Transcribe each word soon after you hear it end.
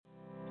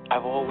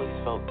I've always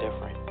felt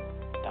different.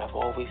 I've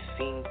always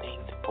seen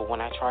things, but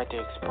when I tried to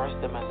express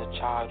them as a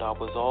child, I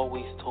was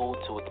always told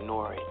to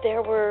ignore it.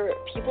 There were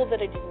people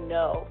that I didn't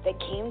know that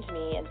came to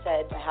me and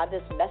said, I have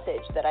this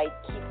message that I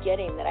keep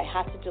getting that I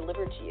have to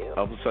deliver to you.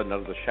 All of a sudden,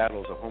 out of the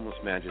shadows, a homeless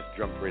man just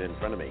jumped right in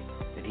front of me.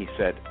 And he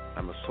said,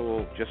 I'm a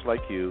soul just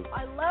like you.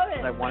 I love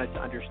it. I wanted to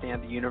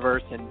understand the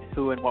universe and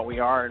who and what we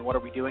are and what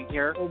are we doing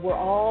here. Well, we're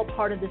all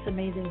part of this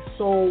amazing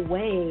soul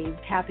wave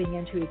tapping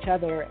into each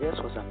other. This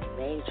was a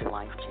major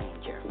life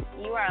changer.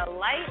 You are a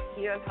light.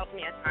 You have helped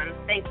me a ton.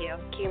 Thank you.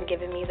 You've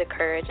given me the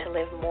courage to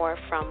live more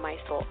from my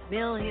soul.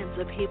 Millions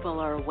of people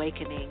are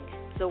awakening.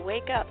 So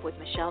wake up with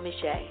Michelle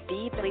Miche.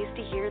 Be pleased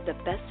to hear the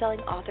best-selling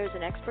authors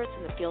and experts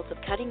in the fields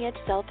of cutting-edge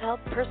self-help,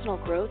 personal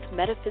growth,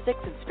 metaphysics,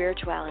 and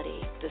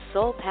spirituality. The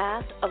soul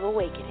path of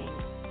awakening.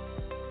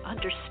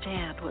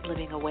 Understand what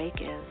living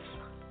awake is.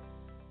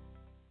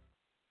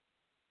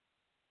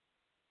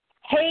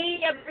 Hey,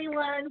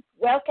 everyone.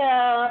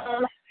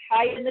 Welcome.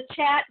 Hi in the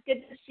chat.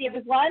 Good to see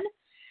everyone.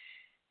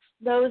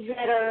 Those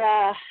that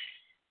are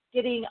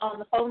getting on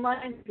the phone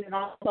line, you're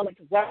also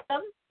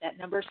welcome. That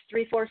number is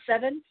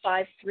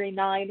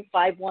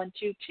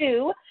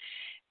 347-539-5122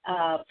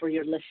 for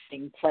your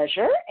listening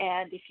pleasure.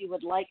 And if you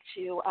would like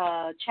to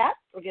chat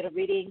or get a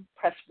reading,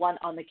 press 1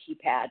 on the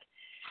keypad.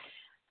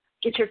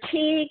 Get your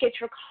tea, get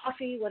your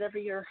coffee, whatever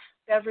your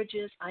beverage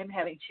is. I'm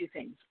having 2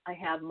 things. I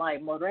have my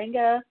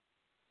moringa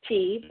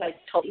tea by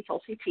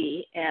Tulsi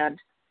Tea and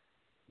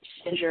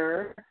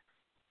ginger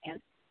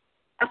and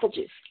apple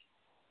juice.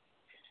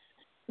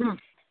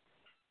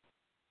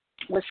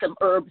 With some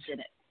herbs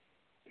in it.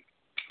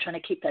 Trying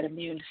to keep that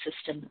immune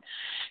system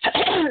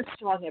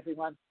strong,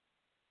 everyone.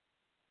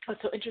 Oh,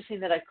 it's so interesting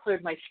that I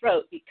cleared my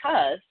throat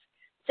because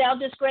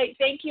sound is great.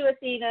 Thank you,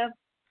 Athena.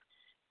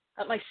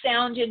 Got my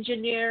sound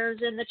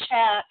engineers in the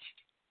chat.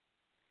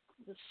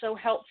 It was so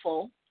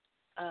helpful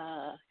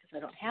because I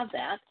don't have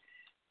that.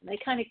 And they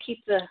kind of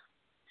keep the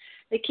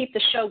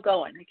show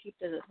going. They keep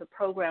the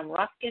program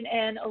rocking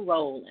and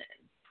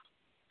a-rolling,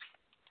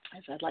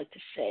 as I'd like to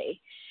say.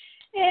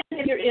 And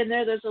if you're in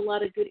there, there's a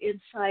lot of good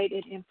insight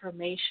and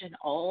information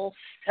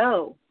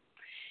also.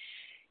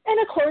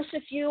 And, of course,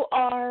 if you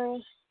are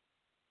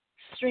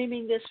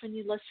streaming this when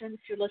you listen,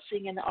 if you're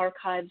listening in the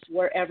archives,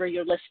 wherever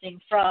you're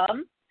listening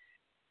from,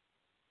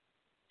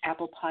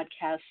 Apple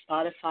Podcasts,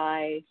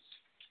 Spotify,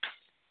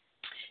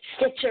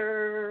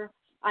 Stitcher,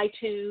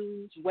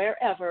 iTunes,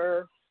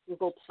 wherever,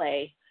 Google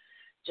Play,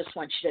 just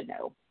want you to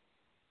know.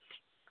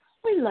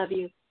 We love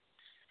you,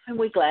 and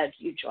we're glad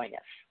you join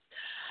us.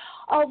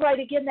 All right,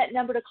 again, that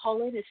number to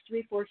call in is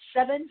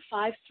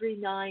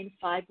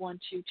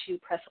 347-539-5122.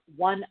 Press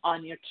 1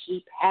 on your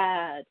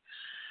keypad.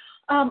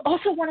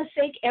 Also want to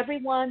thank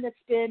everyone that's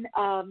been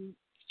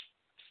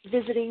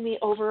visiting me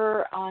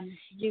over on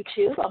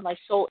YouTube on my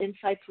Soul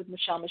Insights with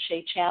Michelle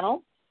Miche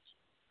channel.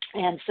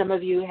 And some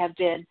of you have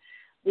been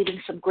leaving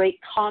some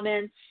great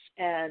comments,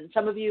 and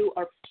some of you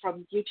are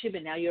from YouTube,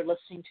 and now you're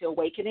listening to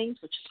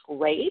Awakenings, which is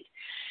great.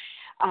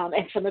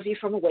 And some of you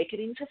from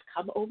Awakenings have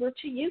come over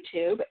to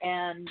YouTube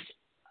and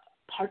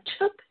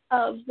partook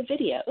of the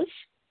videos.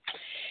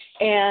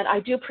 And I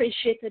do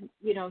appreciate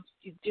you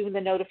doing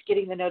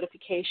getting the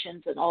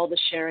notifications and all the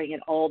sharing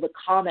and all the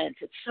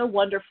comments. It's so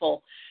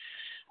wonderful.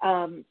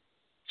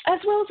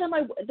 As well as on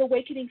the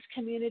Awakenings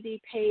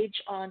community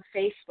page on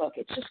Facebook.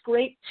 It's just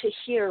great to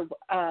hear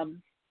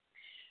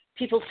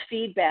people's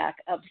feedback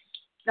of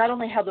not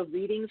only how the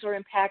readings are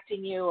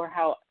impacting you or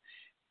how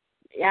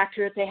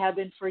accurate they have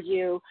been for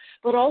you,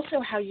 but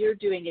also how you're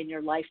doing in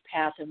your life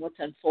path and what's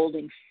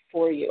unfolding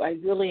for you. I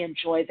really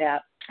enjoy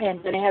that. And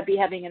I'm going to be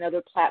having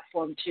another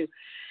platform to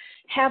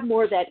have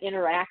more of that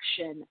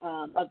interaction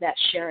of that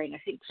sharing. I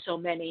think so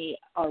many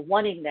are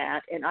wanting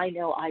that, and I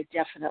know I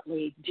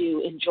definitely do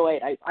enjoy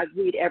it. I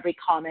read every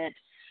comment,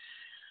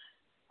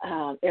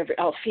 all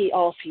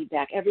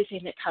feedback,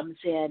 everything that comes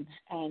in,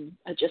 and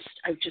I just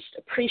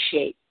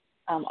appreciate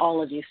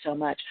all of you so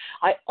much.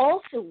 I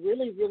also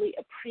really, really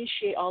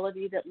appreciate all of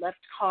you that left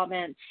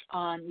comments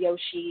on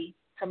Yoshi,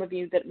 some of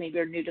you that maybe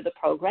are new to the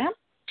program.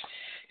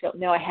 Don't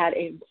know, I had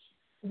a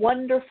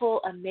wonderful,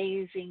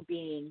 amazing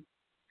being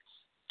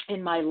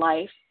in my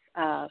life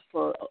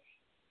for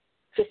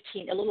a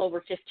little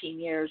over 15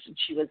 years, and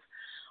she was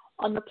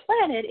on the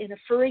planet in a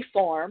furry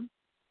form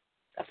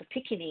of a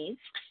Pekingese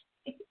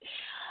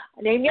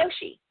named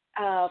Yoshi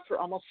for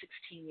almost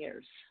 16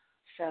 years.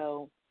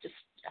 So just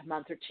a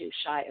month or two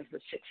shy of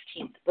her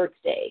 16th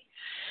birthday.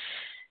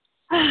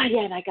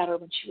 And I got her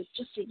when she was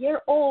just a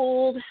year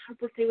old. Her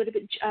birthday would have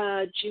been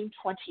June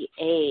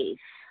 28th.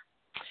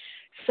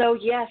 So,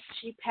 yes,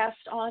 she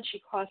passed on. She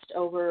crossed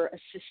over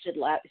assisted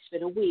lab. It's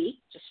been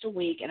just a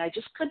week, and I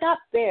just could not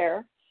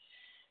bear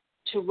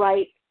to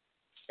write.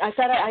 I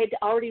thought I had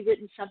already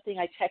written something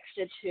I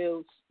texted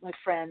to my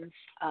friends,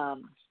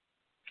 and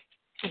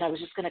I was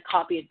just going to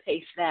copy and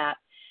paste that.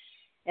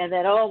 And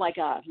then, oh, my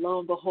God, lo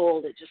and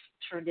behold, it just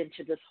turned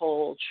into this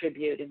whole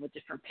tribute and with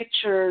different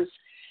pictures.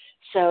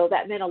 So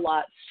that meant a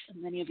lot.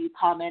 Many of you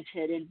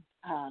commented and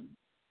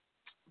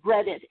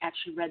read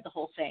the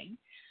whole thing.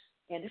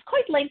 and it's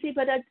quite lengthy,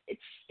 but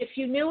it's, if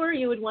you knew her,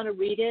 you would want to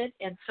read it.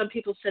 And some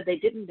people said they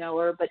didn't know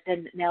her, but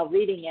then now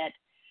reading it,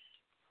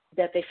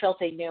 that they felt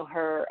they knew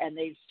her and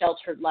they felt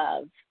her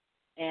love.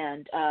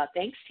 And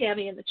thanks,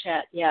 Tammy, in the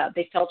chat. Yeah,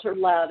 they felt her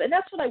love. And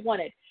that's what I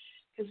wanted,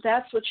 because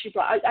that's what she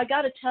brought. I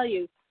got to tell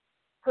you,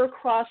 her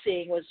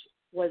crossing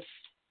was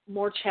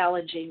more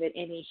challenging than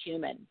any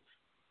human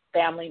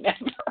family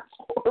member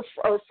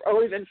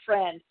or even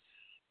friend.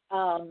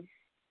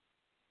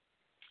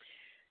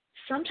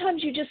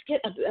 Sometimes you just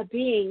get a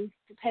being,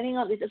 depending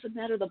on, it doesn't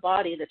matter the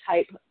body, the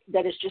type,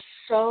 that is just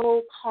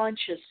so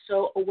conscious,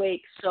 so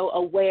awake, so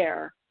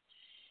aware.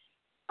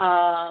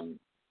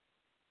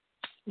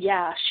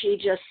 She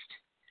just,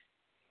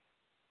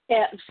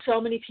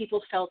 so many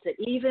people felt it,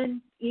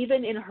 even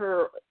in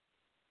her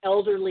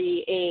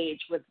elderly age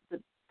with the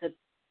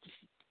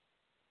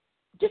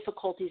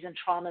difficulties and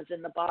traumas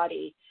in the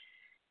body,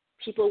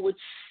 people would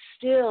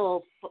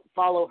still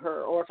follow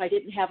her. Or if I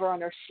didn't have her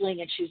on her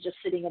sling and she was just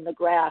sitting in the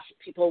grass,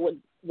 people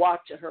would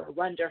walk to her,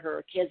 run to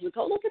her. Kids would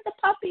go, look at the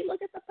puppy,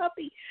 look at the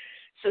puppy.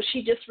 So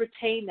she just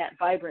retained that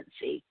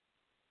vibrancy,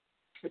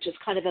 which is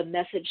kind of a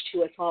message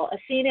to us all.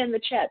 Athena in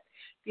the chat,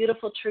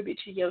 beautiful tribute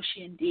to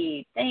Yoshi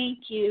indeed.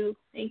 Thank you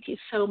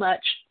so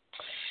much.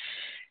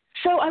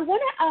 So I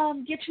want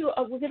to get to,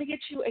 we're going to get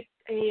to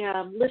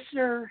a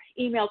listener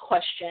email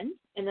question.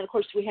 And then, of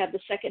course, we have the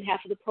second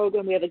half of the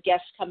program. We have a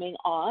guest coming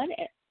on,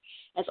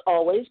 as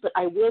always, but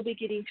I will be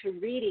getting to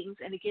readings.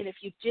 And again,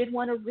 if you did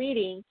want a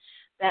reading,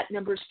 that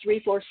number is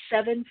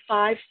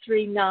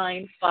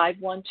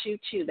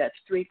 347-539-5122. That's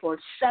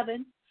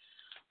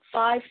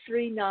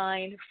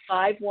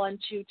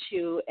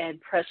 347-539-5122,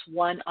 and press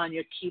 1 on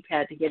your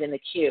keypad to get in the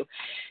queue.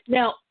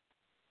 Now,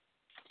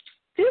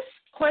 this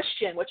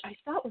question, which I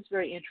thought was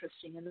very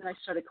interesting, and then I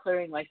started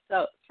clearing my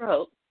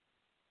throat,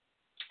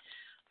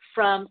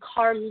 from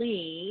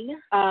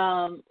Carlene.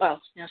 Now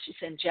she's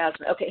saying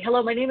Jasmine. Okay,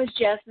 hello, my name is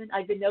Jasmine.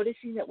 I've been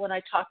noticing that when I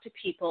talk to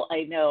people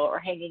I know or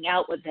hanging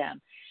out with them,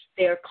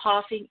 they are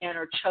coughing and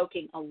are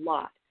choking a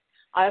lot.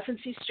 I often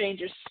see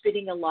strangers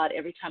spitting a lot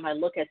every time I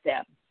look at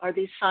them. Are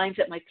these signs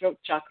that my throat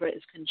chakra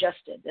is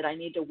congested, that I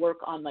need to work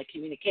on my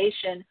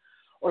communication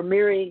or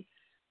mirroring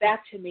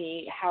back to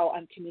me how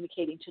I'm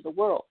communicating to the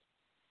world?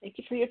 Thank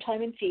you for your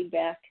time and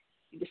feedback.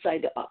 You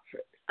decided to offer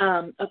it.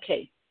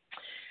 Okay.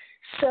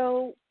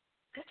 So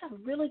that's a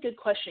really good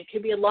question. It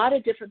could be a lot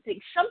of different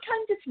things.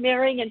 Sometimes it's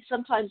mirroring and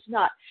sometimes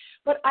not.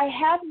 But I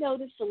have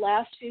noticed the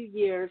last few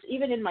years,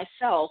 even in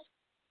myself,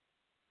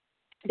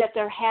 that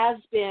there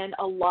has been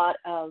a lot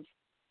of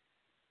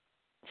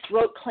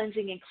throat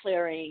cleansing and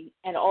clearing,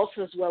 and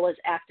also as well as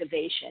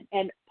activation.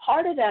 And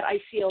part of that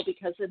I feel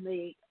because in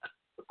the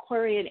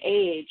Aquarian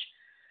age,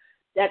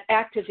 that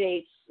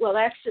activates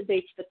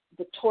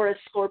the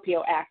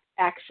Taurus-Scorpio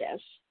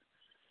axis,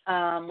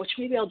 which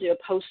maybe I'll do a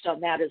post on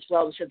that as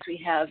well, since we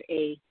have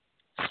a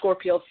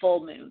Scorpio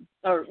full moon,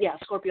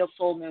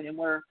 and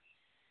we're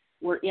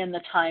in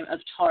the time of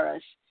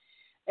Taurus.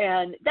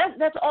 And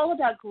that's all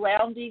about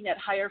grounding that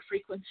higher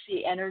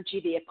frequency energy,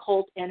 the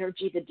occult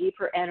energy, the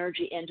deeper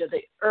energy into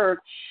the earth.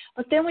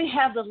 But then we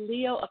have the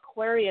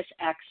Leo-Aquarius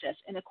axis.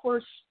 And, of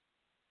course,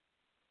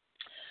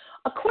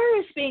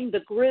 Aquarius being the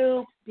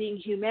group, being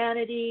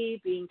humanity,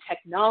 being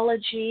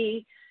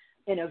technology,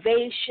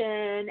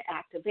 innovation,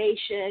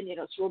 activation.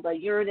 It's ruled by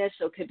Uranus,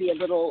 so it could be a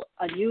little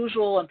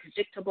unusual,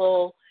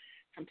 unpredictable.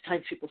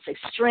 Sometimes people say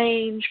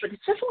strange, but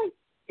it's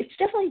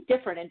definitely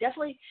different, and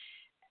definitely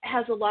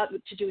has a lot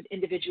to do with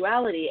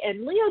individuality.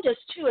 And Leo does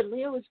too, and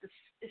Leo is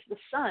the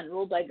sun,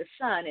 ruled by the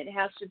sun. It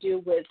has to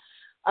do with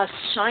us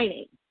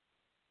shining,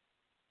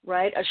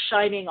 right? Us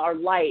shining our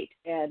light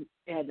and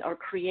our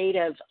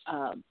creative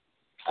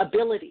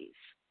abilities,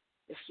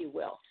 if you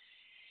will.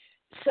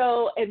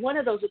 So, and one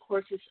of those, of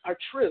course, is our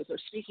truth, or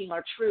speaking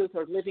our truth,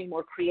 or living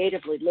more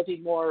creatively,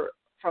 living more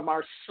from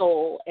our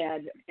soul,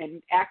 and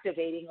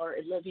activating or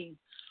living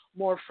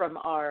more from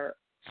our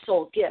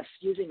soul gifts,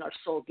 using our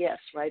soul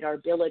gifts, right, our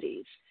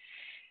abilities.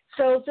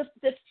 So the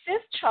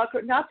fifth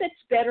chakra, not that's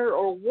better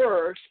or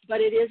worse,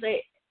 but it is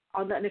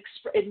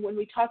and when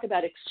we talk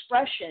about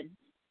expression,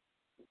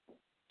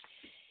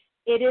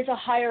 it is a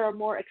higher or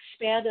more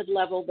expanded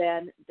level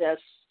than the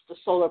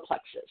solar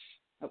plexus,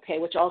 okay,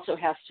 which also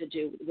has to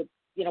do with,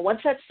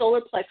 once that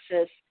solar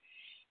plexus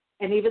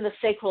and even the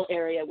sacral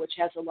area, which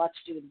has a lot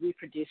to do with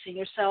reproducing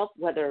yourself,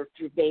 whether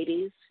through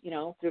babies,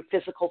 through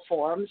physical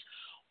forms,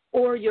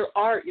 or your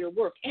art, your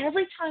work.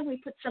 Every time we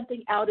put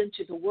something out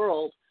into the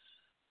world,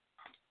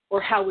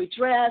 or how we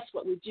dress,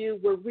 what we do,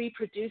 we're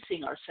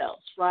reproducing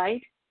ourselves,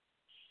 right?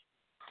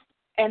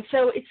 And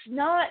so it's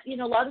not,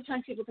 a lot of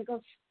times people think,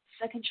 oh,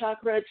 second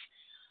chakra,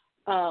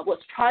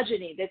 it's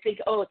progeny. They think,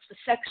 oh, it's the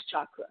sex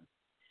chakra.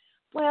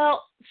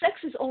 Well, sex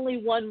is only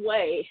one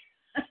way.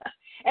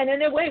 And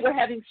in a way, we're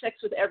having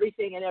sex with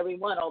everything and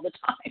everyone all the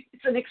time.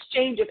 It's an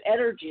exchange of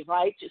energy,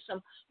 right, to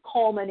some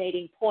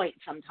culminating point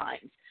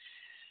sometimes.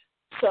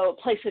 So a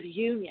place of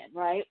union,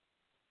 right?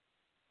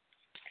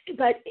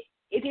 But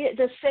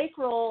the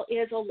sacral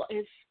is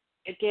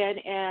again,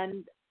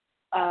 and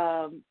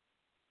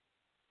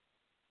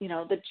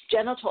the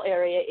genital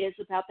area is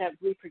about that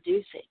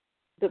reproducing,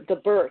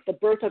 the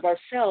birth of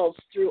ourselves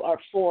through our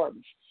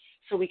forms.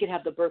 So we can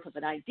have the birth of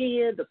an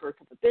idea, the birth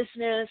of a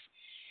business.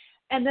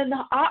 And then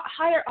the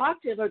higher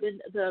octave, or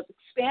the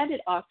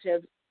expanded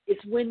octave, is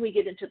when we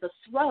get into the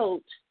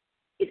throat.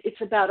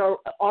 It's about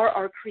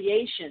our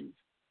creations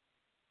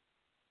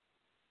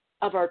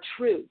of our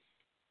truth.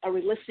 Are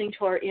we listening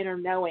to our inner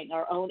knowing,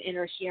 our own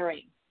inner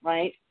hearing,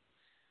 right?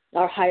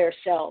 Our higher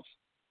self.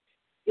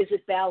 Is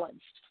it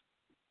balanced?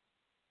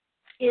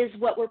 Is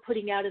what we're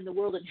putting out in the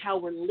world and how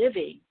we're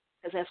living,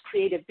 because as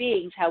creative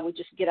beings, how we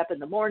just get up in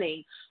the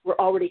morning, we're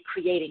already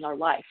creating our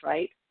life,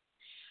 right?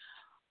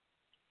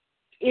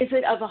 Is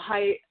it of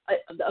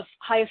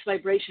highest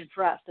vibration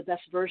for us, the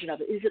best version of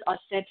it? Is it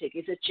authentic?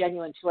 Is it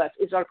genuine to us?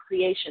 Is our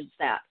creations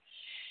that?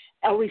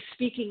 Are we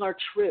speaking our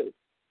truth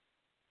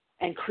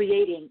and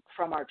creating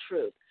from our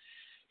truth?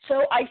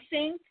 So I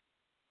think,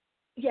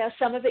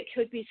 some of it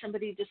could be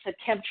somebody just said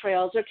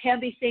chemtrails. There can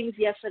be things,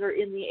 that are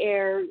in the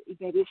air.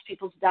 Maybe it's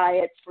people's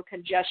diets for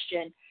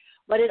congestion.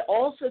 But it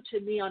also, to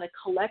me, on a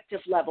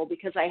collective level,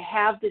 because I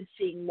have been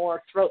seeing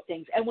more throat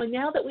things. And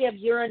now that we have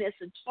Uranus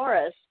and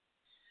Taurus,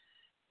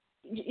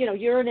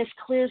 Uranus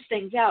clears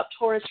things out.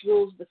 Taurus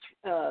rules the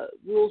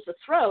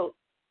throat.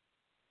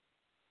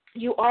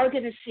 You are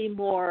going to see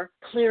more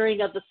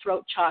clearing of the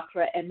throat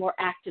chakra and more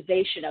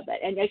activation of it.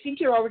 And I think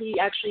you're already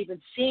actually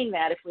even seeing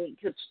that if we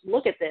could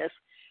look at this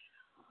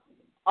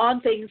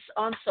on things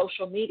on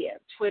social media,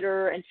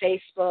 Twitter and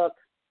Facebook.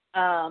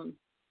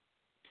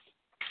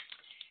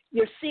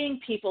 You're seeing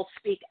people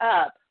speak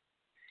up.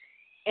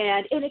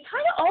 And it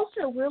kind of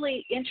also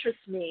really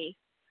interests me.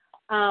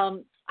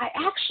 I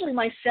actually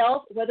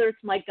myself, whether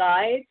it's my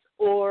guides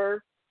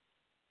or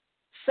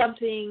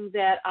something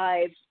that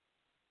I've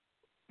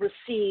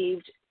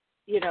received,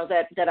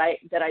 that I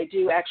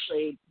do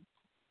actually,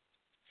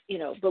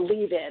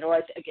 believe in,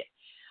 or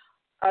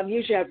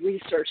usually I've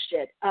researched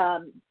it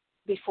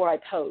before I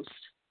post.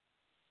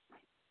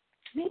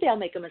 Maybe I'll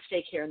make a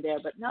mistake here and there,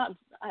 but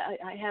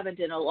I haven't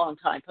in a long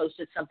time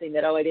posted something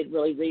that, I didn't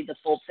really read the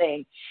full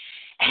thing.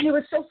 And it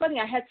was so funny.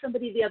 I had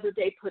somebody the other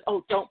day put,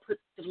 don't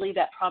believe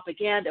that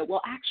propaganda.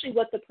 Well, actually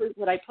what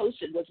I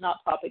posted was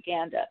not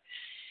propaganda.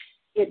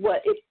 It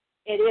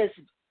is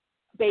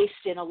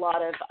based in a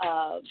lot of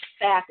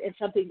fact and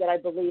something that I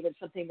believe and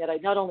something that I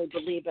not only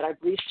believe, but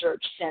I've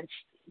researched since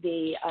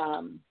the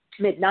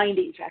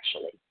mid-90s,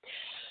 actually.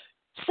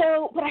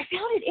 So, but I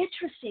found it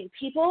interesting.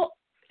 People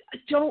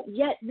don't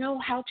yet know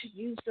how to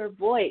use their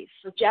voice.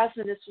 So,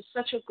 Jasmine, this was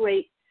such a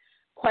great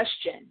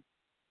question.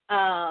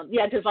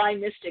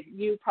 Divine mystic,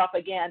 you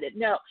propaganda.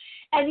 No.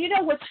 And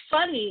what's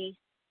funny,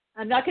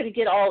 I'm not going to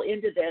get all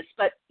into this,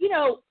 but,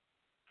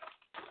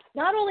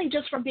 not only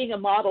just from being a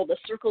model, the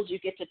circles you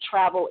get to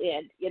travel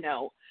in, you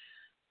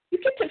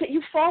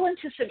fall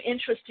into some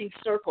interesting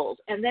circles,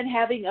 and then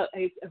having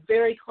a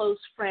very close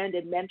friend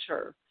and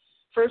mentor.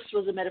 First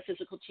was a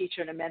metaphysical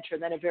teacher and a mentor,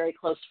 and then a very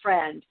close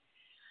friend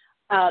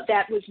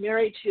that was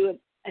married to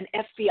an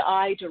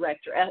FBI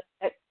director.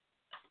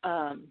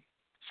 And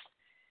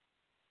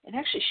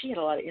actually, she had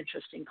a lot of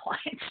interesting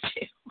clients,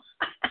 too.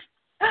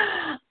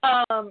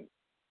 I'm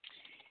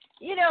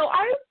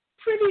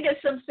privy to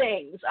some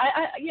things.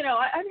 I've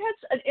had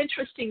an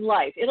interesting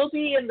life. It'll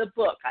be in the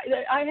book.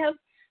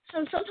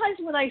 So sometimes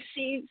when I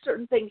see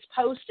certain things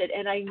posted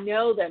and I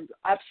know them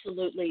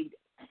absolutely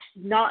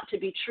not to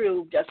be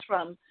true, just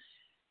from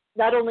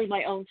not only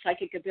my own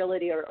psychic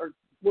ability or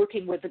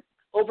working with the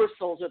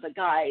oversouls or the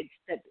guides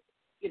that,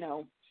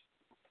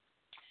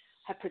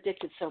 have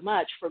predicted so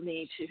much for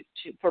me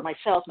for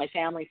myself, my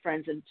family,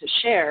 friends, and to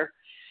share.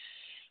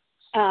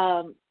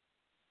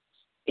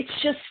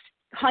 It's just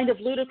kind of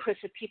ludicrous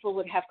if people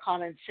would have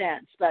common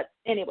sense. But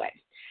anyway,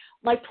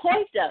 my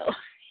point, though,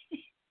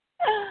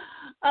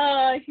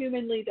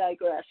 humanly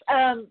digress,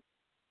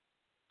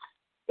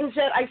 is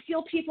that I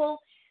feel people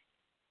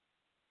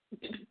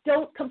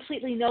don't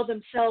completely know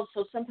themselves,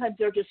 so sometimes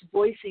they're just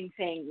voicing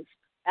things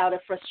out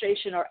of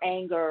frustration or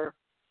anger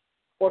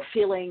or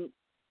feeling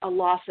a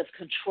loss of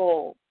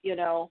control,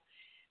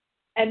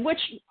 and which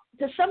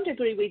to some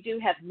degree we do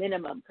have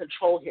minimum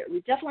control here.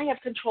 We definitely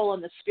have control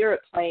on the spirit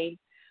plane.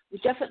 We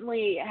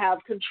definitely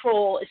have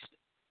control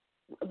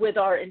with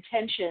our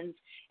intentions.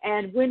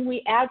 And when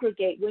we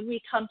aggregate, when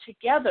we come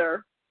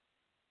together,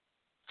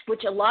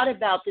 which a lot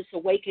about this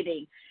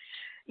awakening,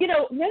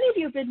 many of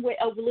you have been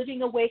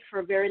living awake for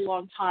a very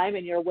long time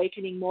and you're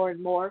awakening more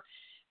and more.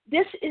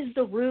 This is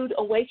the rude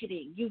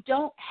awakening. You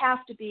don't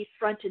have to be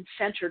front and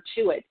center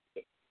to it,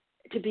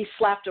 to be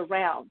slapped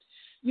around.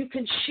 You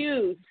can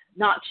choose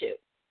not to.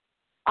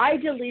 I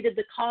deleted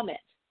the comment.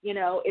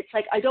 It's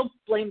like I don't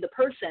blame the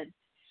person,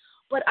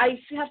 but I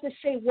have to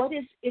say, what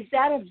is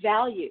that a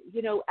value?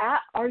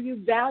 Are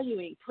you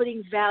valuing,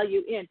 putting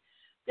value in?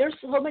 There's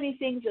so many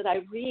things that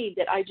I read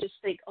that I just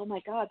think, oh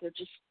my God, they're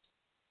just,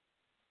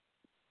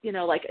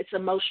 like it's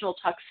emotional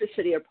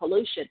toxicity or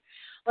pollution.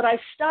 But I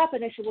stop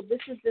and I say, well,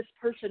 this is this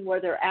person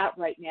where they're at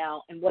right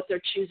now and what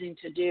they're choosing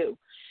to do.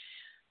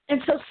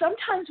 And so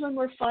sometimes when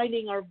we're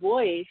finding our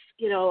voice,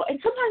 and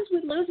sometimes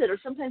we lose it, or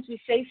sometimes we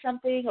say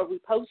something or we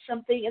post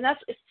something, and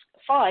it's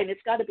fine.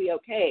 It's got to be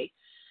okay.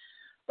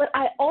 But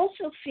I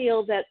also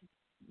feel that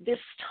this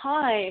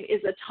time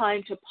is a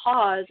time to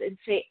pause and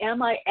say,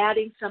 am I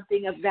adding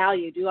something of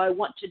value? Do I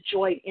want to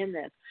join in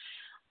this?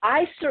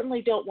 I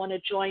certainly don't want to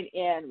join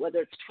in, whether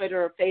it's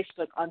Twitter or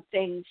Facebook, on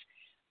things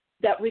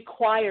that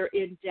require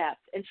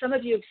in-depth. And some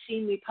of you have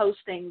seen me post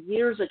things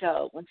years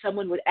ago when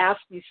someone would ask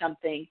me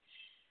something,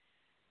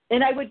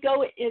 and I would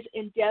go as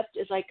in-depth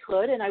as I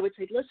could, and I would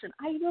say, listen,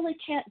 I really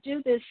can't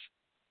do this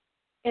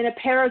in a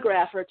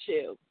paragraph or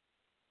two,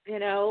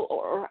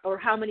 or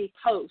how many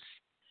posts.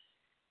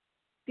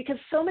 Because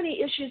so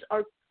many issues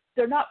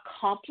they're not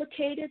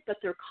complicated, but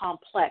they're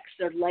complex.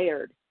 They're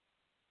layered.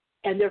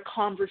 And they're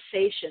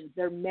conversations.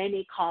 They're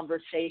many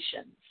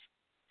conversations.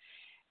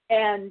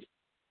 And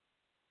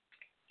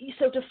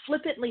so to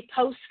flippantly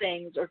post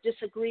things or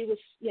disagree with,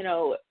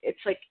 it's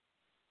like,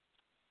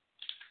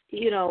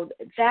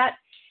 that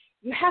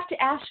you have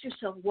to ask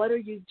yourself, what are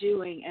you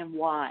doing and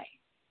why?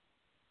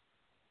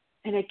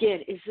 And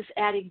again, is this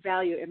adding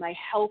value? Am I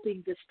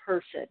helping this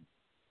person?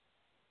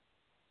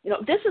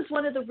 This is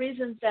one of the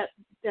reasons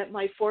that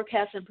my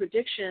forecasts and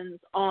predictions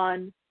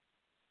on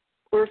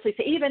earthly,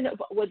 even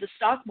with the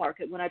stock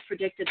market, when I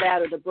predicted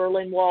that, or the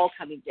Berlin Wall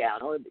coming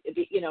down, or,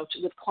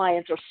 with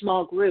clients or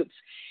small groups,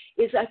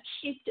 is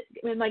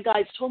my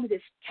guides told me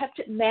this, kept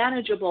it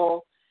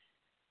manageable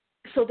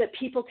so that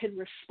people can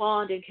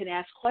respond and can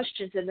ask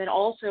questions. And then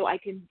also I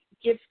can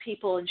give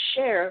people and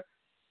share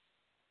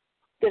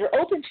that are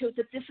open to it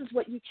that this is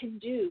what you can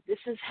do. This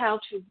is how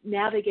to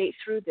navigate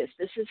through this.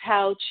 This is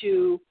how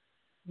to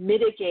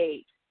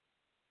mitigate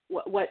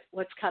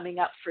what's coming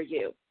up for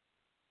you.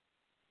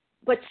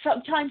 But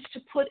sometimes to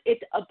put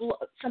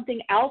something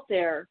out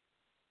there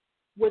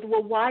with,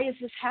 well, why is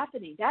this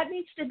happening? That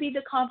needs to be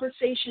the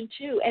conversation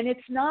too. And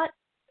it's not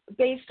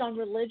based on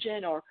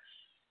religion or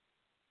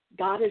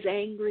God is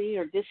angry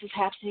or this is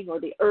happening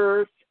or the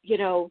earth,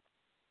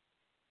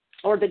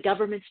 or the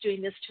government's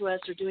doing this to us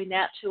or doing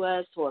that to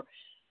us.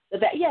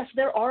 Yes,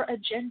 there are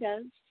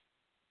agendas,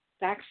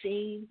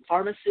 vaccine,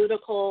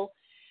 pharmaceutical,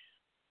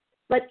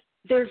 but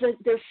there's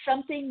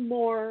something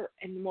more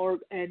and more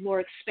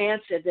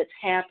expansive that's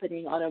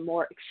happening on a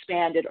more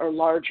expanded or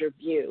larger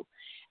view.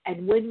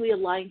 And when we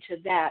align to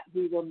that,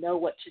 we will know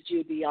what to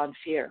do beyond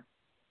fear,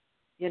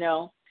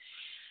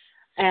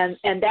 and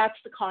that's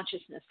the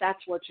consciousness.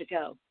 That's where to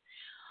go.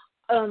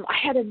 I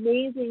had an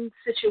amazing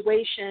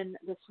situation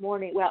this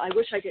morning. Well, I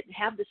wish I didn't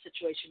have this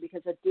situation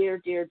because a dear,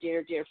 dear,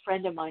 dear, dear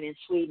friend of mine in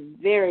Sweden,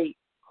 very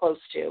close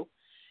to,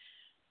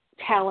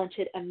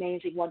 talented,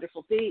 amazing,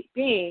 wonderful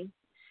being,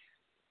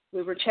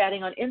 we were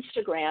chatting on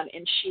Instagram,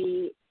 and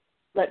she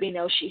let me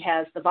know she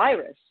has the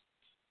virus.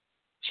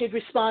 She had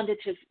responded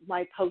to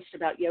my post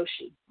about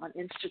Yoshi on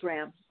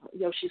Instagram,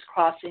 Yoshi's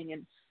Crossing,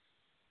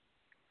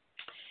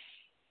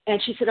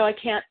 and she said, I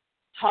can't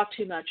talk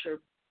too much, or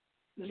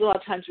a lot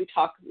of times we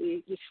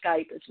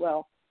Skype as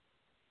well.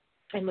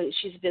 And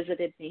she's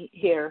visited me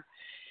here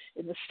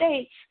in the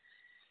States.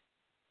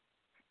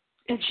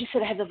 And she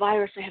said, I have the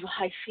virus, I have a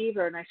high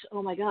fever. And I said,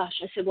 oh my gosh.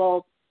 I said,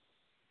 well,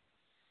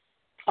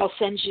 I'll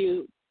send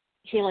you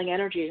healing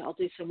energy. I'll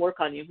do some work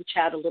on you. We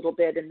chat a little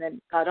bit and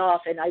then got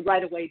off. And I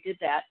right away did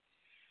that.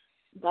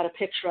 Got a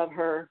picture of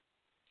her.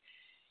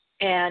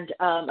 And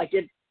I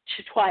did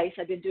twice.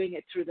 I've been doing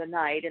it through the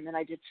night. And then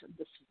I did some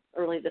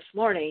early this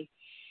morning.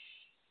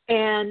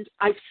 And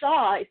I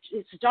saw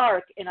it's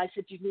dark. And I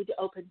said, you need to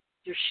open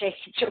your shades,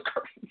 your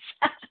curtains.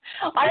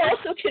 I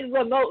also can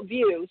remote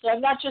view. So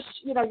I'm not just,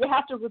 you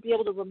have to be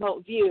able to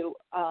remote view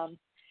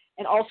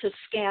and also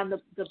scan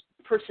the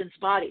person's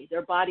body,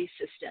 their body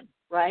system,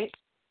 right?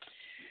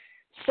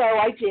 So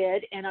I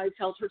did, and I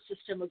felt her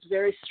system was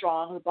very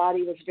strong. Her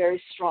body was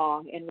very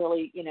strong and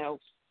really,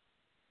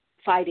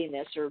 fighting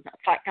this, or not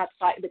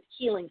fighting, but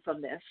healing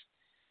from this.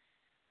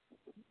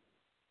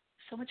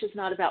 So much is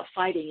not about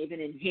fighting, even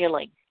in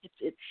healing.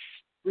 It's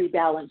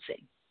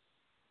rebalancing.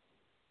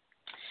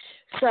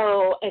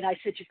 So, and I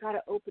said, you've got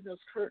to open those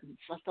curtains,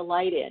 let the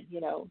light in,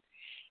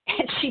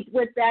 And she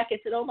went back and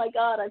said, oh my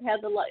God, I've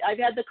had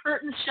the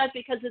curtains shut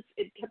because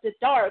it kept it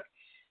dark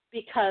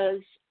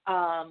because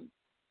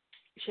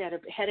she had a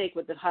headache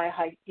with the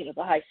high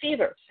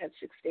fever. She had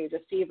 6 days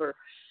of fever.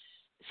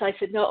 So I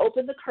said, no,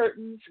 open the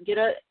curtains, get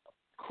a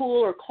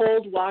cool or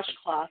cold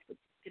washcloth,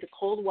 get a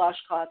cold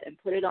washcloth and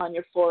put it on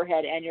your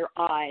forehead and your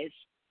eyes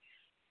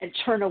and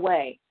turn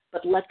away,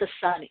 but let the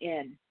sun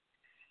in.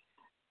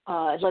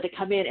 Let it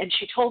come in. And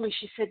she told me,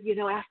 she said,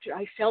 after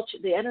I felt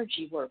the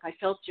energy work, I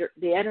felt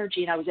the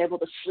energy, and I was able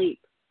to sleep.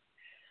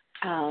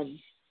 I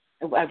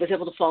was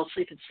able to fall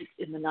asleep and sleep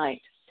in the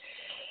night.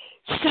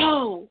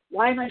 So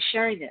why am I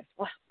sharing this?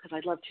 Well, because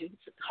I'd love to.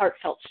 It's a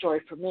heartfelt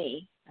story for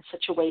me, a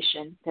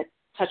situation that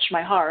touched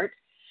my heart.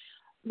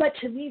 But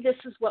to me, this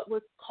is what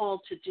we're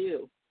called to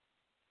do.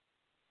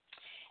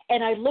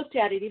 And I looked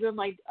at it, even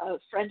a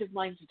friend of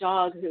mine's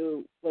dog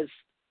who was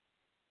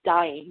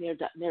dying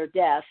near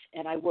death,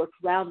 and I worked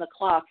round the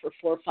clock for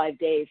 4 or 5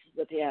 days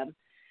with him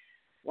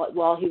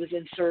while he was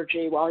in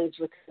surgery, while he was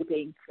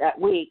recouping that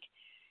week,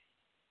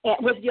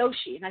 with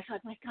Yoshi. And I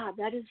thought, my God,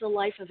 that is the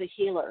life of a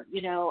healer.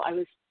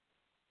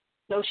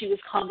 Yoshi was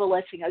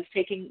convalescing. I was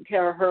taking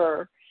care of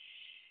her.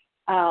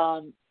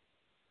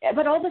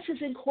 But all this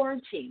is in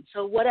quarantine.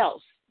 So what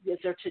else is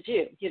there to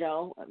do?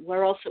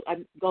 Where else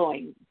I'm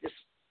going? Just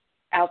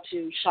out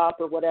to shop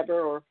or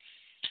whatever, or,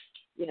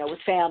 with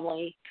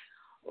family.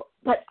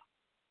 But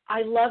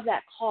I love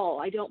that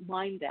call. I don't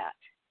mind that,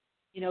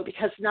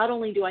 because not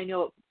only do I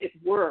know it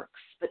works,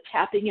 but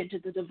tapping into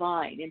the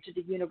divine, into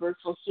the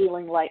universal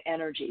healing light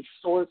energies,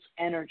 source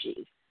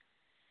energies,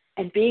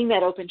 and being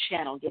that open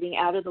channel, getting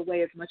out of the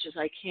way as much as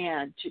I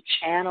can to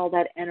channel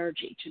that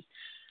energy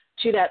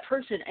to that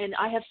person. And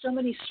I have so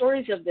many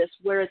stories of this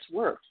where it's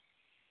worked.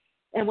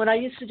 And when I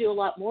used to do a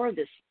lot more of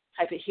this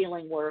type of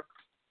healing work,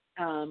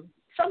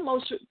 some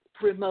most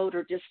remote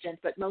or distant,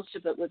 but most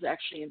of it was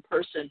actually in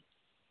person.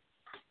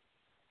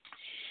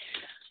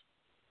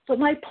 But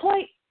my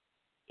point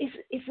is,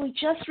 if we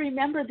just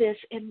remember this,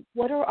 and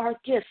what are our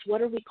gifts?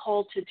 What are we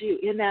called to do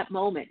in that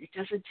moment? It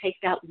doesn't take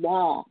that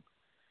long.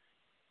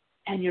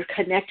 And you're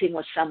connecting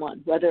with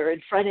someone, whether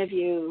in front of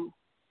you,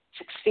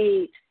 6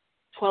 feet,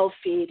 12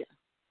 feet,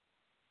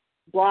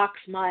 blocks,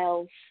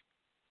 miles,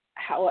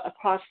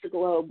 across the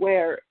globe,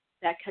 where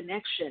that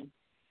connection,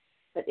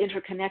 that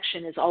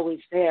interconnection is always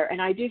there.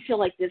 And I do feel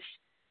like this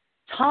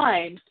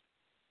time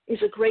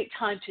is a great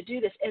time to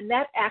do this. And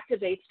that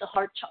activates the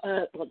heart,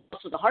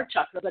 also the heart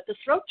chakra, but the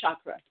throat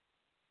chakra.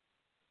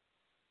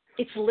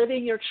 It's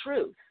living your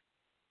truth.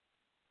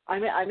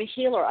 I'm a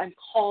healer. I'm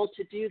called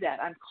to do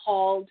that. I'm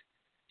called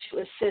to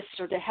assist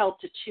or to help,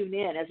 to tune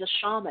in as a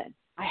shaman.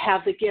 I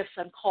have the gifts.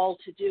 I'm called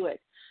to do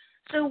it.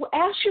 So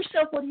ask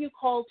yourself, what are you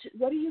called to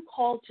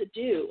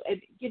do?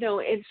 And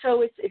and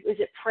so is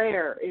it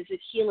prayer? Is it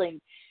healing?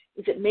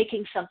 Is it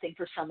making something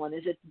for someone?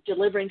 Is it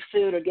delivering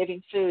food or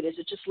giving food? Is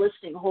it just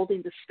listening,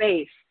 holding the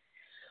space?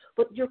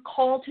 But you're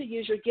called to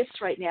use your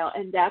gifts right now,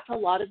 and that's a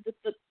lot of the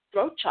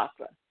throat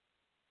chakra.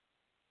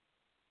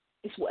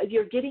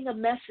 You're getting a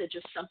message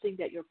of something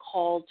that you're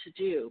called to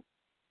do.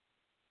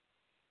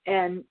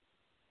 And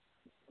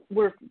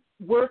we're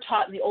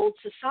taught in the old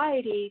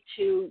society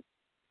to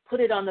put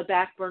it on the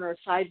back burner or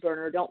side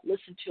burner. Don't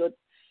listen to it.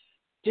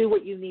 Do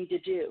what you need to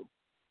do.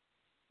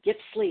 Get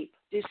sleep.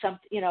 Do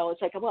something.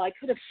 It's like, well, I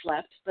could have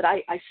slept, but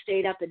I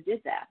stayed up and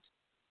did that.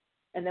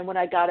 And then when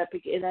I got up,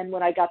 and then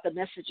when I got the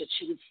message that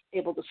she was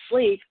able to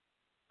sleep,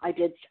 I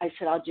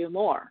said, I'll do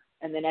more.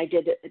 And then I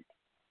did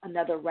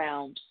another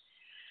round.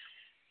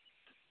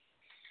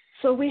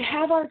 So we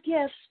have our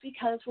gifts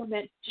because we're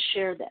meant to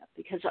share them,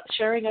 because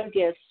sharing our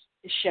gifts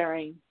is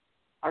sharing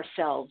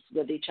ourselves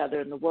with each other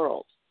in the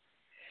world.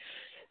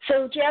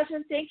 So,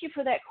 Jasmine, thank you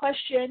for that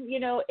question.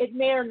 It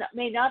may or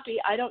may not be.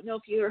 I don't know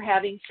if you're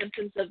having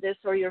symptoms of this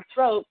or your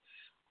throat.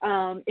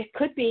 It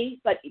could be,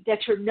 but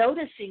that you're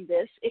noticing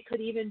this. It could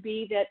even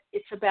be that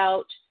it's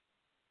about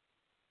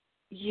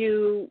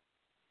you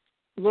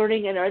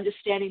learning and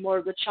understanding more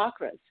of the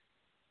chakras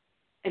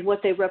and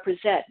what they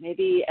represent.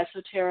 Maybe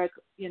esoteric,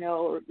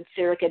 or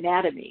etheric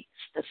anatomy,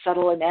 the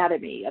subtle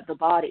anatomy of the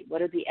body.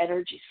 What are the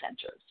energy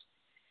centers?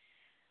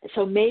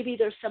 So maybe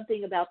there's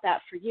something about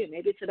that for you.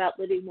 Maybe it's about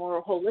living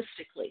more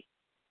holistically.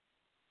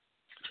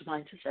 Which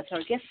reminds us, that's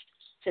our guest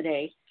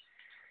today.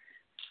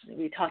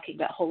 We're talking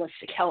about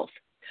holistic health.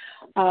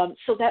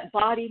 So that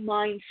body,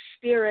 mind,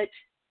 spirit,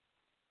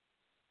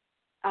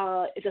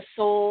 the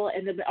soul,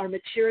 and our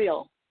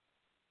material,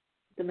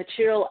 the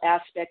material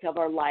aspect of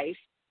our life,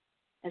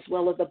 as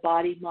well as the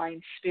body,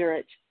 mind,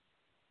 spirit,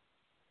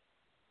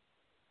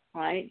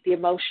 right? The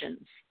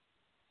emotions,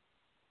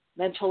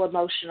 mental,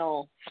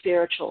 emotional,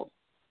 spiritual,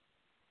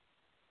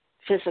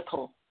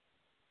 physical,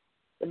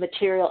 the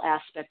material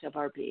aspect of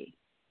our being,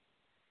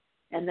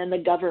 and then the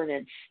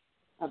governance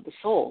of the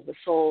soul. The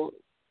soul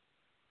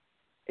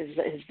is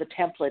the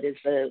template, is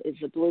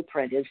the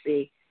blueprint, is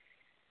the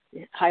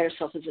higher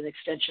self is an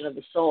extension of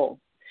the soul.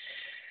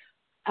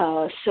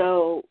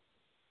 So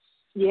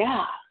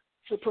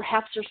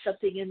perhaps there's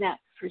something in that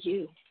for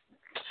you.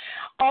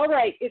 All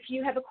right, if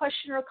you have a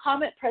question or a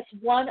comment, press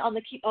 1 on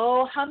the key.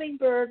 Oh,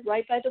 hummingbird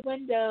right by the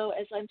window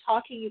as I'm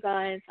talking, you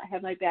guys. I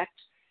have my back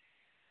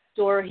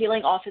door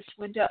healing office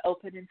window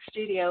open in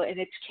studio, and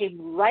it came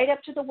right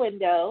up to the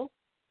window,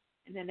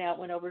 and then now it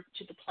went over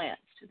to the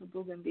plants, to the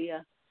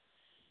bougainvillea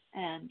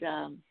and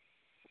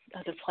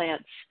other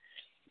plants.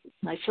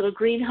 Nice little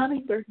green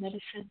hummingbird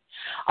medicine.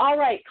 All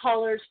right,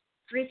 callers,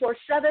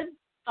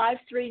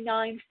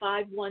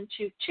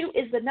 347-539-5122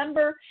 is the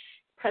number.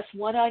 Press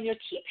 1 on your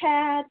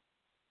keypad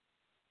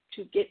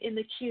to get in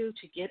the queue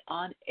to get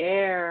on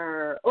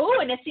air. Oh,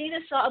 and Athena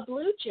saw a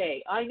blue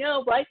jay. I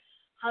know, right?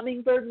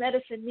 Hummingbird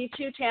medicine. Me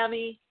too,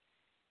 Tammy.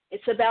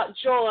 It's about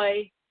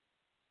joy.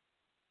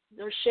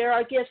 We'll share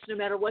our gifts no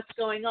matter what's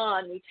going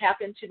on. We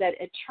tap into that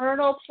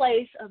eternal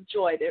place of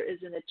joy. There is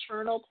an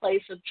eternal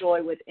place of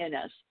joy within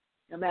us,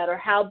 no matter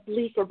how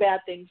bleak or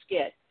bad things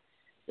get.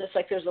 Just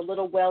like there's a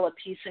little well of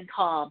peace and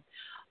calm.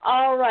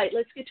 All right,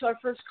 let's get to our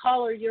first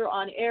caller. You're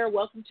on air.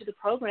 Welcome to the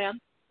program.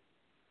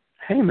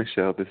 Hey,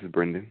 Michelle. This is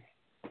Brendan.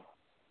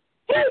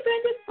 Hey,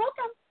 Brendan,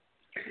 welcome.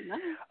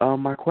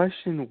 My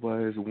question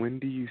was, when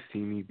do you see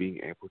me being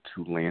able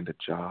to land a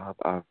job?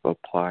 I've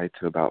applied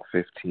to about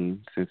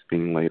 15 since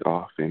being laid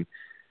off, and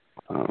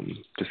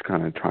just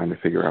kind of trying to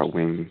figure out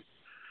when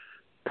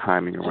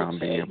timing around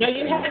being able to stick one. Now,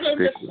 you had them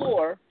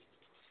before.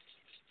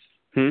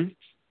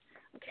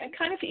 Okay,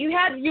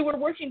 you were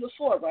working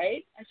before,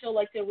 right? I feel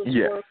like there was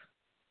work.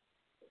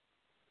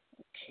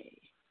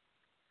 Okay.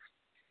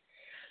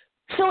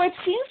 So it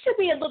seems to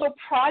be a little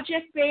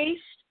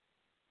project-based,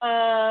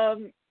 a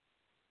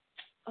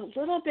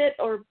little bit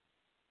or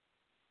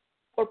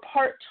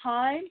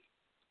part-time.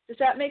 Does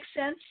that make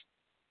sense?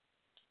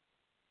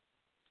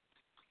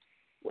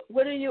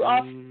 What are you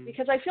off?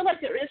 Because I feel like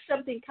there is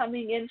something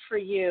coming in for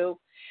you.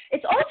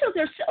 It's also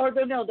there's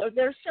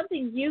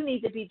something you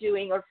need to be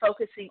doing or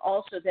focusing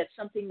also that's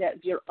something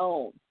that's your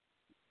own.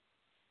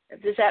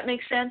 Does that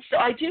make sense? So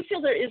I do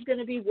feel there is going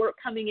to be work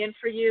coming in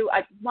for you.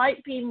 I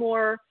might be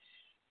more,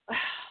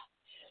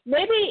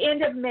 maybe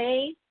end of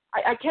May.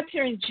 I kept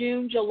hearing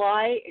June,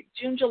 July.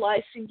 June,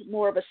 July seemed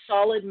more of a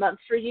solid month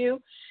for you.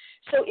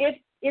 So if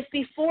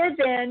before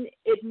then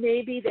it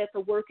may be that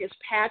the work is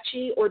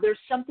patchy or there's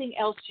something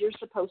else you're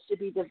supposed to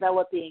be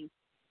developing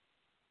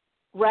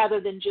rather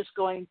than just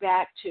going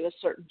back to a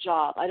certain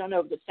job. I don't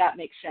know if that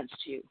makes sense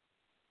to you.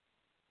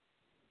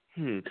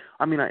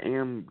 I mean, I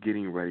am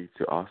getting ready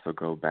to also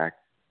go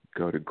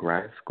to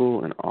grad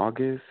school in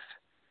August.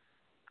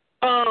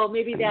 Oh,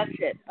 maybe that's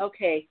it.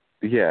 Okay.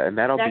 Yeah, and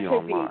that'll be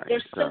online.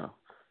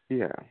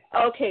 Yeah.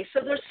 Okay,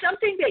 so there's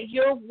something that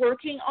you're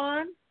working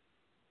on.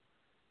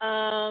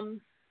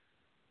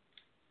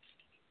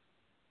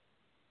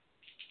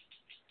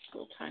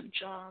 Full-time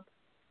job.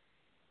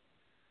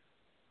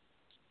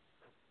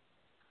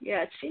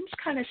 Yeah, it seems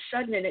kind of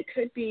sudden, and it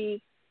could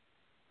be,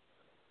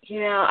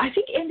 I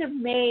think end of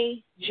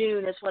May,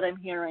 June is what I'm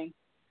hearing.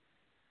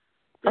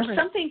 There's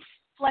something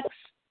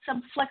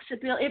some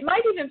flexibility. It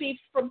might even be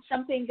from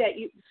something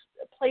a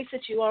place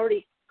that you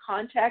already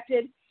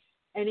contacted,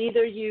 and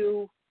either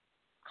you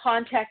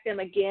contact them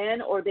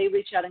again or they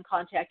reach out and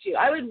contact you.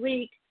 I would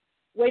wait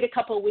a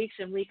couple of weeks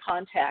and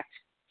recontact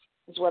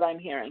is what I'm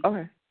hearing.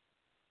 Okay.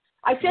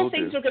 I feel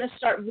things are going to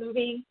start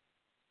moving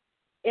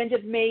end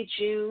of May,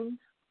 June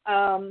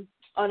on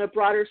a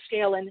broader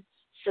scale in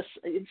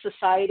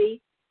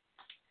society.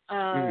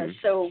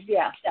 So,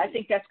 I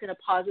think that's going to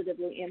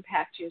positively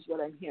impact you is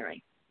what I'm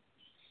hearing.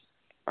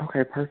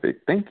 Okay,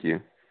 perfect. Thank you.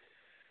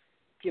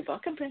 You're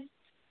welcome, Ben.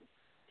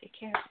 Take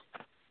care.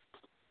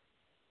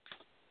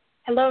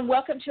 Hello and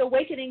welcome to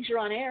Awakenings. You're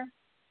on air.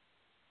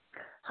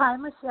 Hi,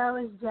 Michelle.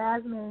 It's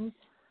Jasmine.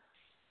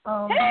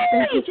 Hey,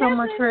 thank you so Jasmine.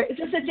 much for. Is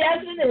this a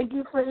Jasmine? Thank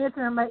you for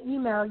answering my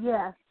email.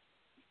 Yes.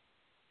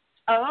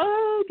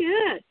 Oh,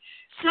 good.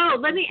 So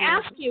let me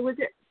ask you: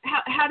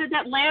 how did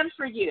that land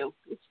for you?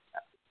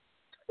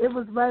 It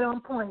was right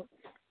on point.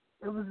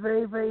 It was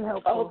very, very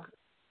helpful. Oh,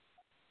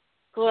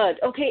 good.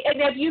 Okay. And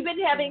have you been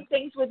having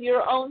things with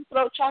your own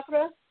throat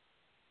chakra,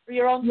 or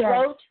your own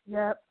throat?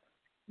 Yep.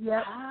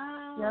 Ah.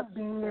 Yep.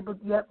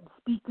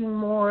 Speaking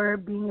more,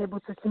 being able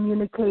to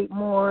communicate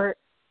more.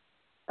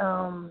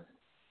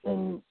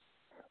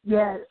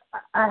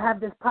 I have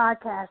this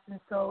podcast, and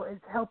so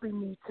it's helping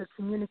me to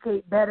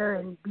communicate better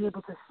and be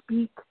able to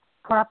speak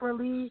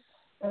properly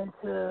and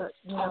to,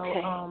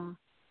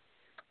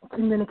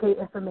 communicate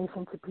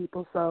information to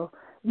people. So,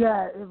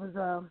 it was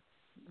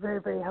very,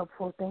 very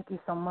helpful. Thank you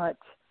so much.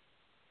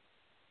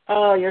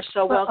 Oh, you're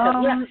so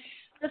welcome.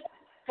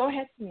 Go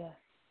ahead. Yeah.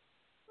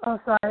 Oh,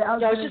 sorry. I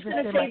was just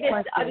going to say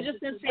this. I was just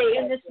going to say,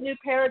 in this new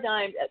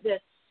paradigm,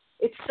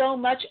 it's so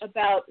much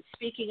about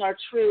speaking our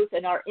truth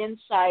and our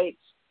insights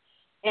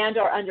and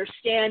our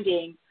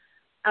understanding.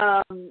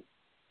 I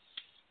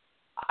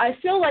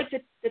feel like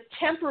the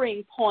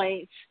tempering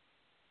point,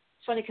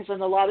 it's funny because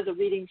on a lot of the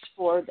readings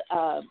for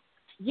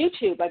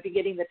YouTube, I've been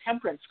getting the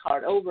temperance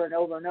card over and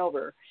over and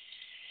over.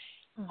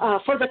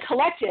 For the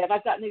collective,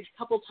 I've gotten these a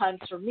couple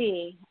times for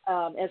me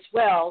as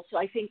well. So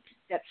I think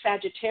that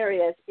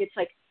Sagittarius, it's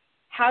like,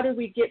 how do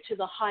we get to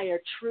the higher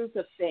truth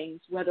of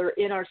things, whether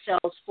in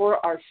ourselves,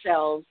 for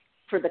ourselves,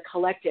 for the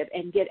collective,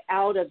 and get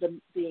out of the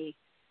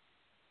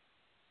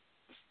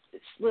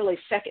it's really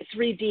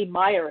 3D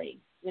miring,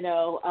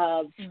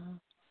 of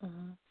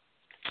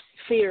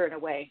fear in a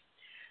way.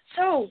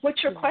 So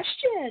what's your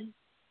question,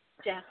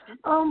 Jasmine?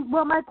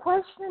 Well, my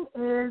question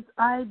is,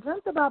 I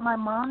dreamt about my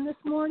mom this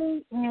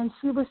morning, and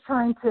she was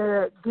trying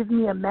to give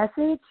me a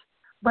message,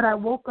 but I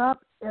woke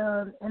up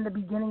in the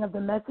beginning of the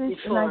message,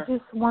 and I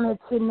just wanted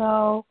to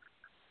know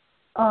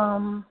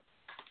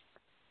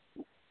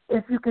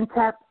if you can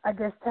tap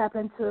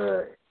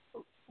into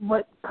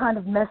what kind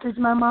of message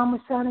my mom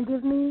was trying to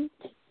give me.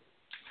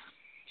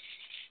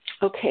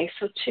 Okay,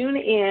 so tune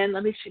in.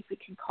 Let me see if we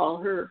can call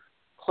her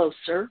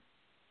closer.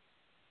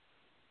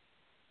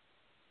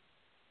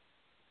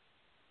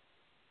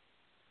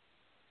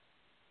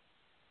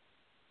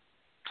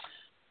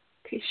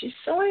 Okay, she's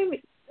showing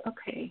me.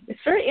 Okay, it's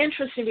very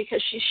interesting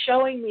because she's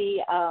showing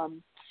me.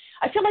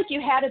 I feel like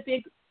you had a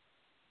big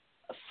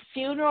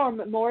funeral or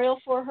memorial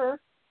for her.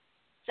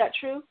 Is that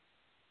true?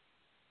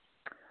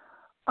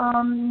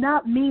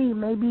 Not me.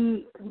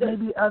 Maybe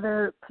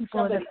other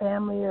people in the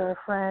family or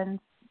friends.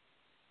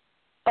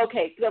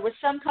 Okay, there was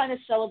some kind of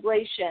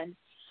celebration.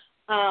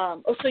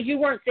 So you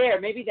weren't there.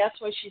 Maybe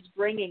that's why she's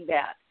bringing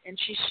that. And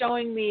she's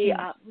showing me,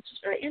 which is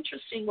very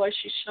interesting, was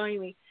she's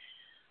showing me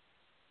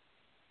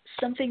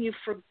something you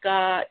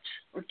forgot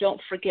or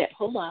don't forget.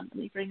 Hold on, let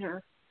me bring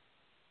her.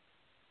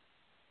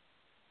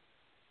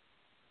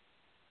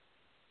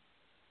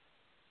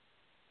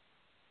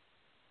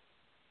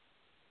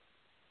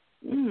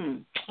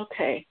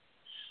 Okay.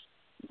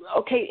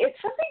 Okay, it's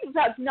something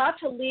about not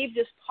to leave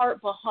this part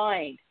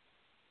behind.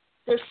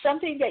 There's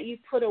something that you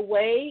put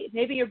away.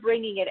 Maybe you're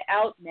bringing it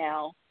out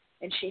now,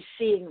 and she's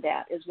seeing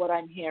that, is what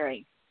I'm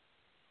hearing.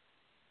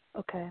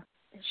 Okay.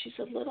 And she's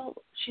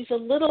a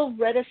little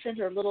reticent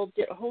or a little.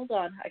 Hold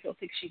on, I don't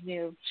think she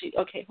knew.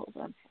 Okay, hold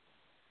on.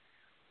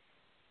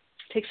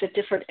 Takes a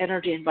different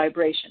energy and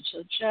vibration.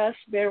 So just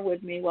bear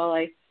with me while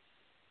I.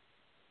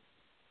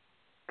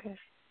 Okay.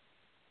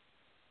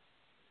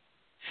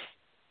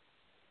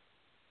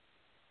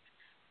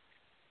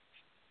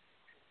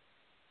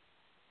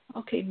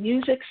 Okay,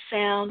 music,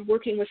 sound,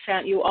 working with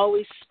sound. You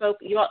always spoke.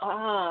 It's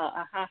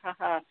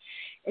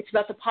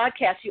about the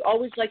podcast. You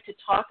always like to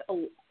talk.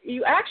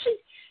 You actually,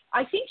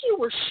 I think you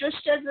were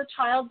shushed as a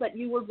child, but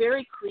you were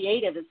very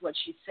creative, is what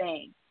she's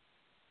saying.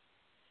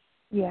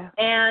 Yeah.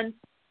 And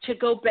to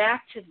go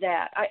back to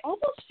that, I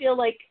almost feel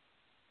like.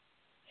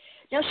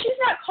 Now she's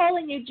not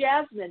calling you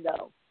Jasmine,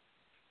 though.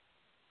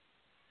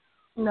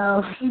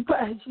 No, she's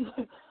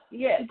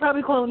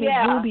probably calling me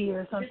Ruby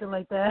or something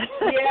like that.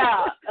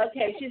 Yeah.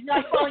 Okay. She's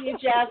not calling you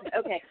Jasmine.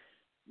 Okay.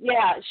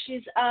 Yeah.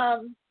 She's.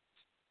 I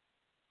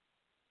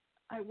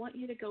want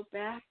you to go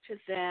back to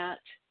that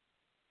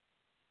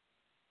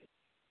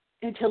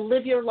and to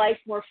live your life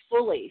more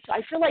fully. So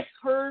I feel like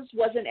hers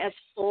wasn't as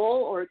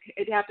full, or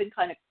it happened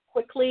kind of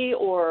quickly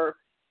or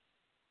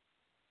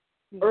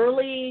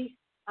early.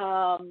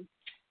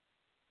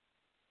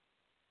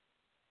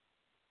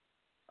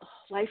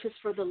 Life is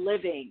for the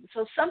living.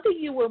 So something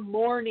you were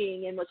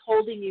mourning and was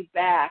holding you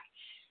back,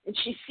 and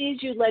she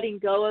sees you letting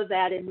go of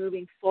that and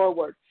moving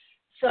forward.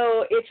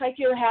 So it's like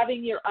you're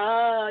having your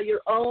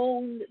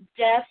own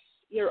death,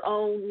 your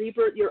own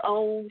rebirth, your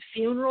own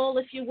funeral,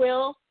 if you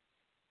will,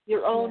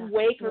 your own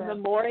wake or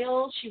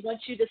memorial. She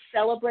wants you to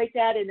celebrate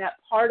that and that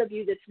part of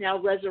you that's now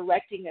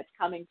resurrecting, that's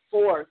coming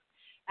forth.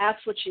 That's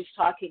what she's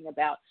talking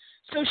about.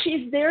 So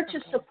she's there to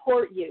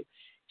support you.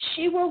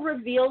 She will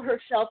reveal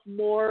herself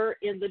more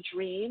in the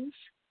dreams.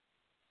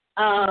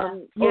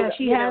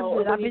 She has.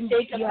 I've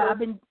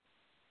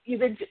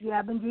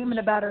been dreaming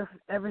about her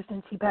ever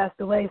since she passed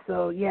away.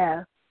 So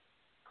yeah.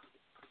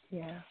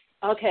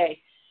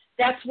 Okay,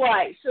 that's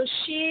why. So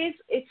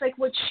it's like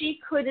what she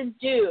couldn't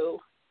do,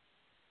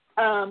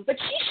 but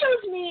she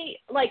shows me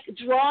like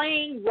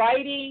drawing,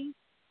 writing,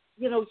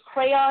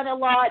 crayon a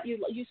lot. You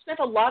spent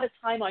a lot of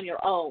time on your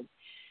own,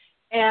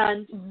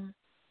 and. Mm-hmm.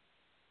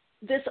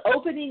 This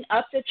opening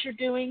up that you're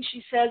doing,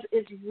 she says,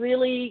 is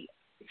really,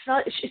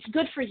 it's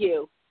good for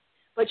you.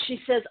 But she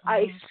says,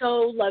 I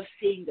so love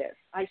seeing this.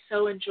 I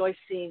so enjoy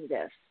seeing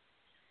this.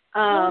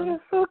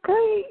 That's so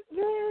great.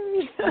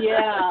 Yay.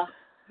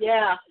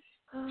 Yeah.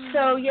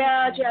 So,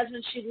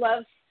 Jasmine, she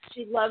loves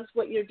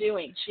what you're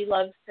doing. She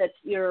loves that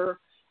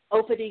you're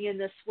opening in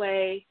this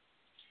way.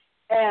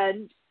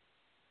 And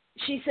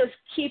she says,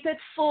 keep it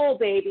full,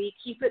 baby.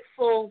 Keep it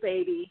full,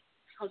 baby.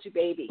 Calls you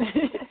baby.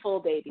 Keep it full,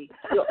 baby.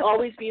 You'll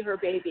always be her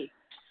baby.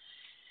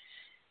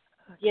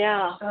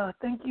 Yeah. Oh,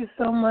 thank you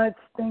so much.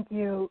 Thank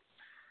you.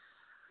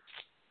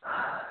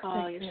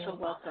 Oh, you're so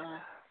welcome.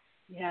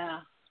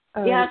 Yeah.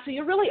 So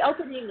you're really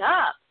opening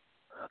up.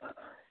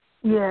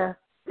 Yeah.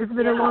 It's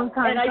been a long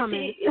time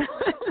coming.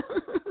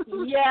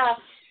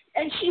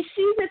 And she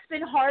sees it's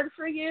been hard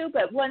for you,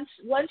 but once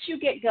you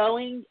get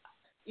going,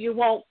 you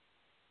won't.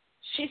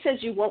 She says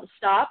you won't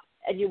stop,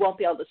 and you won't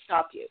be able to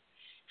stop you.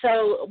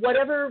 So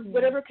whatever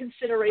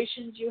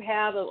considerations you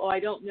have of, I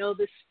don't know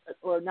this,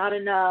 or not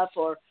enough,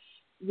 or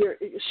your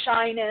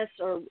shyness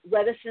or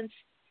reticence,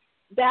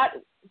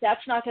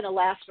 that's not going to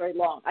last very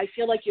long. I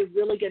feel like you're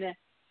really going to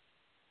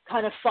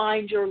kind of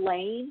find your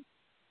lane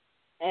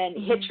and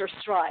hit your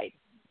stride,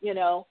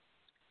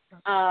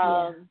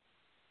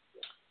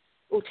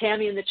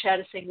 Tammy in the chat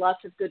is saying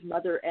lots of good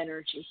mother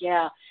energy.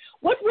 Yeah.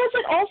 What was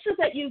it also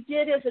that you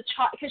did as a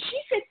child? Because she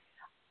said,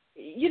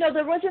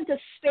 there wasn't the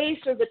space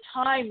or the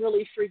time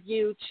really for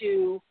you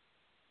to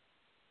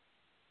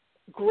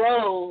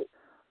grow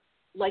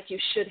like you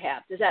should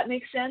have. Does that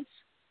make sense?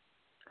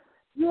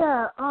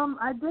 Yeah,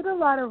 I did a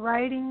lot of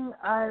writing.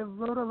 I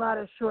wrote a lot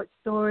of short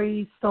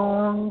stories,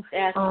 songs.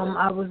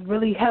 I was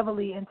really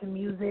heavily into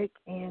music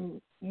and,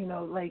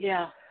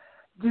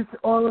 just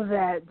all of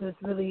that just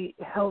really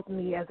helped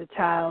me as a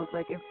child.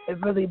 Like, it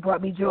really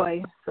brought me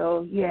joy.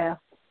 So, yeah.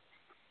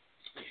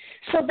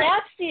 So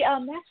that's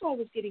that's why I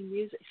was getting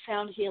music,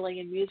 sound healing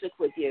and music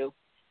with you,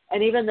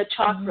 and even the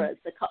chakras.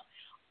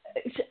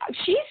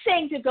 She's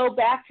saying to go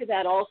back to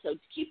that also.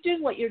 Keep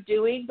doing what you're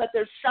doing, but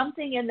there's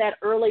something in that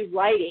early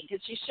writing,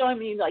 because she's showing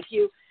me like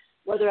you,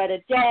 whether at a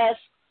desk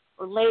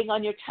or laying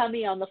on your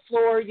tummy on the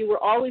floor, you were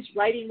always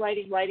writing.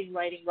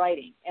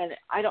 And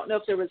I don't know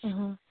if there was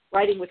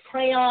writing with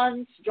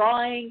crayons,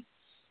 drawing,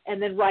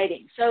 and then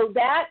writing. So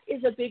that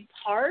is a big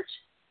part.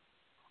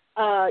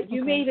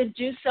 You may even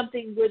do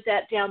something with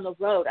that down the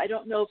road. I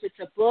don't know if it's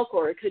a book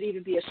or it could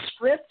even be a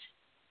script,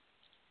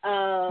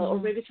 or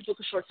maybe it's a book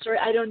of short story.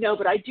 I don't know,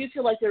 but I do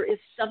feel like there is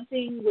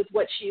something with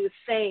what she was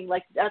saying.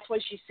 Like that's why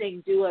she's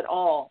saying do it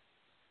all.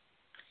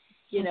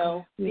 You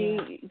know,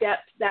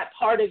 that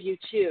part of you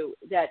too,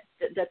 that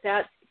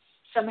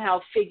somehow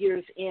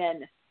figures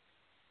in.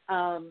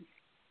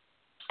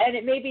 And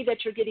it may be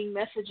that you're getting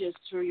messages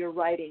through your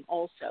writing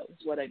also,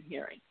 is what I'm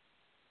hearing.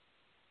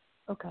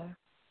 Okay.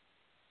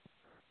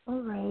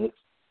 All right.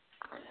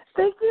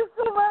 Thank you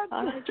so much.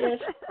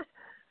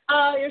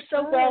 You're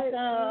so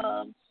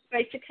welcome.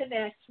 Great to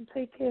connect.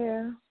 Take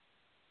care.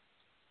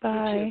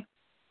 Bye.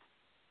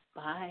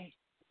 Bye.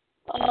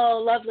 Oh,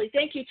 lovely.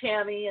 Thank you,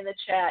 Tammy, in the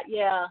chat.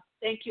 Yeah.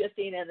 Thank you,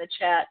 Athena, in the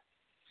chat.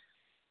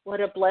 What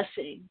a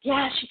blessing.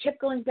 Yeah, she kept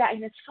going back.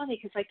 And it's funny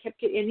because I kept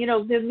getting, you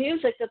know, the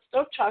music, the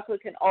throat chakra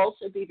can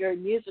also be very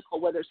musical,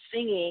 whether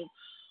singing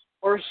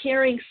or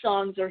hearing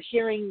songs or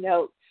hearing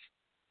notes.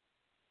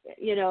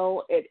 You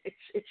know,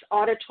 it's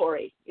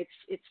auditory.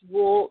 It's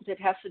wool that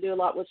has to do a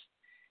lot with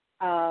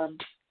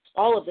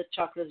all of the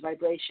chakras,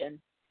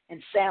 vibration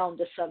and sound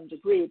to some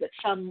degree, but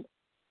some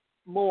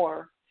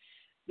more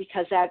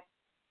because that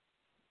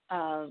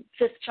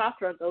fifth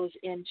chakra goes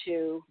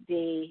into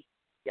the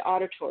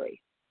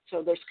auditory.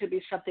 So there could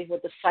be something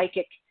with the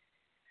psychic,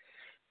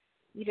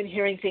 even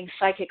hearing things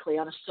psychically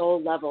on a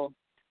soul level.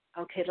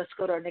 Okay, let's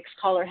go to our next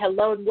caller.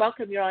 Hello and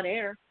welcome. You're on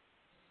air.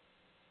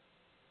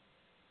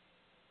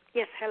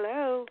 Yes,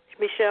 hello.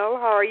 Michelle,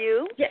 how are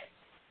you? Yes.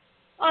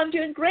 I'm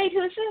doing great.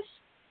 Who is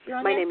this?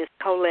 My name is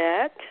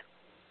Paulette.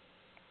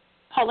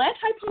 Paulette?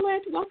 Hi,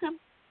 Paulette. Welcome.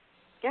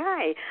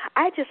 Hi.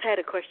 I just had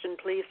a question,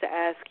 please, to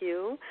ask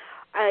you.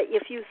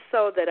 If you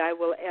saw that I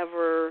will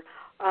ever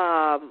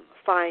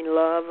find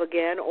love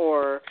again,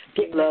 or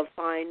love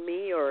find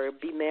me, or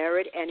be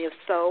married, and if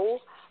so,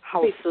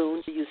 how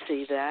soon do you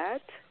see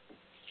that?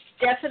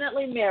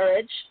 Definitely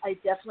marriage. I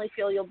definitely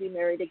feel you'll be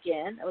married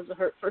again. That was the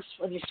first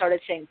when you started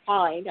saying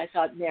find. I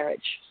thought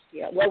marriage.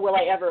 Yeah. Well, will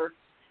I ever?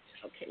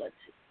 Okay, let's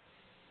see.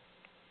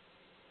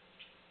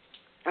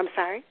 I'm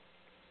sorry?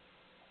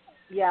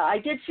 Yeah, I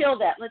did feel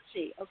that. Let's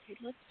see. Okay,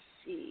 let's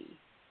see.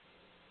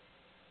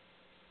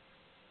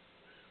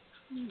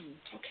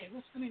 Okay,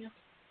 what's coming up?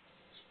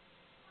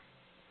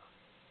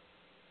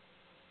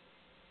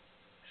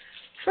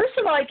 First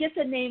of all, I get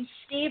the name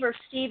Steve or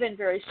Steven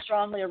very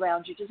strongly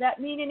around you. Does that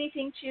mean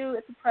anything to you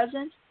at the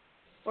present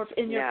or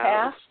in your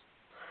past?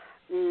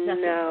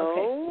 Nothing.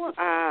 No.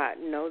 Okay.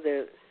 No,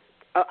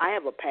 I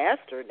have a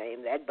pastor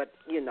named that, but,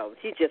 you know,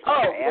 he's just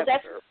a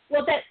pastor.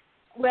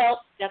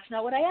 Well, that's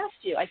not what I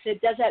asked you. I said,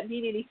 does that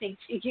mean anything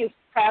to you,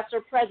 past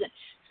or present?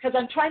 Because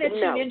I'm trying to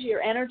tune into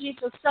your energy,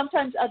 so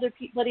sometimes other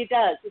people, but he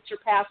does. It's your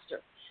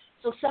pastor.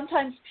 So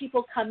sometimes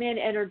people come in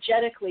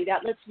energetically.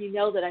 That lets me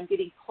know that I'm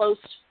getting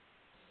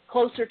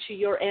closer to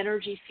your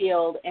energy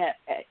field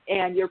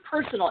and your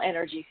personal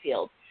energy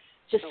field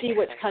to see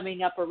what's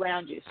coming up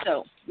around you.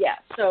 So, yeah.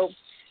 So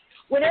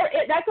whenever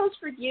that goes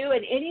for you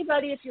and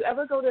anybody, if you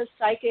ever go to a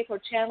psychic or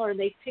channeler and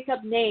they pick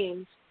up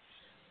names,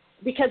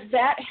 because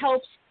that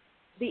helps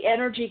the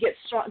energy get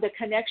strong, the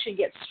connection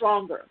gets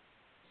stronger.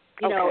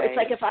 You know, it's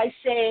like if I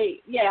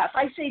say,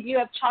 do you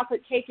have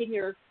chocolate cake in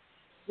your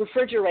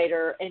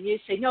refrigerator? And you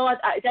say, no,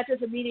 that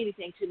doesn't mean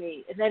anything to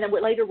me. And then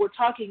later we're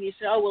talking, you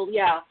say, oh, well,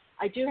 yeah,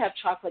 I do have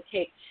chocolate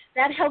cake.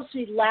 That helps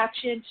me latch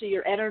into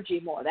your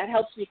energy more. That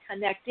helps me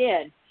connect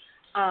in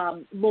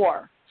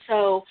more.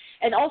 So,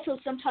 and also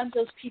sometimes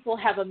those people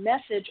have a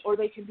message or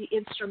they can be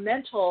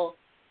instrumental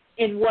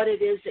in what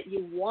it is that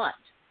you want.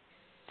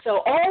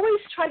 So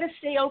always try to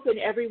stay open,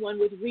 everyone,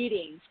 with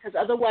readings, because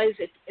otherwise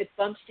it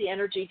bumps the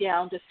energy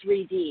down to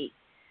 3D.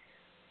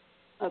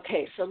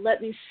 Okay, so let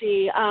me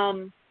see.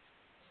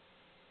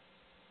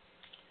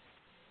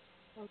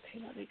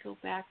 Okay, let me go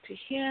back to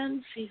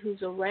him, see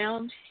who's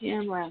around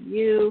him, around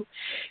you.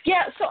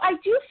 Yeah, so I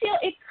do feel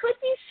it could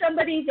be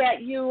somebody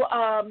that you,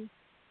 I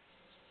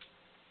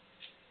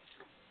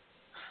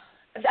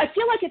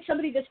feel like it's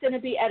somebody that's going to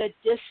be at a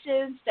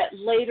distance that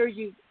later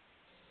you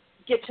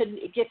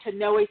get to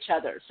know each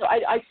other. So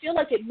I feel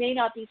like it may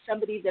not be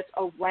somebody that's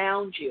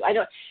around you. I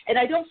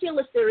don't feel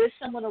if there is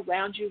someone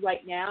around you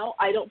right now,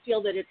 I don't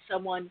feel that it's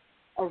someone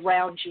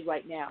around you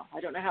right now. I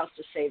don't know how else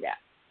to say that.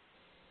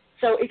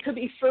 So it could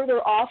be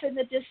further off in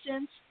the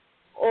distance,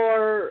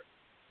 or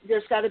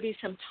there's got to be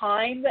some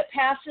time that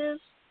passes.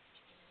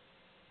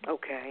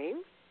 Okay.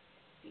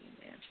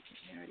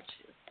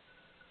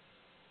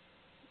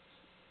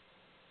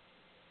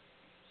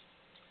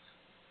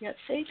 Yeah, it's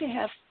safe to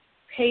have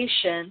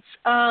patience.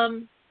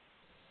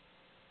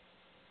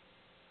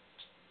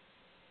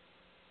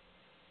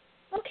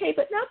 Okay,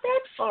 but not that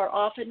far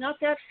off and not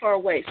that far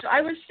away. So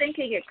I was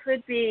thinking it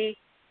could be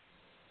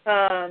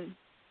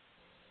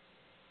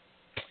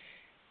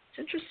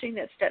interesting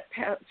that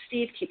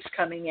Steve keeps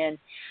coming in.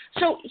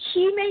 So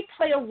he may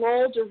play a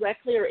role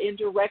directly or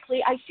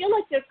indirectly. I feel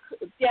like they're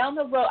down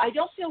the road. I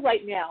don't feel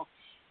right now.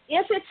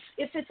 If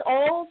it's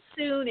all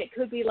soon, it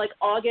could be like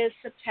August,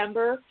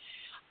 September.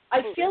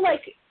 I feel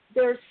like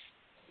there's,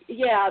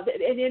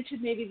 and into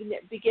maybe the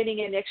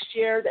beginning of next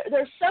year.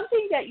 There's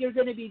something that you're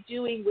going to be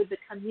doing with the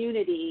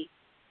community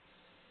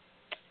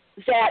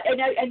that,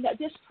 and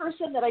this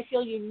person that I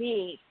feel you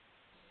meet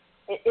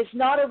is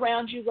not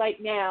around you right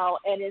now,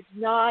 and is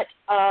not.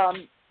 Have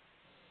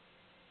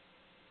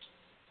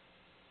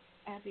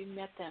you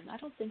met them? I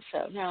don't think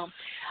so. No.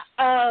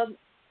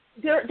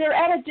 They're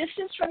at a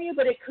distance from you,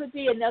 but it could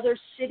be another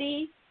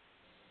city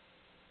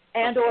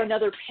and or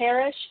another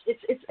parish.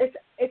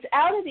 It's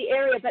out of the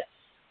area, but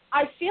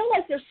I feel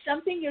like there's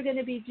something you're going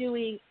to be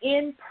doing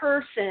in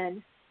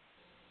person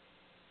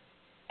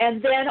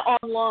and then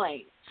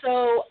online.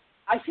 So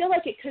I feel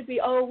like it could be,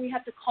 we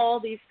have to call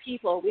these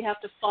people. We have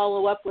to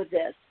follow up with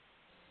this.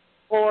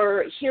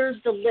 Or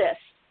here's the list.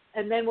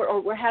 And then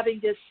we're having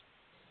this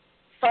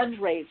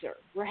fundraiser.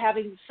 We're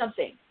having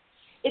something.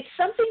 It's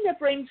something that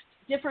brings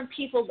different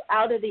people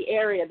out of the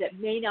area that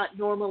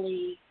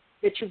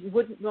you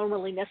wouldn't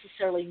normally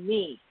necessarily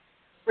meet,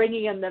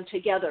 bringing them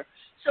together.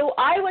 So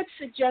I would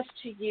suggest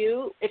to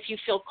you, if you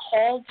feel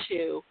called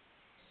to,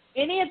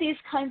 any of these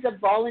kinds of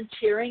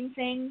volunteering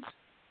things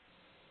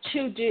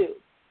to do,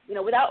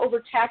 without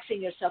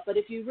overtaxing yourself. But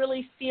if you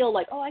really feel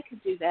like, I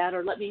could do that,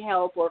 or let me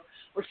help, or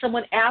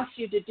someone asks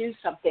you to do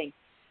something,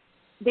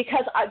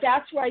 because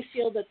that's where I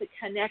feel that the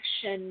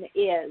connection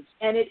is.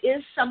 And it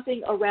is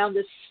something around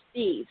the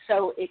Steve.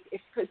 So it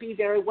could be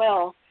very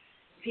well,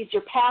 if he's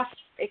your pastor,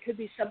 it could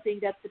be something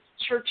that the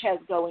church has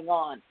going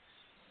on.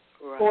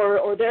 Right.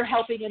 Or they're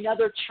helping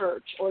another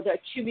church, or the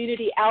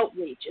community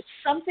outreach. It's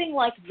something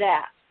like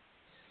that,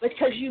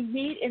 because you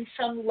meet in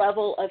some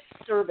level of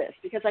service.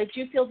 Because I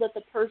do feel that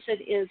the person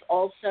is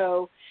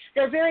also,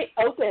 they're very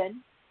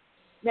open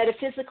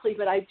metaphysically,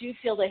 but I do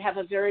feel they have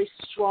a very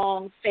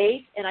strong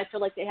faith, and I feel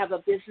like they have a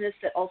business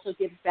that also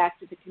gives back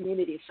to the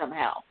community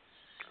somehow.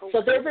 Okay.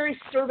 So they're very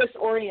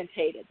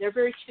service-orientated. They're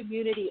very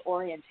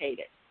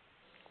community-orientated.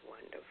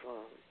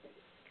 Wonderful.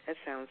 That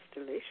sounds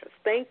delicious.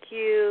 Thank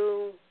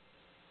you.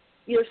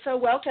 You're so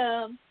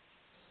welcome.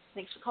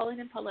 Thanks for calling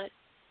in, Paulette.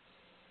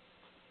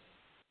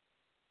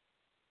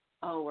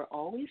 We're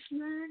always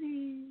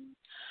learning.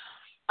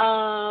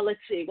 Let's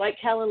see. White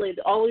Calla,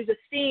 always a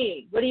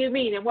theme. What do you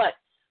mean? And what?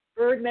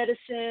 Bird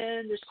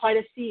medicine, there's quite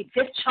a theme.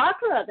 Fifth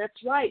chakra,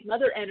 that's right.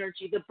 Mother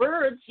energy. The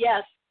birds,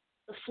 yes.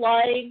 The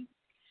flying.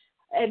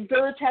 And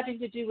birds having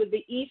to do with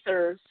the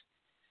ethers.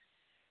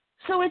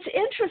 So it's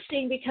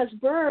interesting because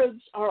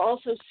birds are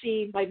also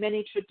seen by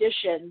many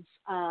traditions,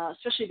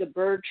 especially the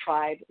bird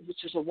tribe,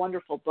 which is a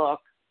wonderful book,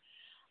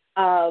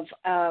 of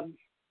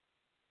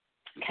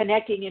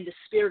connecting into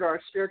spirit or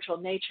our spiritual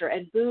nature.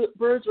 And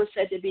birds were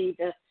said to be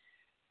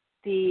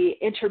the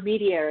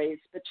intermediaries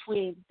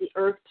between the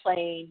earth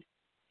plane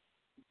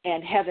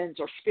and heavens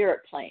or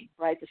spirit plane,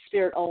 right? The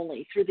spirit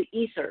only, through the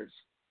ethers.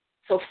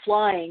 So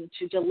flying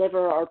to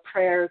deliver our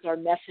prayers, our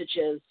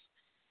messages,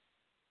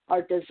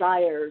 our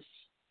desires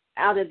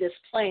out of this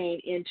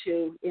plane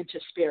into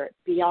spirit,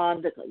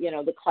 beyond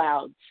the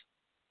clouds.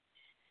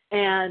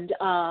 And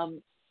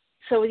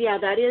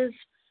that is,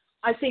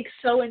 I think,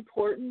 so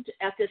important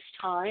at this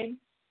time,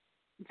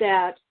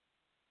 that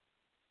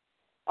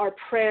our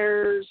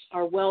prayers,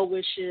 our well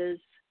wishes,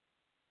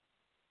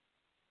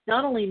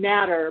 not only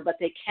matter, but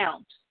they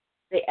count.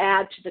 They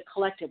add to the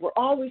collective. We're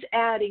always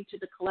adding to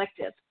the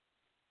collective.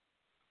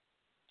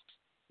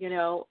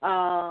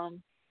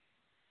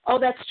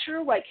 That's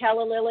true, White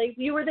Calla Lily.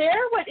 You were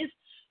there?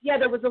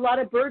 There was a lot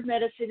of bird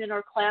medicine in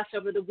our class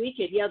over the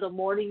weekend. Yeah, the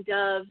mourning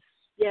doves.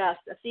 Yes,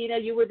 Athena,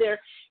 you were there.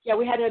 Yeah,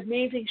 we had an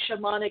amazing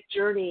shamanic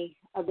journey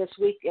this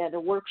weekend, a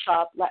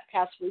workshop last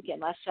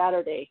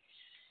Saturday.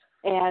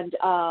 And,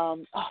 oh,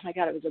 my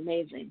God, it was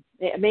amazing.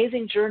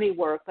 Amazing journey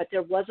work, but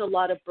there was a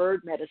lot of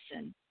bird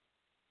medicine.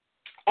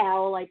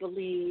 Owl, I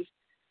believe,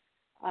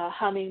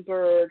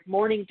 hummingbird,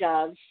 mourning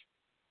doves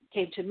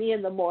came to me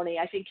in the morning.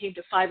 I think came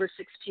to 5 or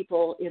 6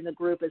 people in the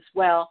group as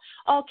well.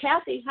 Oh,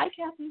 Kathy. Hi,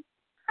 Kathy.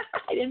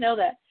 I didn't know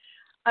that.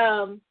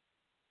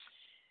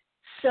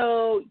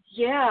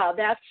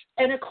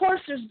 And of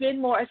course there's been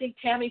more, I think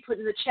Tammy put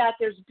in the chat,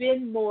 there's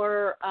been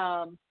more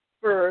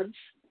birds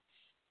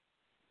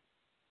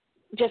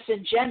just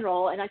in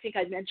general, and I think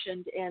I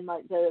mentioned in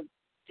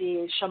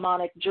the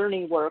shamanic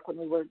journey work when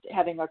we were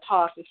having our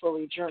talk before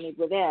we journeyed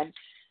within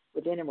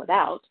and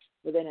without,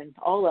 within in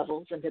all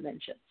levels and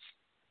dimensions,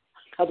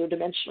 other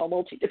dimensional,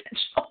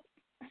 multidimensional,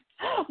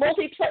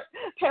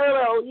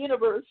 multi-parallel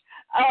universe,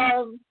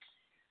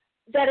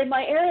 that in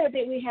my area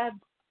that we have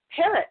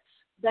parrots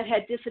that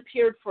had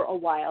disappeared for a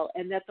while,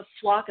 and that the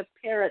flock of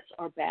parrots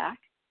are back.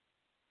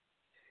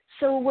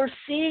 So we're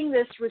seeing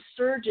this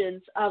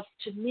resurgence of,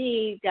 to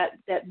me,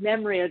 that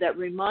memory or that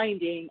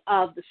reminding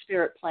of the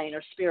spirit plane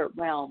or spirit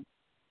realm.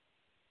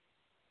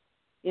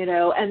 And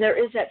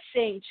there is that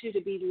saying, too,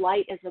 to be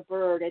light as a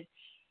bird. And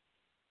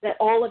that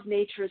all of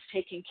nature is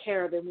taken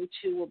care of, and we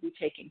too will be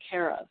taken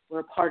care of. We're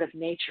a part of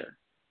nature.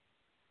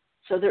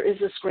 So there is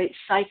this great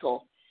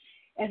cycle.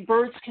 And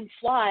birds can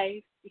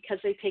fly because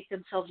they take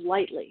themselves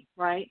lightly,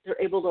 right?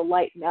 They're able to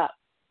lighten up.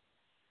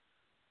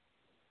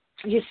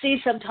 You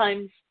see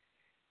sometimes,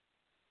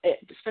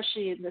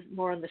 especially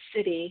more in the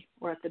city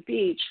or at the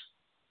beach,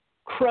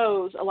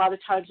 crows a lot of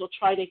times will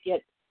try to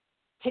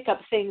pick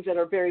up things that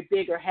are very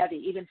big or heavy,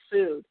 even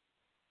food.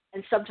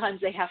 And sometimes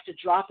they have to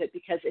drop it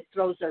because it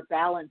throws their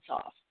balance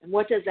off. And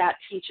what does that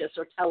teach us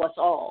or tell us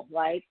all,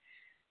 right?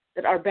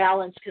 That our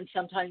balance can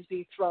sometimes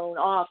be thrown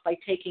off by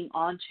taking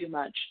on too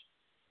much,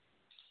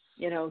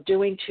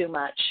 doing too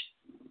much.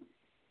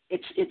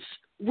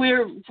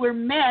 We're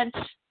meant,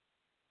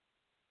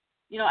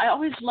 I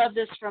always love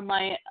this from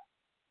my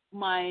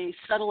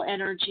subtle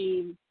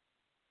energy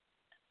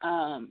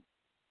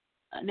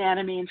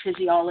anatomy and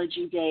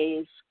physiology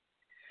days,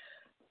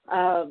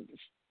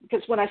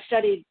 because when I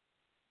studied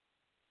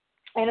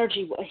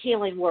energy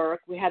healing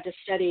work, we had to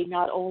study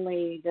not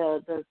only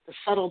the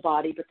subtle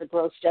body, but the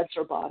gross,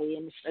 denser body,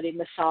 and we studied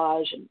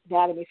massage and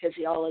anatomy,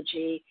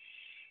 physiology,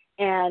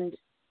 and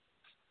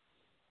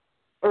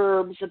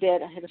herbs a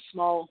bit. I had a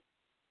small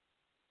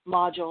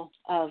module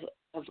of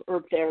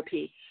herb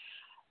therapy,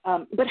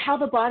 but how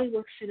the body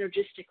works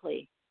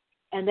synergistically,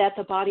 and that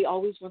the body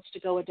always wants to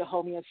go into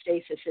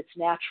homeostasis. It's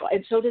natural,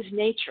 and so does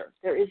nature.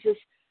 There is this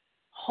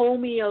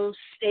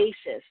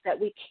homeostasis that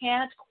we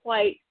can't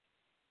quite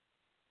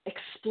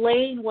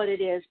explain what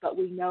it is, but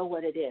we know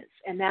what it is,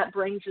 and that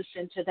brings us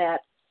into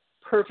that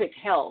perfect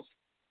health.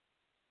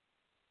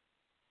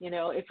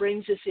 It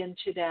brings us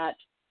into that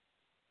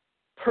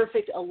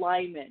perfect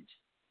alignment.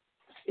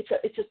 It's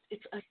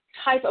a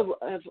type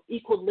of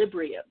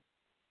equilibrium,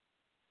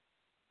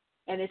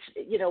 and it's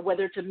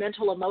whether it's a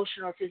mental,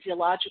 emotional, or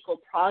physiological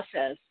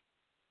process.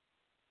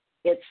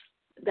 It's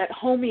that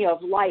homeo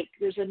of like.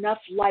 There's enough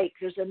like.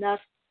 There's enough.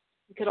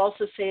 You could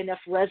also say enough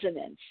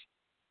resonance.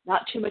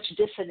 Not too much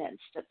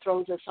dissonance that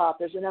throws us off.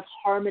 There's enough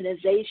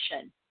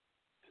harmonization,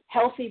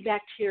 healthy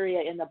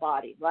bacteria in the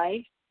body,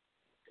 right?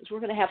 Because we're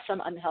going to have some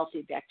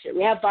unhealthy bacteria.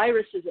 We have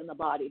viruses in the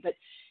body, but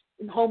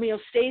in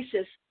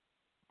homeostasis,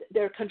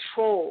 they're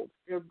controlled.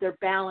 They're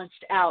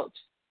balanced out.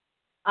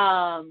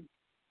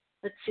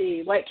 Let's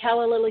see. White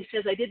Calla Lily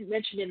says, I didn't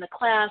mention in the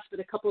class,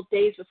 but a couple of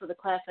days before the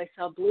class, I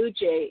saw blue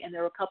jay, and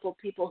there were a couple of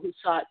people who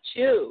saw it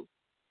too.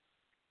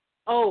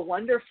 Oh,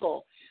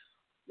 wonderful.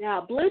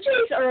 Yeah, blue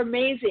jays are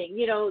amazing.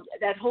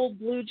 That whole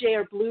blue jay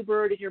or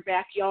bluebird in your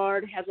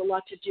backyard has a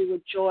lot to do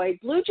with joy.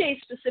 Blue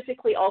jays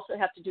specifically also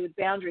have to do with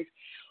boundaries.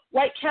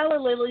 White Calla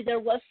Lily, there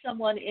was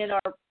someone in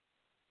our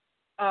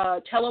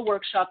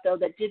teleworkshop, though,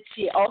 that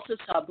also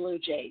saw blue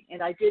jay,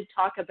 and I did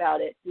talk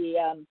about it.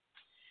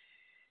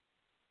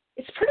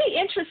 It's pretty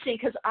interesting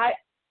because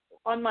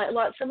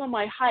some of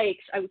my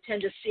hikes, I would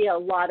tend to see a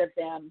lot of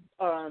them.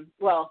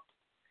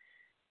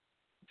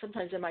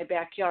 Sometimes in my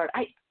backyard.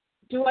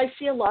 Do I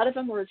see a lot of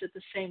them, or is it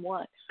the same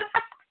one?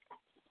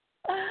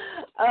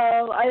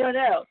 I don't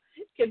know.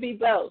 It could be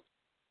both.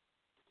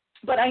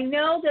 But I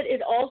know that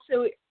it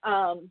also,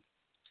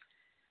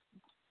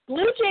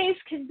 blue jays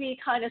can be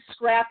kind of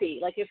scrappy.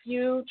 Like if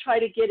you try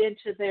to get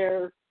into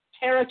their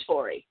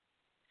territory.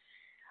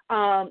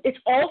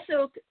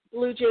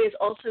 Blue jays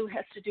also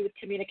has to do with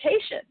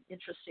communication,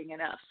 interesting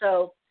enough.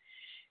 So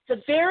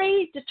it's a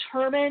very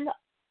determined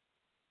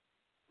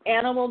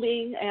animal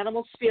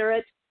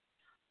spirit.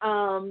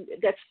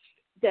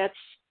 That's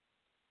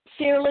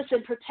fearless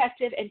and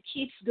protective and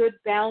keeps good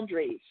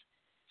boundaries.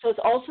 So it's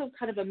also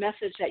kind of a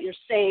message that you're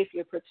safe,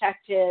 you're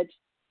protected.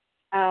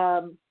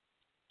 Again,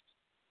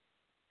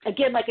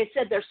 like I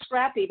said, they're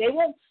scrappy. They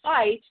won't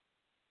fight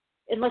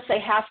unless they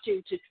have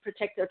to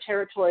protect their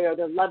territory or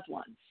their loved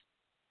ones,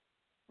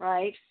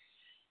 right?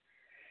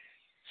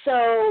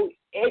 So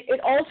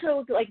it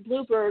also, like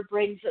bluebird,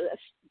 brings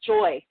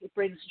joy. It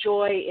brings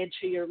joy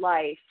into your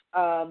life.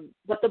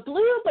 But the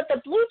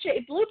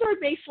bluebird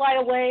may fly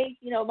away.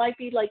 Might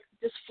be like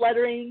just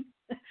fluttering.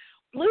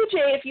 Blue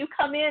jay, if you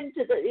come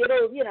into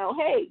it'll,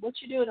 hey, what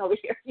you doing over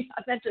here?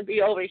 I meant to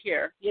be over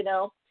here.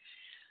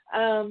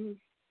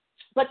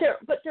 But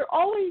they're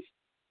always.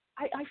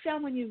 I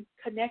found when you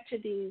connect to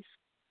these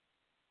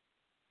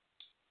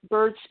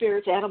bird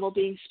spirits, animal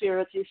being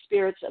spirits, these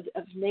spirits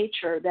of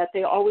nature, that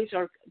they always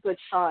are good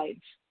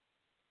sides.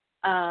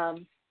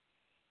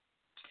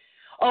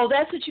 Oh,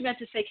 that's what you meant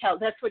to say, Cal.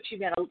 That's what you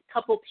meant. A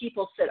couple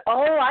people said,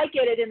 oh, I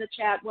get it in the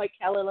chat, White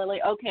Calla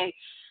Lily. Okay,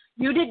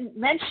 you didn't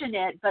mention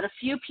it, but a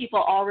few people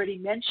already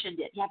mentioned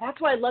it. Yeah, that's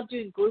why I love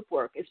doing group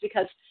work, is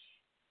because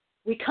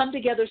we come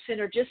together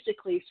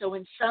synergistically. So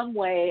in some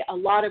way, a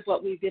lot of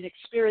what we've been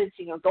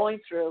experiencing or going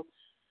through,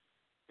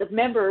 the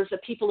members, the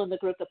people in the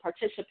group, the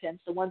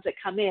participants, the ones that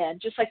come in,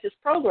 just like this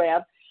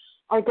program,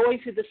 are going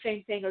through the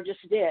same thing or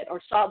just did or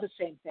saw the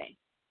same thing.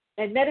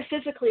 And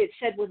metaphysically, it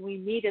said when we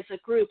meet as a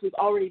group, we've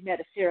already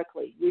met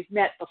etherically. We've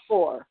met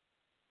before.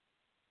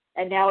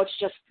 And now it's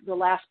just the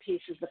last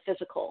piece is the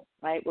physical,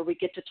 right, where we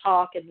get to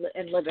talk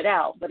and live it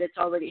out. But it's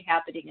already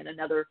happening in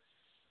another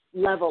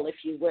level,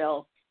 if you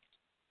will.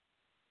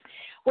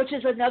 which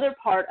is another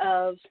part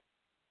of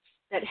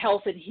that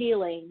health and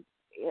healing,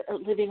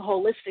 living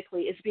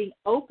holistically, is being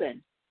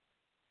open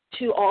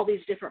to all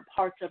these different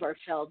parts of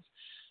ourselves.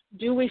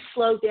 Do we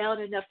slow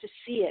down enough to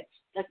see it?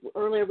 Like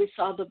earlier we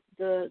saw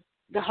the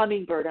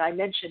hummingbird, and I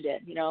mentioned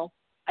it,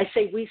 I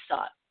say we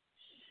saw it.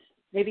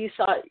 Maybe you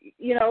saw it,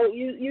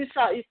 you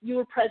saw it, you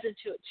were present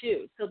to it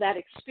too. So that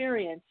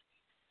experience,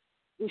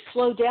 we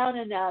slow down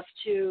enough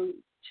to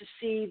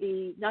see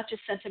the, not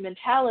just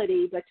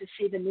sentimentality, but to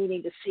see the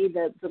meaning, to see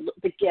the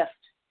gift,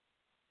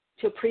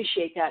 to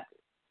appreciate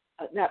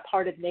that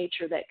part of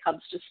nature that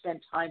comes to spend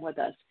time with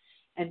us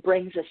and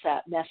brings us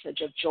that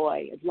message of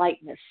joy and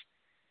lightness,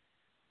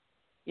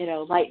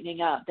 lightening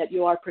up, that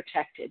you are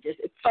protected.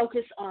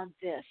 Focus on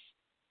this.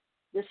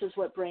 This is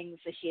what brings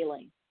the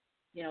healing.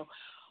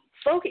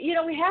 Focus.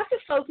 We have to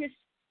focus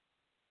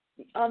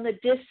on the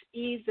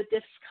dis-ease, the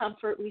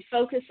discomfort. We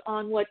focus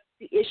on what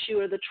the issue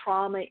or the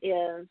trauma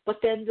is, but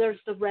then there's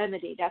the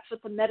remedy. That's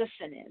what the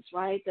medicine is,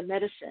 right? The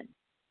medicine.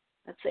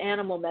 That's the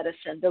animal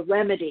medicine. The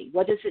remedy.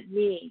 What does it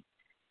mean?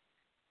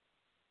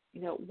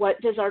 What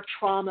does our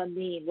trauma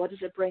mean? What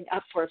does it bring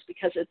up for us?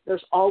 Because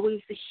there's always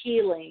the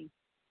healing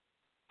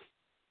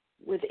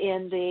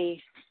within the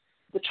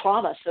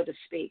trauma, so to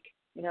speak.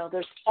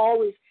 There's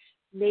always,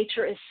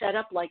 nature is set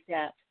up like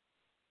that.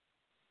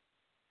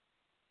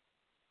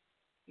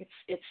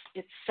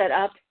 It's set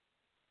up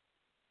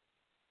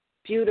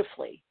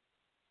beautifully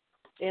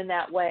in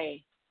that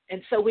way.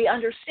 And so we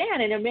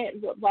understand, and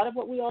a lot of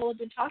what we all have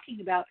been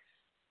talking about,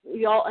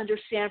 we all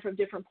understand from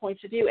different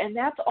points of view. And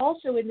that's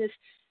also in this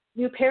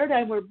new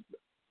paradigm we're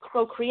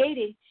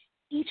co-creating.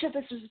 Each of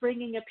us is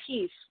bringing a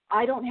piece.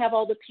 I don't have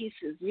all the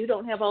pieces. You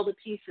don't have all the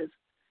pieces.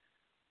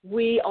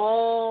 We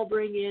all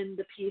bring in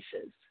the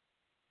pieces.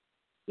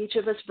 Each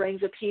of us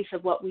brings a piece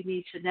of what we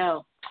need to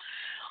know.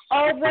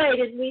 All right,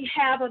 and we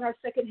have on our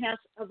second half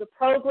of the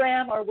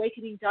program, our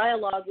Awakening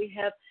Dialogue, we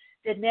have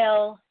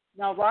Denell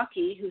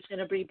Nawrocki, who's going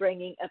to be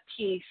bringing a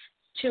piece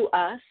to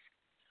us.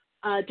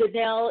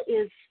 Denell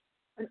is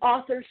an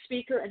author,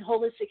 speaker, and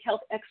holistic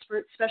health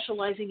expert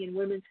specializing in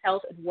women's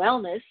health and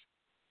wellness.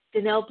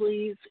 Denell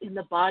believes in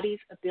the body's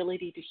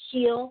ability to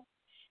heal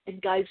and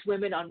guides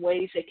women on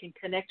ways they can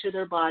connect to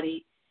their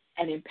body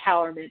and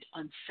empowerment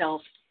on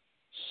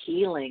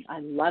self-healing. I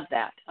love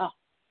that. Oh,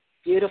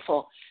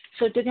 beautiful.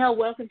 So, Denell,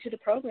 welcome to the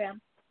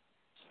program.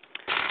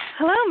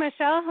 Hello,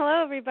 Michelle.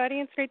 Hello, everybody.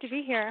 It's great to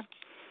be here.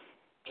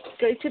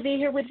 Great to be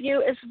here with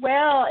you as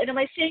well. And am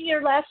I saying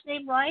your last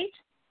name right?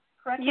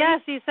 Correctly?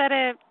 Yes, you said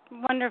it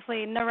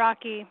wonderfully.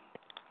 Nawrocki.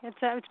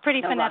 It's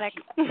pretty phonetic.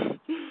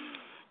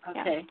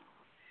 Okay.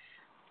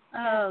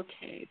 Yeah.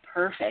 Okay,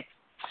 perfect.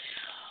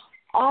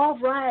 All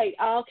right.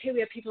 Okay, we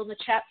have people in the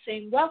chat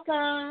saying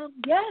welcome.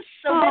 Yes.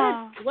 So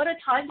what a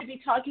time to be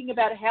talking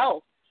about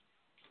health.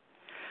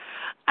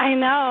 I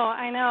know.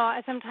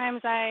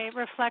 Sometimes I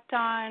reflect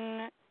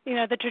on,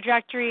 the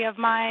trajectory of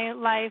my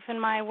life and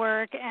my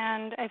work,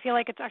 and I feel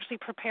like it's actually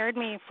prepared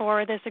me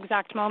for this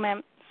exact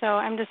moment. So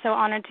I'm just so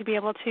honored to be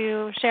able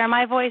to share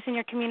my voice in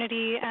your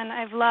community, and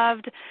I've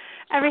loved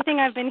everything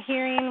I've been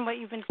hearing, what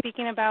you've been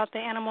speaking about, the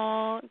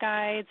animal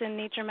guides and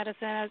nature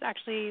medicine. I was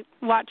actually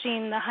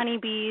watching the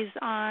honeybees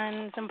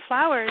on some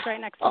flowers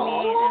right next to me,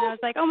 and I was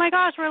like, oh my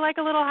gosh, we're like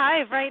a little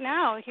hive right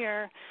now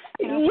here,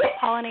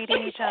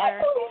 pollinating each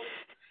other.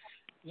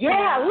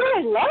 Yeah,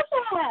 I love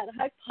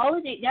that.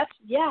 Pollinate. Yes,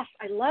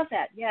 I love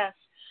that. Yes.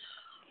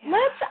 Yeah.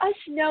 Let us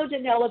know,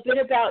 Denell, a bit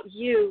about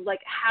you,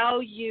 like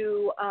how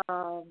you,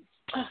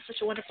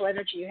 such a wonderful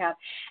energy you have,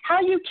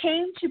 how you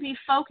came to be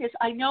focused.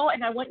 I know,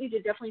 and I want you to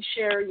definitely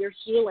share your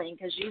healing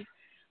because you've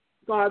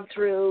gone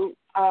through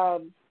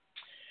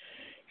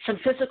some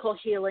physical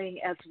healing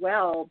as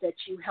well that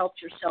you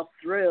helped yourself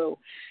through.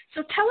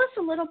 So tell us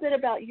a little bit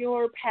about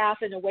your path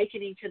and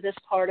awakening to this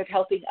part of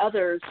helping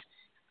others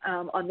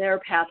on their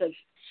path of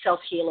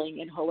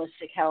self-healing and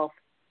holistic health.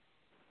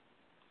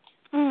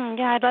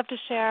 Yeah, I'd love to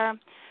share.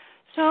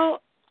 So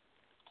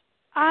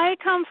I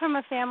come from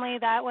a family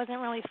that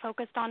wasn't really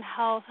focused on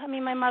health. I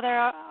mean, my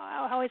mother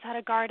always had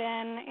a garden,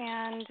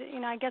 and,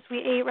 I guess we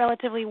ate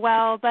relatively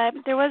well, but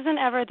there wasn't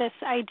ever this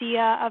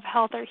idea of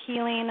health or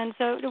healing, and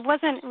so it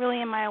wasn't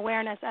really in my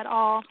awareness at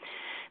all.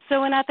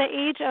 So when at the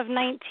age of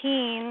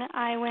 19,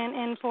 I went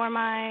in for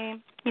my,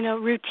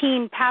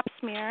 routine pap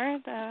smear,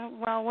 the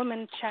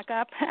well-woman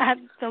checkup at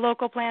the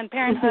local Planned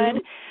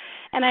Parenthood,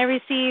 and I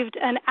received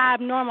an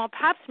abnormal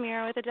pap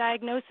smear with a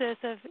diagnosis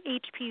of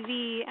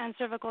HPV and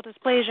cervical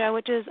dysplasia,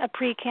 which is a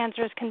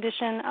precancerous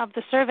condition of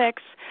the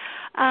cervix.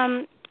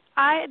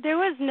 There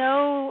was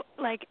no,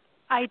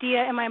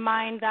 idea in my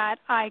mind that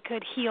I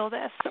could heal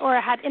this or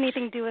it had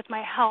anything to do with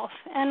my health,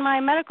 and my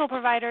medical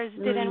providers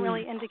didn't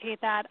really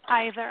indicate that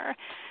either.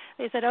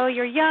 They said, oh,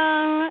 you're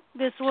young,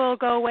 this will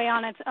go away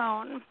on its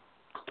own.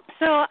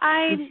 So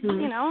I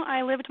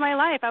lived my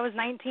life. I was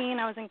 19,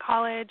 I was in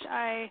college,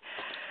 I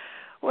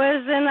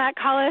was in that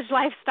college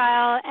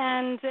lifestyle,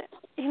 and,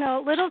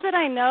 little did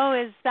I know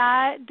is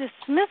that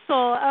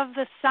dismissal of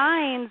the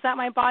signs that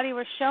my body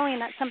was showing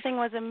that something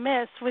was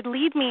amiss would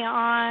lead me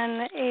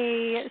on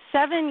a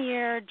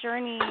 7-year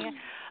journey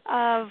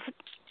of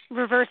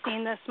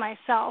reversing this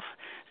myself.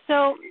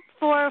 So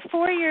for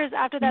 4 years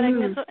after that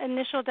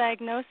initial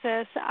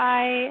diagnosis,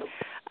 I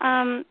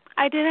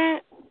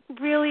didn't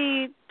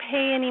really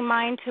pay any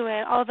mind to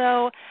it,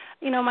 although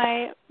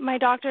my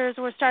doctors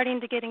were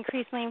starting to get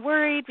increasingly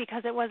worried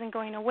because it wasn't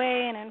going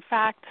away, and in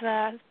fact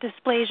the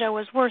dysplasia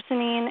was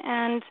worsening.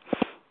 And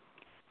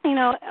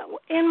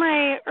in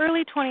my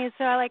early 20s,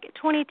 so like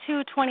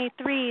 22,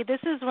 23, this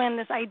is when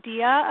this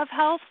idea of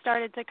health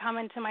started to come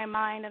into my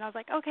mind, and I was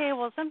like, okay,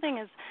 well, something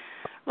is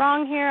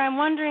wrong here. I'm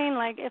wondering,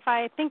 like, if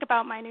I think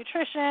about my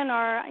nutrition,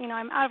 or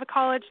I'm out of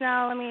college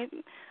now,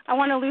 I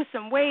want to lose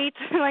some weight.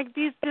 Like,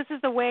 this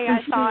is the way I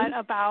thought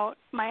about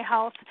my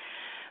health.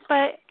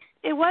 But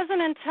it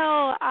wasn't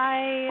until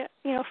I,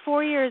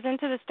 4 years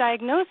into this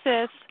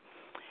diagnosis,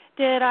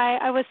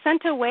 I was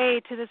sent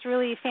away to this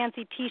really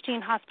fancy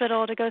teaching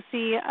hospital to go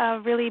see a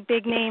really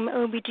big name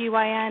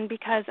OBGYN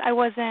because I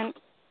wasn't,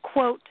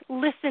 quote,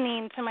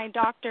 listening to my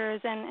doctors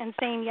and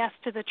saying yes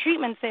to the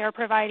treatments they are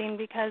providing,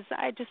 because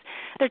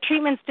their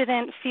treatments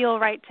didn't feel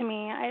right to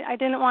me. I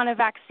didn't want a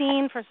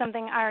vaccine for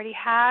something I already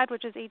had,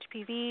 which is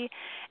HPV,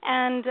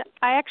 and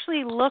I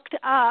actually looked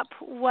up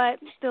what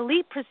the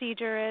LEAP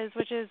procedure is,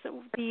 which is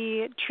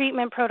the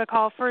treatment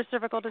protocol for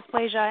cervical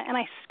dysplasia, and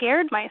I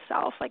scared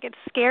myself. Like, it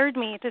scared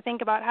me to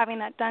think about having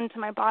that done to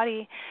my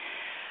body.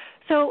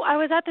 So I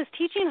was at this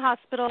teaching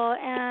hospital,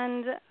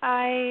 and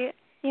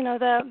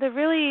the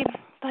really,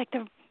 like,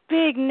 the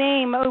big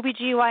name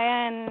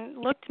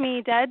OBGYN looked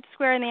me dead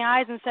square in the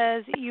eyes and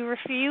says, "You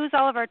refuse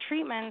all of our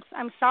treatments.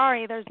 I'm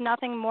sorry, there's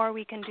nothing more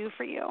we can do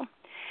for you."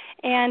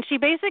 And she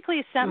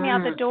basically sent me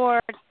out the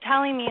door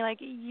telling me, like,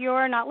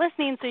 you're not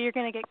listening, so you're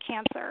going to get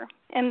cancer.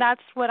 And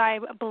that's what I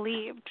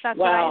believed. That's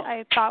what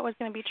I thought was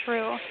going to be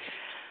true.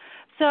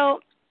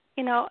 So,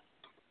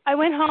 I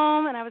went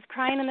home and I was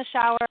crying in the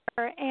shower,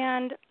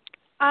 and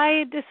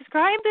I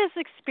described this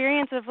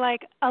experience of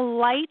like a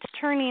light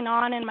turning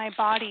on in my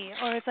body,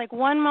 or it's like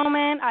one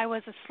moment I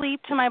was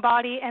asleep to my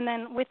body, and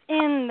then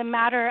within the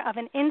matter of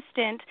an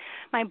instant,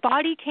 my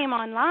body came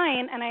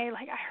online, and I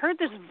heard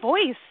this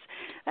voice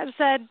that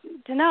said,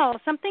 "Denell,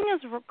 something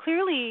is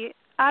clearly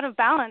out of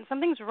balance.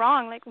 Something's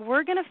wrong. Like,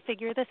 we're going to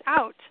figure this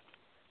out."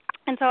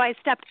 And so I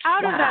stepped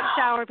out of that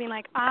shower being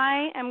like,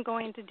 I am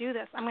going to do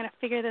this. I'm going to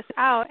figure this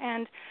out.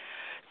 And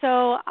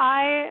so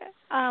I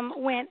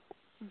went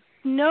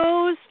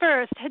nose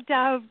first,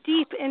 dove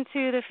deep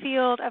into the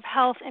field of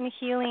health and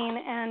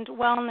healing and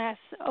wellness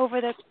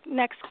over the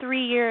next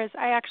 3 years.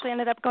 I actually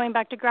ended up going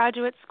back to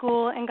graduate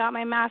school and got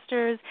my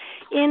master's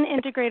in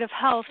integrative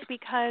health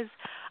because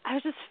I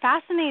was just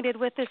fascinated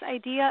with this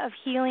idea of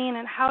healing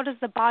and how does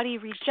the body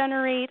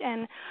regenerate,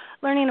 and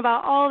learning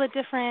about all the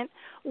different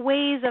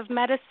ways of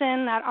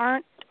medicine that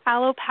aren't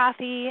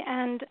allopathy.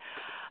 And,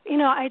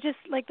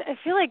 I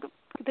feel like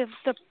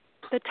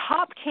the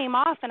top came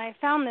off, and I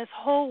found this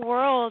whole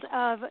world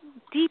of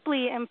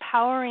deeply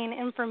empowering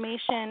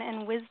information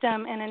and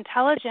wisdom and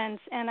intelligence,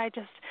 and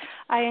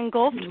I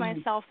engulfed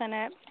myself in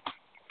it.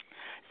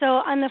 So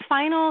on the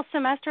final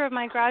semester of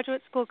my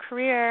graduate school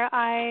career,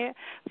 I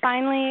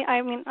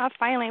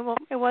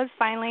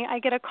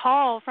get a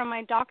call from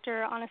my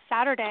doctor on a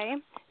Saturday,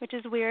 which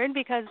is weird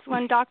because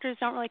when doctors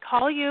don't really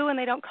call you and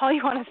they don't call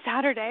you on a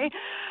Saturday.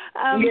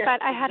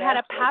 But I had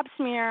a pap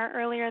smear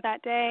earlier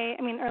that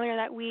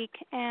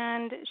week,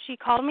 and she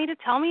called me to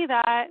tell me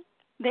that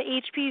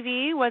the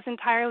HPV was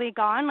entirely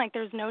gone, like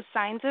there's no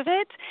signs of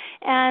it,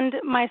 and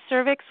my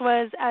cervix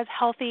was as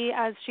healthy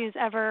as she's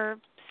ever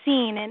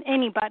seen in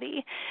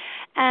anybody.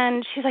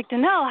 And she's like,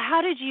 "Denell,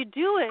 how did you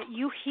do it?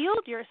 You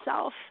healed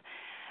yourself."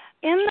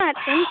 In that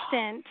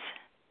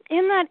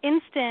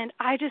instant,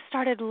 I just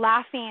started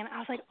laughing. I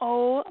was like,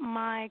 "Oh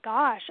my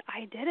gosh,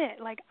 I did it.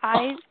 Like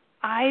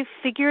I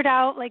figured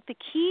out like the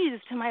keys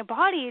to my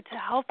body to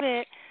help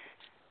it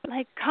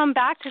like come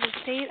back to the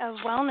state of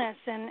wellness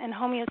and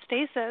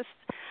homeostasis."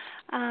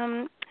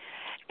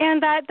 And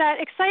that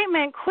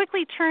excitement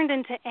quickly turned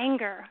into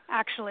anger,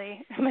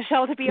 actually,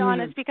 Michelle, to be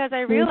honest, because I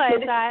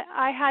realized that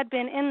I had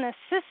been in this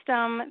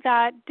system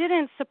that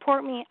didn't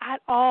support me at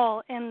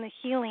all in the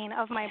healing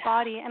of my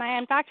body. And I,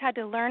 in fact, had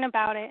to learn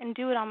about it and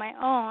do it on my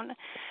own.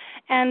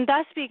 And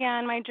thus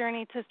began my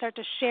journey to start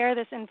to share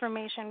this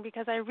information,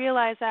 because I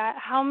realized that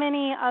how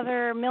many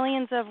other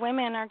millions of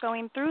women are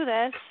going through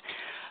this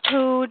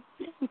who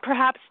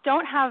perhaps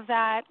don't have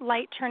that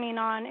light turning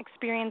on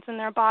experience in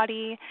their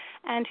body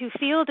and who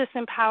feel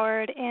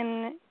disempowered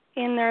in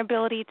their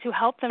ability to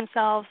help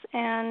themselves.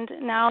 And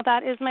now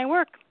that is my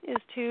work, is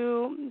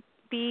to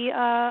be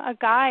a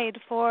guide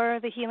for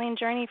the healing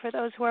journey for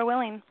those who are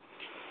willing.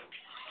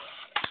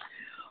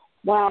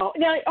 Wow.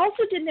 Now,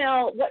 also,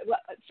 Denell,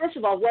 first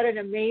of all, what an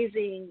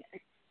amazing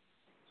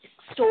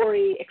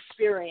story,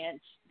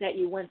 experience that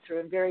you went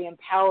through, and very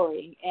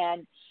empowering.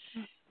 And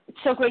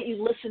it's so great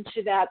you listened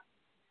to that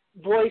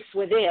voice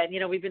within.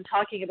 We've been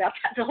talking about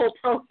that the whole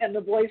program,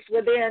 the voice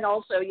within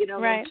also,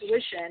 right.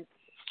 Intuition,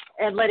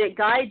 and let it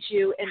guide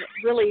you and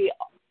really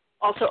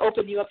also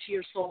open you up to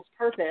your soul's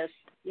purpose,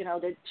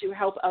 to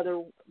help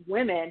other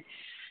women.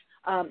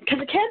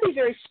 Because it can be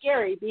very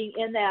scary being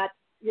in that,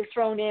 you're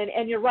thrown in,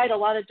 and you're right, a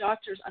lot of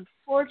doctors,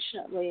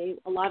 unfortunately,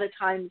 a lot of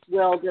times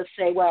will just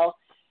say, well,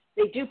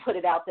 they do put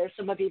it out there.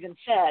 Some have even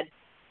said,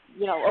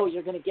 oh,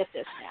 you're going to get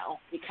this now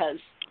because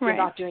you're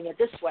not doing it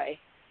this way.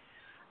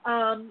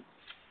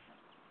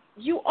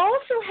 You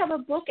also have a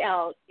book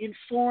out,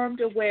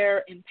 Informed,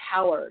 Aware,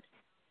 Empowered.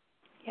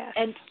 Yes.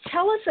 And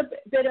tell us a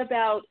bit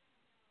about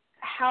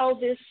how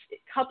this,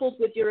 coupled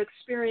with your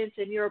experience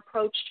and your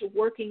approach to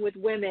working with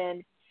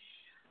women,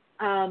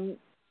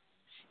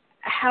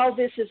 how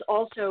this is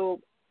also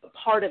a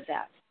part of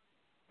that.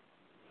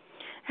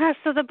 Yeah,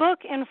 so the book,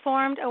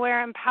 Informed,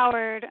 Aware,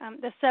 Empowered,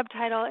 the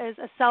subtitle is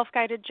A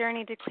Self-Guided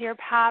Journey to Clear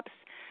Paths,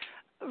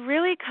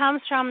 really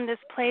comes from this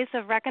place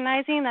of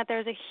recognizing that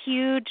there's a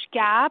huge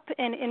gap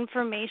in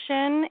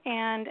information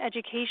and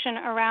education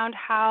around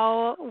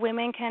how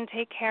women can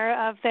take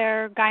care of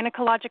their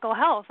gynecological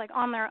health, like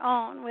on their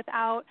own,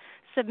 without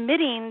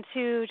submitting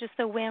to just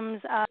the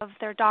whims of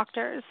their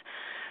doctors.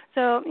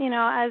 So,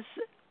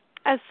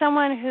 as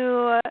someone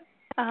who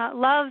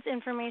loves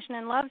information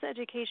and loves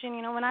education,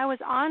 when I was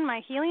on my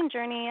healing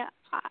journey,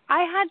 I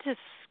had to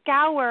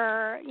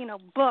scour,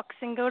 books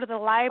and go to the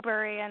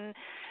library and,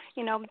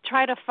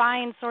 try to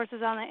find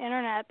sources on the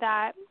internet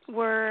that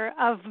were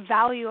of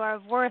value or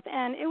of worth,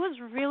 and it was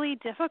really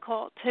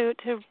difficult to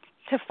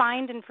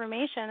find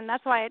information, and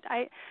that's why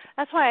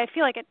I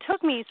feel like it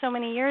took me so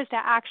many years to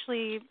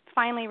actually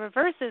finally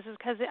reverse this, is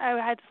because I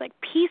had this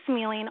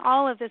piecemealing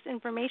all of this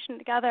information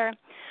together.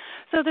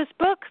 So this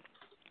book,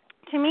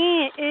 to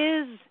me,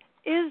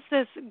 is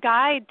this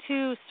guide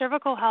to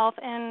cervical health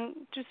and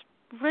just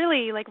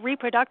really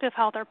reproductive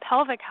health or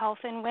pelvic health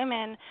in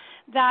women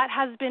that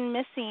has been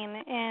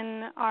missing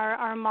in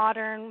our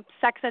modern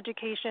sex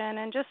education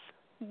and just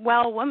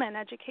woman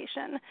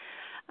education.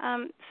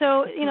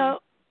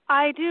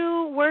 I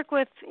do work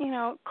with,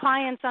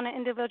 clients on an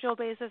individual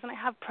basis, and I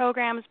have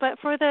programs, but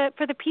for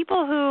the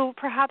people who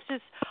perhaps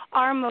just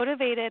are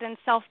motivated and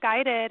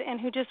self-guided and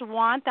who just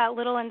want that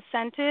little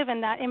incentive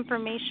and that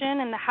information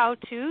and the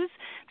how-tos,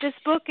 this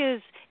book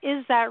is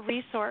that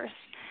resource.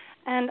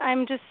 And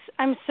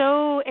I'm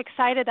so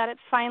excited that it's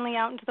finally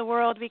out into the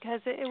world,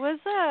 because it was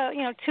a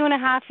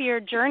 2.5-year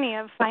journey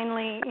of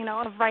finally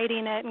of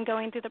writing it and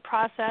going through the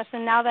process.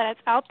 And now that it's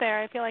out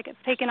there, I feel like it's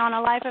taken on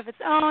a life of its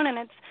own, and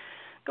it's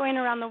going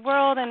around the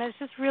world, and it's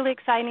just really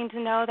exciting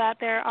to know that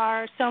there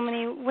are so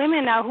many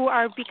women now who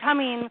are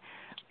becoming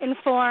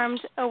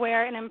informed,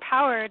 aware, and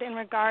empowered in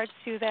regards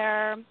to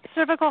their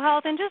cervical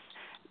health and just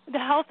the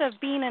health of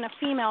being in a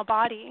female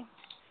body.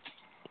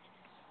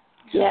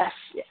 Yes.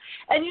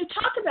 And you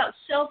talk about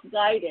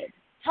self-guided.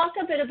 Talk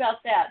a bit about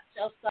that,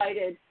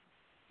 self-guided,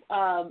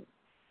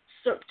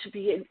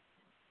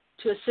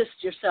 to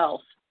assist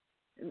yourself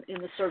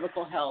in the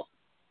cervical health.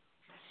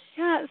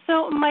 Yeah,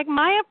 so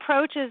my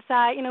approach is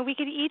that, we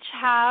could each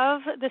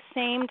have the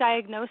same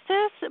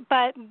diagnosis,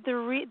 but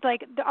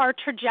our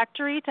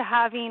trajectory to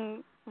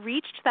having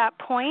reached that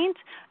point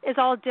is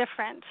all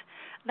different.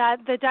 That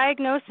the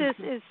diagnosis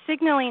is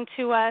signaling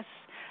to us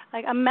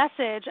a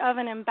message of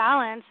an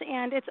imbalance,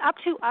 and it's up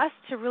to us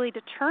to really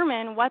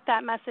determine what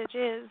that message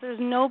is. There's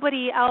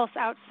nobody else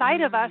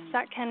outside of us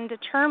that can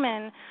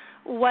determine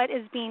what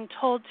is being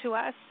told to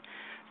us.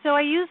 So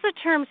I use the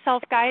term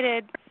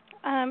self-guided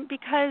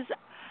because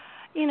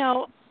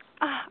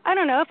I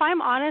don't know, if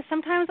I'm honest,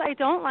 sometimes I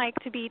don't like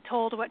to be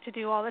told what to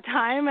do all the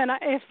time. And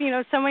if,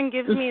 someone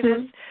gives me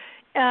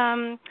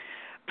this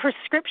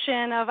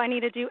prescription of I need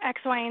to do X,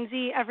 Y, and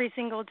Z every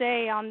single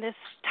day on this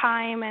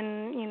time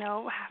and,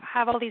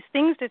 have all these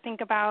things to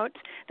think about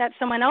that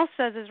someone else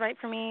says is right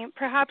for me,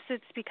 perhaps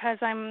it's because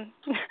I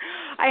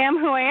am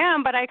who I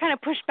am, but I kind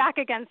of push back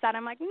against that.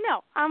 I'm like,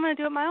 no, I'm going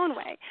to do it my own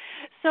way.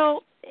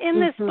 So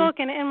in this book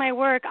and in my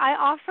work, I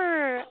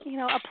offer,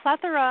 a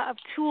plethora of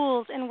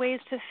tools and ways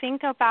to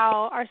think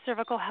about our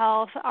cervical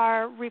health,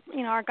 our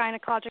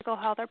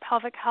gynecological health, our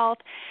pelvic health,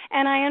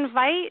 and I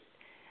invite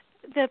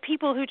the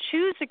people who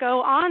choose to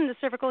go on the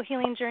cervical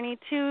healing journey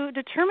to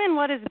determine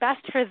what is best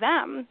for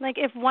them.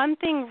 If one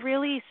thing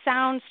really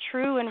sounds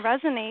true and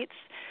resonates,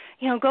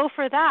 go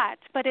for that.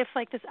 But if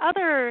this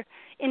other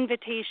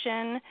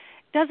invitation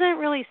doesn't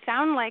really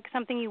sound like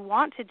something you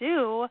want to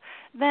do,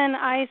 then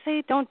I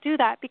say don't do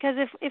that, because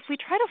if we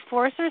try to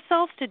force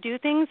ourselves to do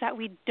things that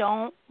we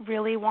don't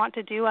really want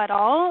to do at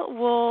all,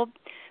 we'll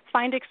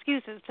find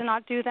excuses to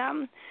not do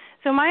them.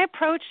 So my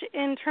approach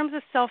in terms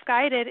of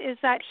self-guided is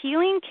that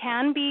healing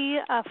can be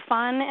a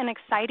fun and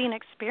exciting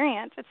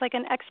experience. It's like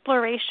an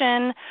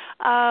exploration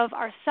of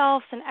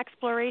ourselves, an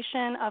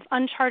exploration of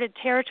uncharted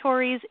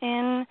territories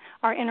in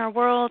our inner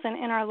world and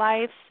in our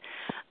lives.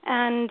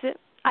 And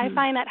I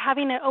find that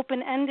having it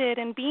open-ended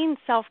and being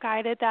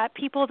self-guided, that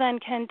people then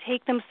can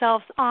take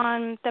themselves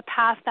on the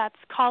path that's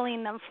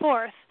calling them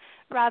forth,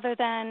 rather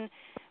than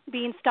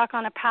being stuck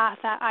on a path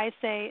that I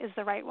say is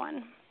the right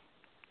one.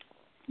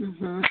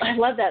 I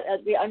love that,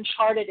 the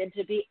uncharted and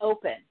to be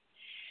open.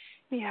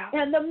 Yeah.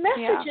 And the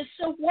message is,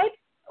 so what,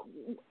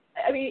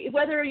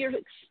 whether you're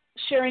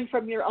sharing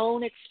from your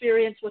own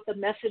experience what the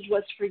message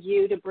was for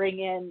you to bring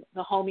in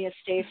the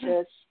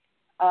homeostasis,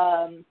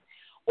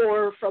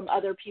 or from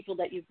other people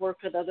that you've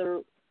worked with,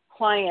 other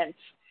clients.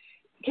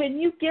 Can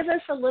you give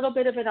us a little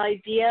bit of an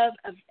idea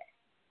of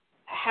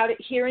how to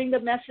hearing the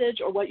message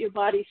or what your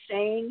body's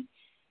saying?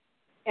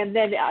 And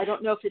then I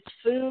don't know if it's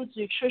foods,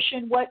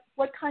 nutrition, what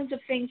kinds of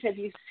things have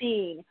you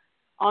seen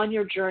on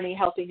your journey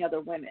helping other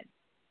women?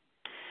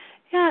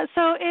 Yeah,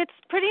 so it's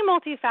pretty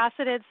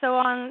multifaceted. So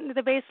on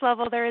the base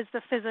level, there is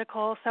the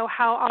physical. So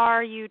how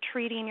are you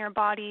treating your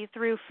body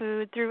through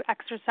food, through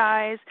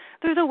exercise,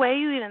 through the way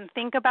you even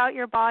think about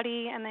your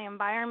body and the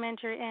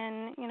environment you're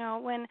in? You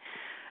know,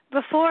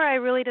 before I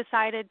really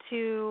decided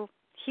to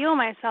heal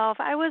myself,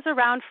 I was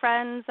around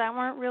friends that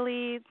weren't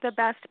really the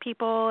best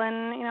people,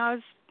 and, you know, I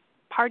was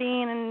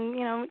partying and,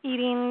 you know,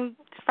 eating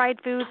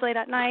fried foods late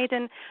at night.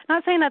 And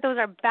not saying that those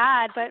are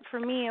bad, but for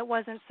me, it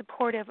wasn't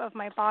supportive of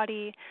my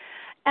body.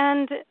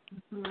 And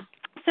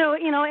so,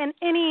 you know, in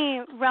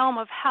any realm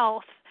of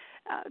health,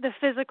 the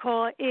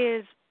physical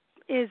is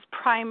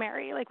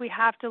primary. Like, we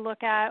have to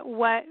look at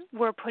what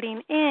we're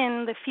putting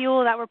in, the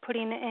fuel that we're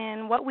putting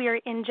in, what we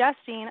are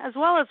ingesting, as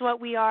well as what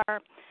we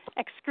are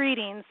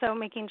excreting. So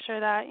making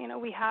sure that, you know,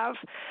 we have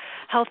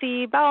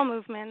healthy bowel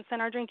movements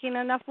and are drinking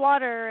enough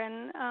water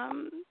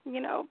and, you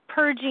know,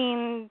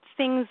 purging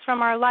things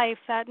from our life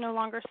that no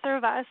longer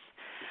serve us.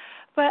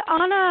 But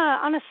on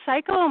a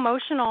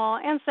psycho-emotional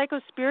and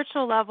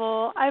psycho-spiritual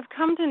level, I've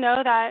come to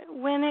know that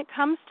when it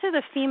comes to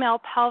the female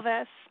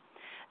pelvis,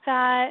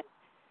 that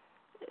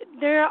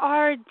there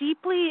are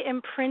deeply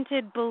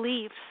imprinted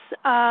beliefs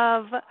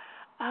of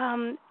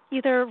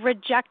either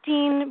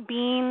rejecting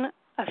being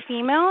a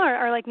female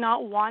or like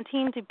not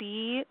wanting to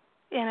be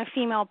in a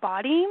female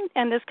body,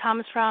 and this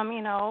comes from,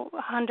 you know,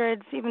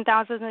 hundreds, even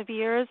thousands of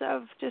years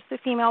of just the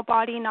female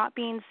body not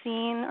being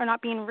seen or not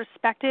being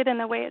respected in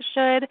the way it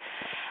should,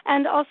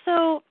 and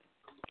also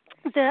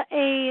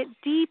a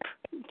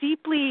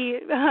deeply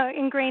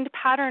ingrained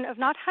pattern of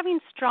not having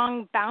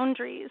strong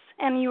boundaries.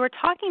 And you were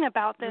talking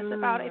about this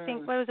about, I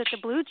think, what was it, the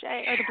blue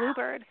jay or the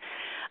bluebird?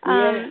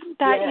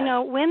 You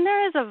know, when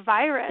there is a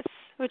virus,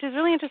 which is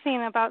really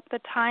interesting about the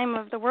time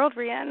of the world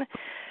we're in,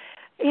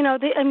 you know,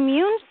 the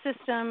immune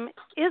system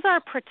is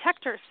our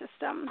protector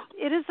system.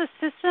 It is a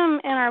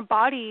system in our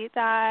body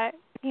that,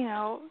 you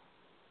know,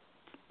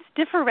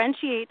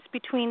 differentiates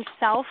between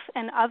self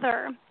and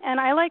other. And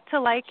I like to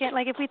liken,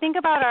 like, if we think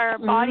about our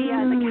body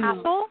as a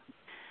castle,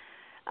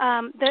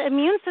 the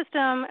immune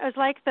system is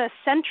like the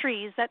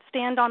sentries that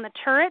stand on the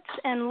turrets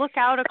and look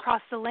out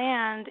across the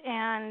land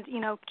and,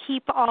 you know,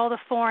 keep all the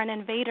foreign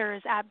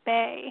invaders at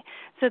bay.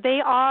 So they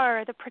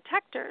are the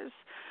protectors.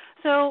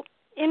 So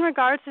in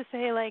regards to,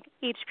 say, like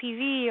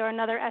HPV or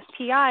another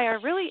STI or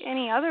really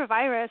any other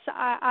virus,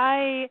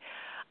 I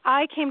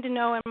came to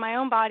know in my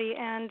own body,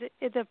 and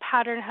the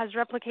pattern has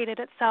replicated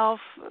itself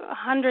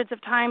hundreds of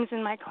times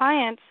in my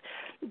clients,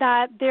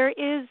 that there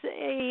is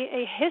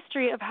a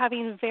history of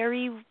having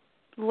very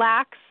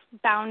lax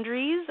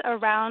boundaries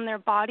around their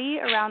body,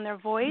 around their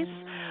voice,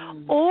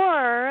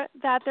 or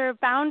that their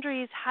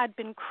boundaries had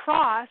been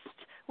crossed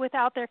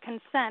without their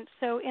consent.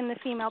 So in the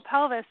female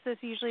pelvis, this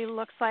usually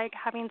looks like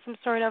having some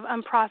sort of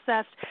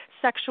unprocessed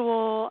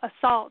sexual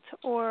assault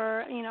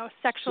or, you know,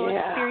 sexual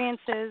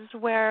experiences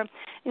where,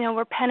 you know,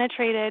 we're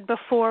penetrated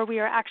before we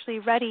are actually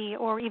ready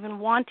or even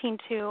wanting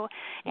to.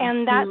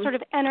 And that sort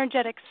of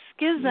energetic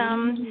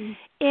schism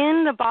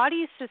in the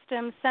body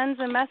system sends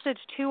a message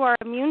to our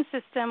immune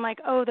system like,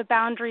 oh, the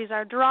boundaries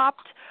are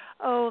dropped,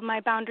 oh, my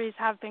boundaries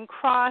have been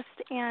crossed,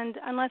 and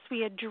unless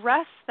we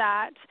address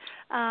that,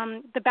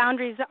 the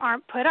boundaries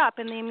aren't put up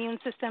and the immune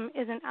system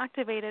isn't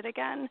activated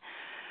again.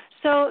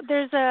 So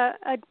there's the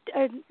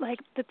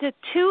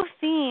two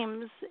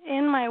themes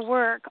in my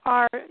work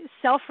are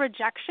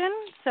self-rejection,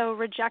 so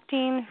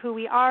rejecting who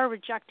we are,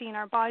 rejecting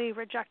our body,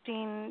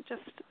 rejecting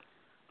just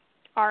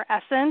our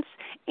essence,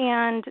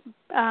 and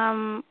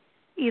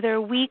either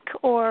weak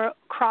or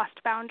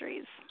crossed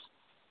boundaries.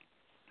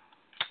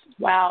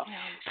 Wow.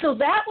 So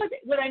that was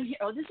what I'm hearing.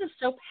 Oh, this is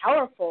so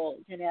powerful,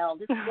 Denell.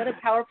 This is what a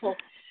powerful,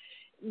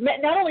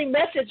 not only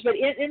message, but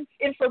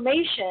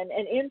information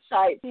and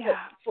insight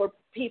for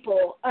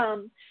people.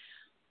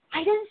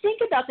 I didn't think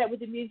about that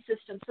with the immune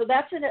system. So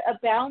that's a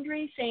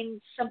boundary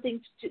saying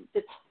something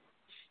that's,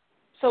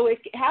 so it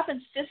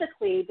happens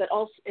physically, but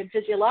also and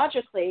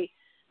physiologically,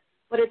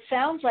 but it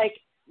sounds like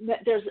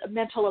there's a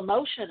mental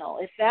emotional.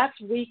 If that's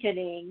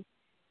weakening,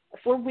 if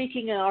we're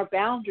weakening our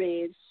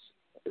boundaries,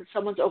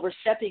 someone's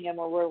overstepping them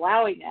or we're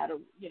allowing that, or,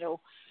 you know,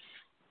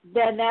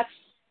 then that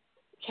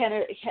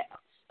can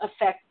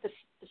affect the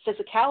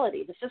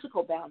physicality, the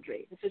physical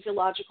boundary, the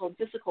physiological and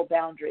physical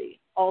boundary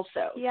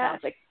also.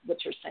 Sounds like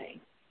what you're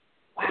saying.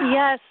 Wow.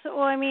 Yes.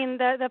 Well, I mean,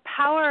 the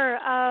power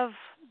of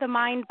the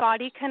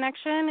mind-body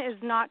connection is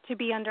not to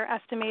be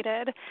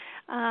underestimated.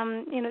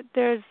 You know,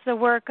 there's the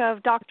work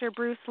of Dr.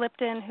 Bruce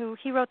Lipton,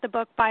 he wrote the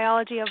book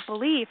Biology of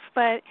Belief,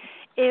 but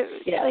there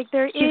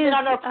She's been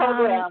on our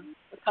program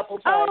a couple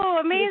times. Oh,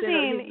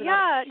 amazing.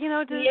 Yeah,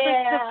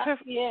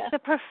 the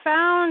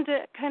profound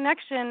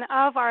connection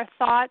of our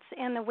thoughts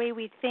and the way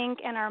we think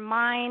and our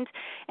mind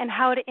and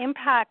how it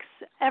impacts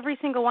every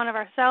single one of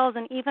our cells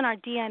and even our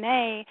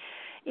DNA.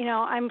 You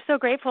know, I'm so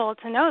grateful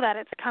to know that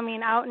it's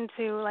coming out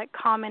into like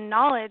common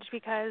knowledge,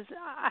 because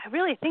I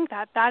really think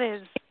that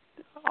is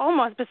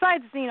almost,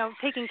 besides, you know,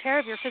 taking care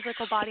of your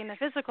physical body in the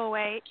physical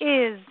way,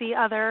 is the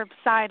other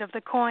side of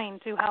the coin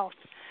to health.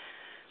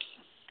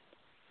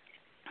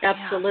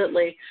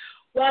 Absolutely.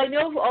 Well, I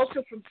know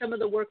also from some of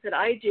the work that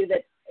I do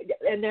that,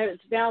 and there's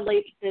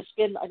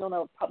been, I don't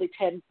know, probably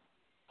 10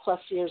 plus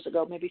years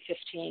ago, maybe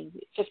 15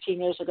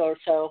 years ago or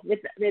so,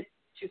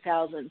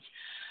 mid-2000s,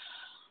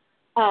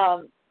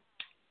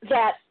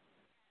 that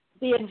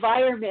the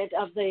environment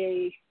of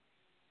the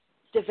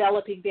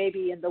developing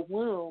baby in the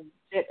womb,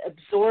 that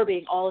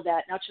absorbing all of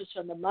that, not just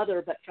from the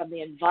mother, but from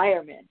the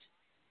environment,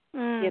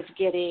 is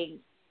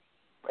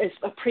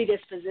a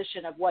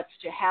predisposition of what's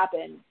to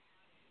happen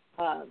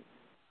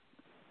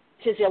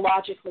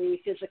physiologically,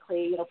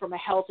 physically, you know, from a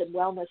health and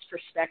wellness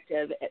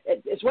perspective,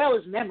 as well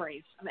as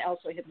memories. I'm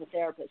also a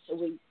hypnotherapist, so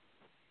we,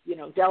 you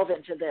know, delve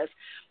into this.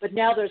 But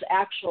now there's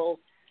actual,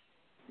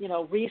 you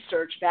know,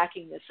 research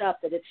backing this up,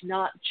 that it's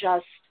not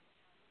just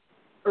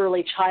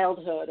early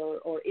childhood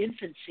or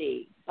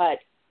infancy, but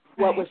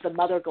what was the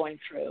mother going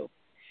through.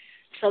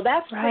 So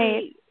that's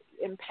pretty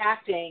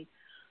impacting.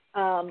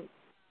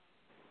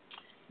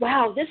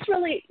 Wow, this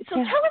really, so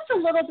tell us a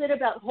little bit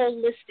about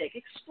holistic.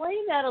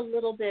 Explain that a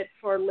little bit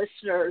for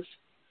listeners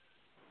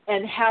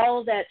and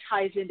how that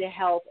ties into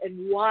health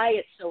and why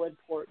it's so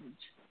important.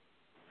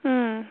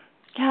 Yeah,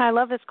 I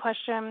love this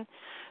question.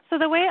 So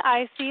the way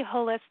I see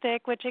holistic,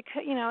 which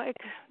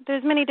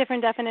there's many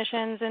different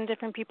definitions and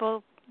different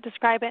people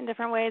describe it in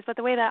different ways, but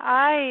the way that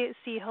I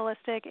see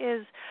holistic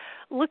is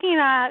looking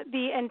at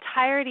the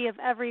entirety of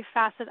every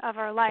facet of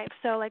our life.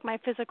 So like my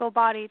physical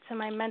body to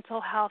my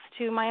mental health,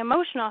 to my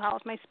emotional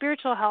health, my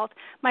spiritual health,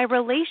 my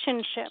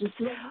relationships.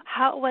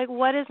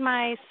 What is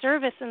my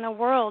service in the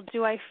world?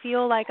 Do I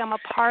feel like I'm a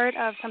part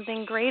of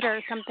something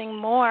greater, something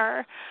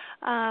more?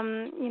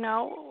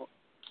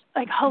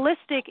 Like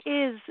holistic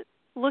is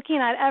looking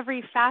at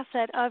every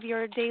facet of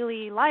your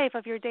daily life,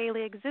 of your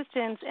daily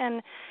existence,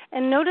 and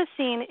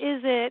noticing,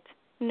 is it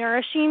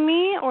nourishing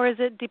me or is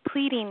it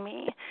depleting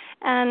me?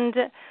 And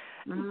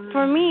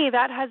for me,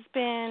 that has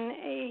been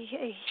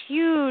a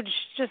huge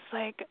just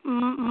like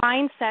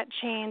mindset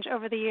change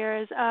over the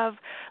years of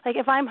like,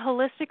 if I'm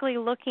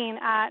holistically looking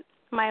at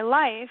my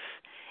life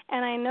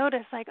and I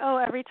notice like,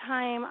 every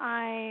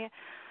time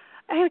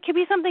it could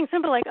be something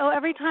simple like,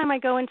 every time I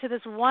go into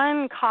this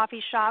one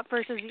coffee shop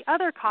versus the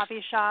other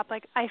coffee shop,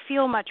 like I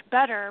feel much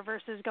better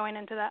versus going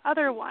into that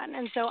other one.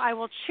 And so I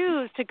will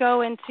choose to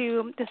go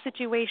into the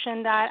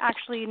situation that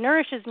actually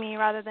nourishes me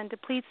rather than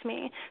depletes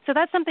me. So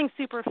that's something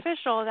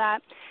superficial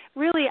that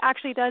really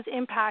actually does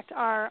impact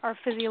our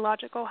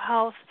physiological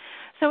health.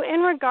 So in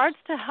regards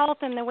to health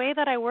and the way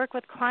that I work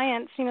with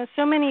clients,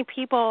 so many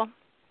people,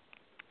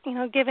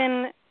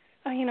 given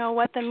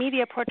what the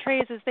media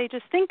portrays is they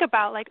just think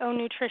about like,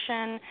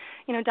 nutrition,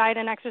 diet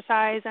and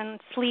exercise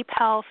and sleep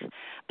health.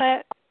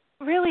 But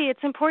really it's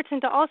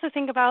important to also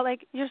think about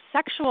like your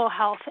sexual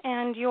health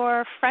and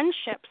your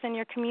friendships and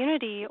your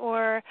community,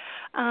 or,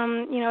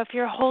 if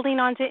you're holding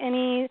on to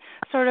any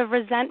sort of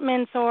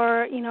resentments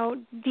or,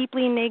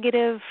 deeply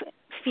negative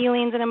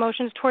feelings and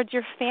emotions towards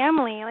your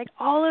family. Like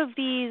all of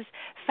these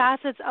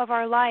facets of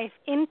our life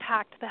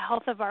impact the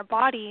health of our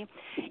body,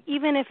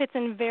 even if it's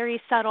in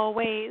very subtle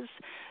ways.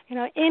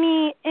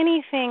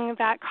 Anything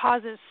that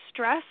causes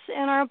stress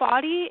in our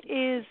body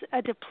is a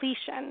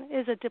depletion,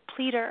 is a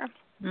depleter.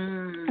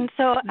 And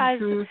so as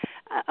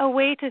a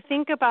way to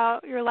think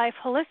about your life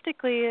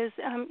holistically is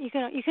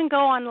you can go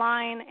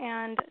online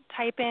and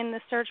type in the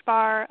search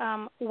bar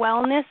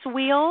wellness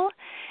wheel,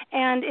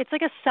 and it's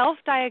like a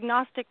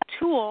self-diagnostic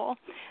tool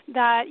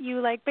that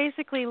you like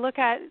basically look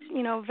at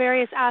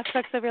various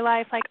aspects of your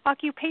life like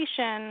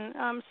occupation,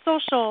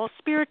 social,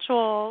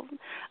 spiritual,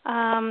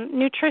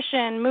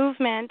 nutrition,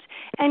 movement,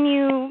 and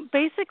you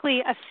basically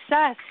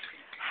assess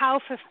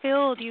how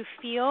fulfilled you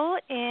feel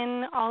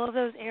in all of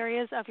those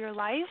areas of your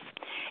life.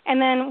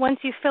 And then once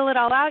you fill it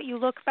all out, you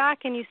look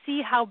back and you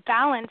see how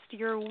balanced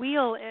your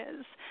wheel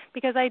is.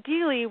 Because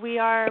ideally we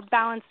are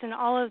balanced in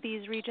all of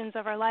these regions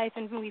of our life,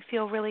 and we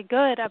feel really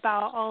good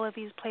about all of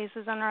these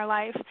places in our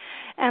life.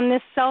 And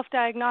this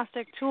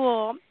self-diagnostic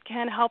tool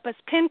can help us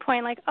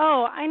pinpoint like,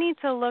 I need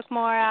to look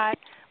more at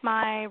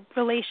my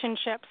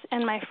relationships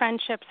and my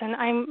friendships, and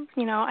I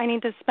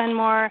need to spend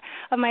more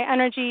of my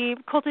energy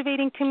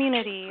cultivating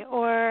community,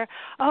 or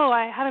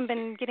I haven't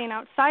been getting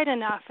outside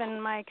enough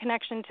and my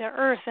connection to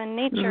earth and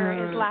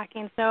nature is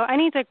lacking, so I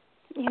need to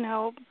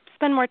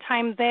spend more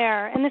time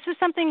there. And this is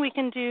something we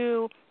can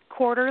do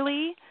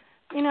quarterly,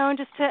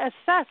 just to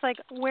assess like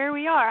where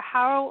we are,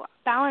 how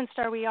balanced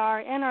are we in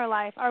our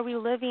life, are we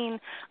living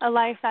a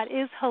life that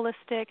is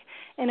holistic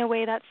in a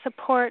way that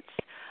supports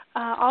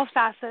all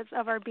facets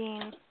of our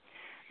being.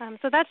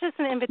 So that's just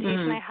an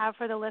invitation I have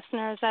for the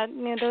listeners that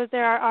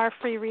there are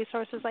free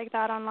resources like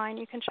that online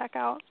you can check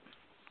out.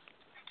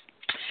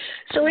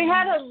 So we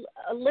had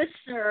a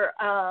listener.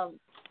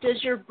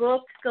 Does your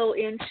book go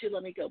into?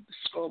 Let me go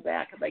scroll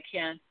back if I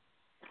can.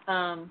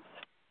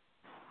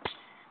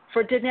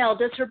 For Denell,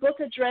 does her book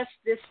address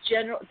the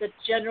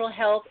general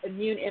health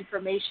immune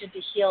information to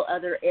heal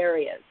other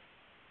areas?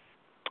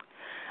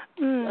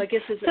 I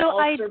guess is it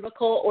all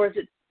cervical, or is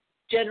it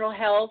general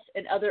health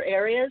in other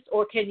areas,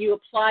 or can you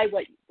apply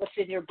what's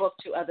in your book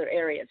to other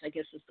areas, I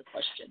guess is the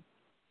question.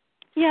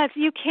 Yes,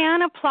 you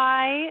can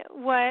apply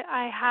what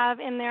I have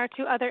in there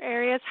to other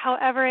areas.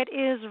 However, it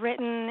is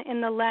written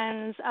in the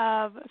lens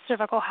of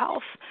cervical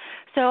health.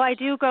 So I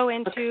do go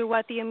into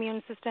what the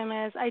immune system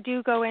is. I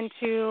do go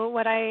into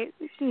what I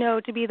know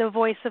to be the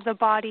voice of the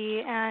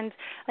body, and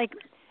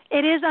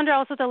it is under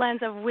also the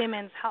lens of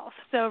women's health,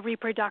 so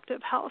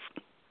reproductive health.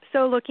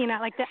 So looking at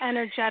the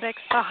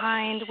energetics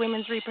behind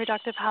women's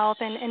reproductive health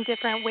and in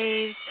different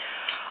ways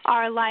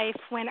our life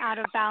when out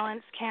of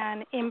balance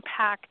can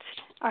impact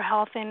our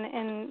health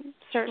in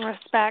certain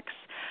respects.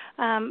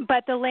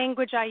 But the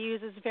language I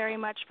use is very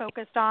much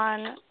focused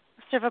on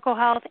cervical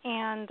health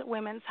and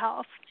women's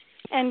health.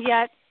 And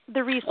yet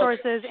the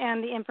resources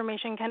and the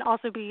information can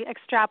also be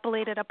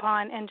extrapolated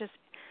upon and just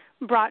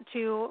brought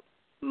to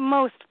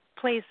most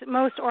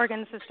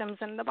organ systems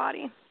in the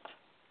body.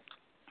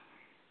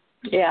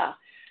 Yeah.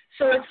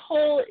 So it's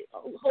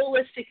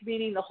holistic,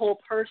 meaning the whole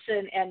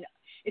person, and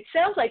it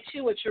sounds like,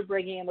 too, what you're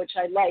bringing in, which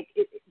I like,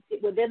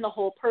 within the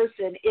whole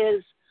person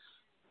is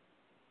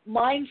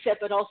mindset,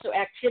 but also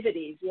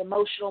activities, the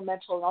emotional,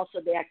 mental, and also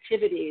the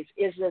activities.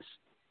 Is this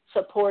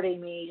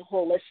supporting me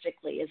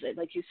holistically? Is it,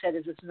 like you said,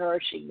 is this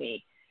nourishing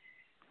me?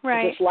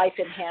 Right. Is this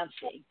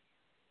life-enhancing?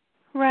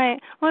 Right.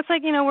 Well, it's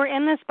we're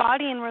in this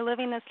body and we're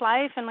living this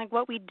life, and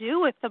what we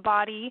do with the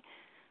body,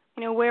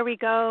 where we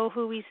go,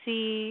 who we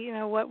see,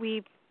 what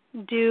we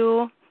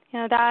do,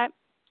 that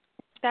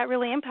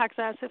really impacts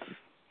us. If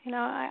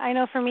I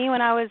know for me,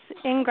 when I was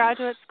in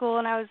graduate school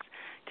and I was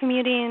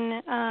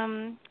commuting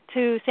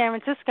to San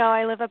Francisco,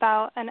 I live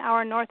about an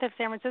hour north of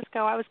San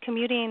Francisco. I was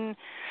commuting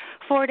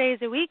 4 days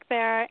a week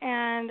there,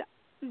 and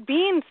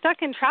being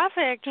stuck in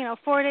traffic,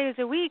 4 days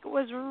a week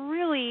was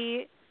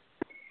really,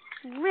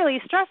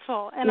 really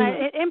stressful, and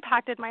it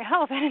impacted my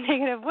health in a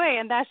negative way.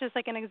 And that's just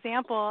an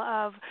example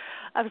of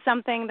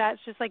something that's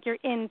just you're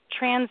in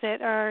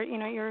transit, or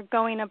you're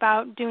going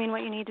about doing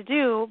what you need to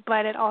do,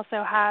 but it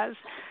also has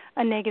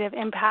a negative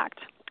impact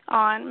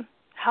on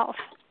health.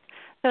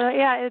 So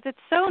yeah, it's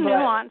so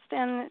nuanced,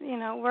 and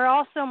we're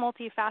all so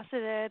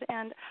multifaceted,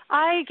 and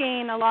I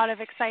gain a lot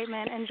of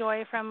excitement and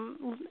joy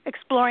from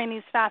exploring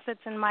these facets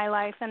in my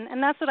life,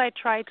 and that's what I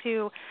try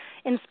to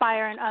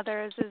inspire in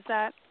others, is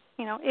that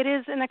it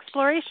is an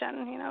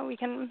exploration. We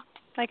can,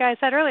 like I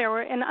said earlier,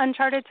 we're in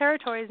uncharted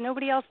territories.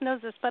 Nobody else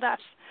knows this but us.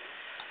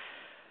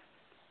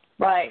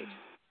 Right.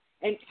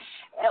 And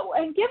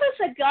give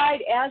us a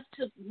guide as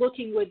to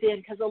looking within,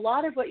 because a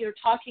lot of what you're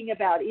talking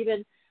about,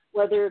 even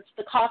whether it's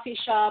the coffee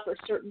shop or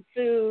certain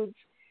foods,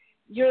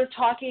 you're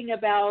talking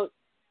about,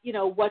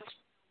 what's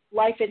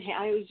life-enhancing.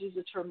 I always use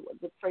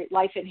the phrase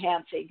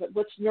life-enhancing, but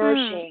what's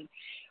nourishing,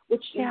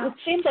 which it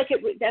seems like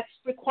that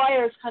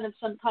requires kind of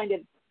some kind of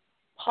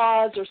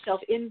pause or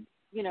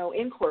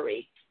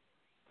inquiry.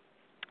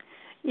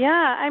 Yeah,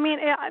 I mean,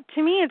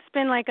 to me, it's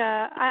been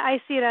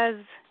I see it as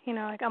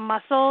a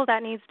muscle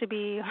that needs to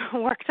be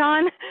worked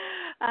on.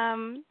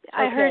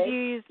 I heard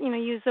you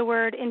use the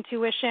word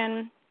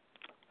intuition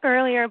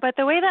earlier, but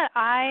the way that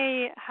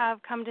I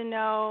have come to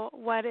know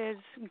what is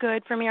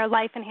good for me or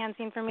life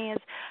enhancing for me is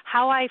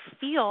how I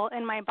feel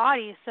in my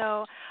body.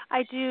 So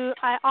I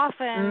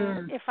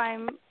often, if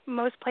I'm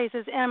most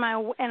places and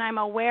I'm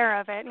aware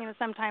of it,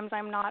 sometimes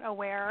I'm not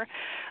aware.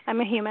 I'm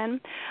a human.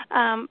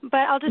 But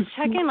I'll just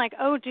check in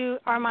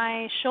are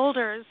my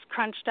shoulders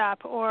crunched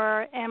up,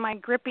 or am I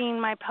gripping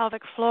my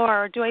pelvic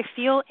floor? Or do I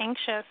feel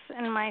anxious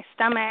in my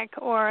stomach,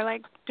 or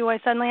do I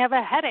suddenly have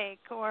a headache?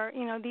 Or,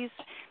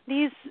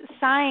 these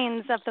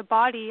signs of the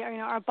body,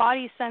 our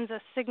body sends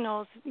us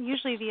signals,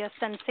 usually via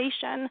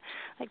sensation,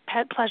 like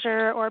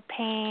pleasure or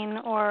pain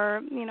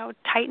or,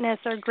 tightness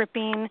or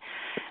gripping.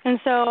 And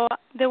so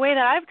the way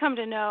that I've come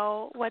to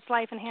know what's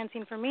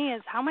life-enhancing for me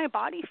is how my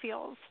body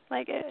feels.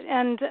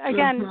 And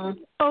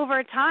again,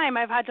 over time,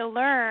 I've had to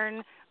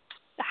learn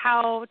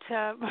how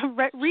to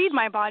read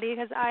my body,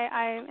 because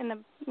I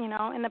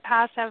in the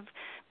past have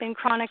been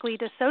chronically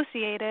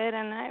dissociated,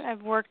 and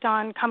I've worked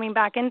on coming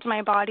back into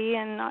my body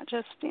and not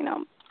just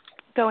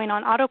going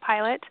on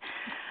autopilot.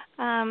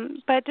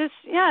 But just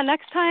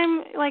next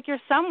time you're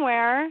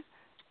somewhere,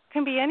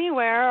 can be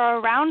anywhere, or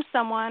around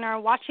someone, or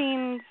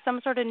watching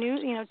some sort of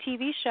new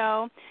TV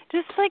show,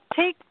 just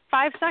take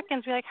 5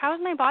 seconds, be how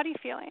is my body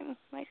feeling?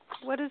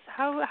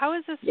 How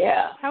is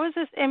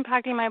this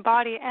impacting my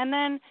body? And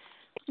then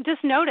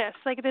just notice,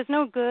 there's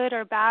no good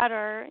or bad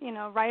or,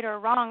 right or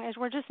wrong, is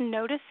we're just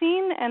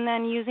noticing and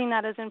then using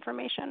that as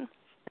information.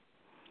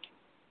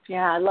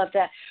 Yeah, I love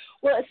that.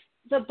 Well,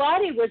 the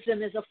body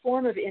wisdom is a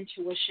form of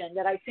intuition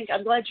that I think,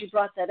 I'm glad you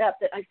brought that up,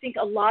 that I think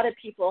a lot of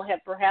people have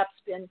perhaps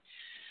been,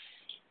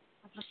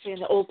 let's say in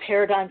the old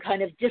paradigm,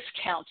 kind of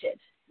discounted,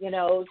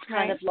 it's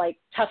kind of like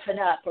toughen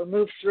up or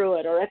move through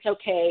it or it's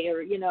okay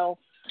or,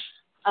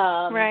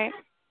 right.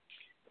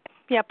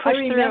 Yeah, push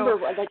through. I remember,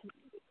 like,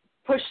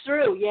 push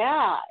through,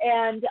 yeah.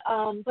 And,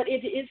 but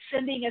it is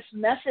sending us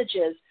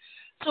messages.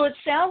 So it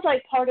sounds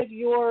like part of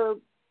your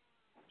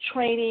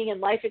training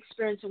and life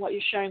experience and what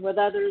you're sharing with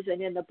others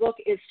and in the book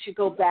is to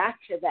go back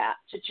to that,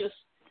 to just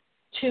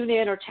tune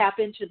in or tap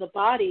into the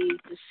body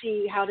to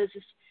see how is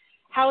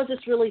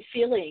this really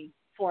feeling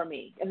for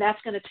me? And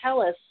that's going to tell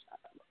us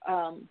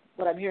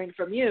what I'm hearing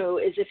from you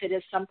is if it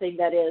is something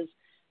that is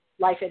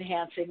life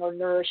enhancing or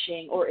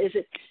nourishing, or is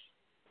it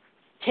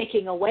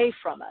taking away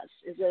from us?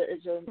 Is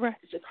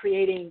it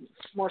creating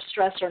more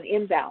stress or an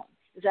imbalance?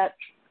 Is that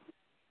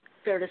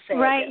fair to say?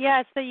 Right,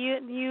 yes. So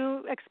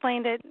you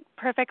explained it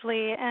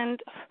perfectly.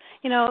 And,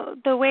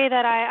 the way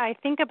that I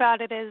think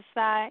about it is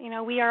that,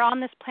 we are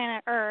on this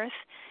planet Earth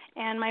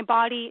and my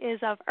body is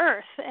of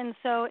Earth. And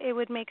so it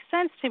would make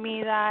sense to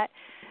me that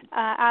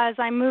as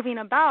I'm moving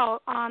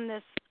about on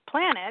this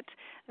planet,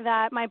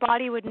 that my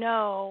body would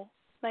know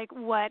like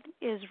what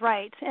is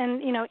right.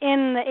 And,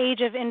 in the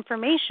age of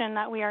information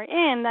that we are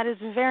in, that is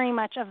very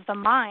much of the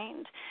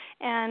mind.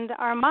 And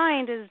our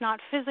mind is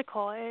not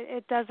physical.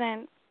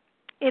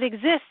 It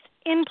exists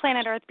in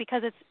planet Earth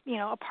because it's,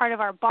 a part of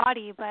our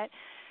body. But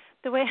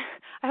the way,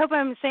 I hope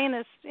I'm saying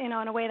this, in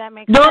a way that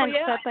makes sense.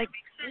 Yeah.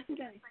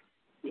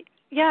 But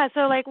yeah,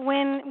 so like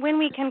when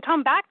we can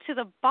come back to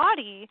the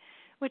body,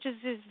 which is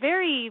this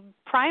very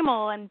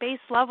primal and base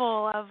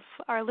level of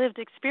our lived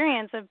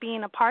experience of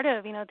being a part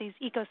of, these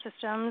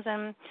ecosystems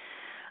and,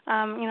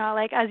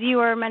 like as you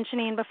were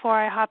mentioning before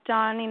I hopped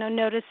on,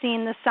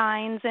 noticing the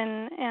signs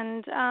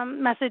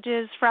and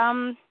messages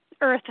from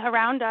Earth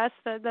around us,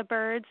 the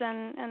birds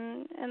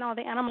and all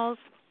the animals,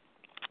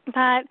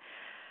 that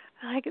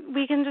like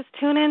we can just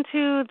tune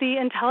into the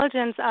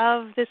intelligence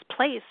of this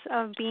place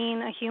of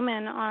being a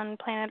human on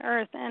planet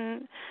Earth.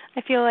 And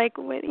I feel like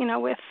with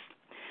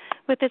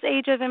this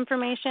age of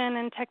information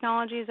and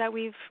technologies that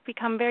we've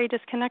become very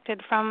disconnected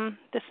from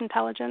this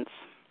intelligence.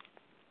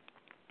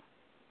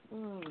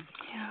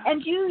 Yeah.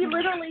 And you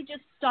literally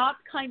just stop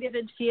kind of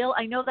and feel.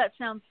 I know that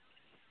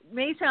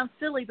may sound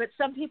silly, but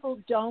some people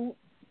don't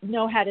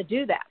know how to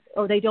do that,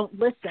 or they don't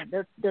listen.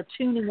 They're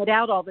tuning it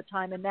out all the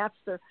time, and that's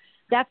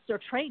their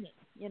training.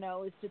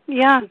 Is to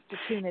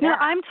tune it out.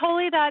 I'm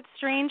totally that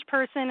strange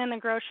person in the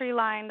grocery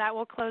line that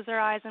will close their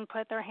eyes and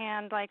put their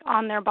hand like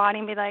on their body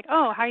and be like,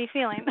 "Oh, how are you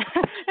feeling?"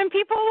 And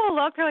people will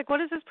look, they're like,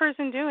 "What is this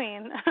person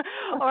doing?"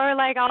 Or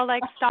like I'll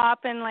like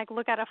stop and like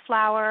look at a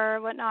flower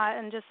or whatnot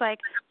and just like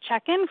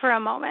check in for a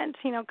moment.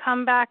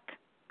 Come back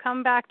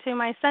to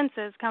my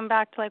senses. Come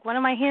back to like, what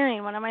am I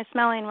hearing? What am I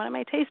smelling? What am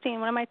I tasting?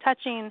 What am I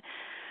touching?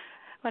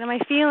 What am I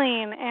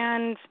feeling?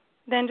 And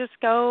then just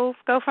go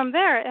from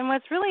there. And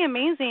what's really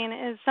amazing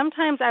is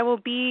sometimes I will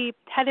be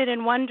headed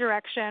in one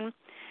direction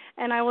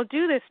and I will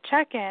do this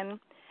check-in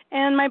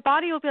and my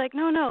body will be like,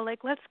 no,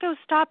 like let's go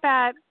stop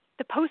at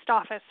the post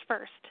office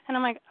first. And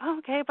I'm like, oh,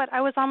 okay, but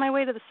I was on my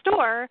way to the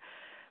store,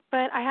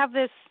 but I have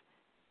this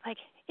like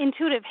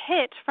intuitive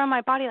hit from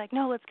my body like,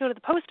 no, let's go to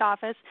the post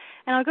office.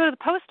 And I'll go to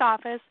the post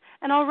office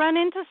and I'll run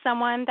into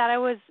someone that I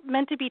was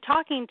meant to be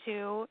talking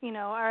to,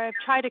 or I've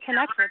tried to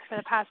connect with for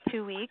the past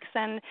 2 weeks.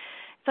 And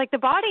it's like the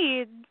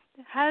body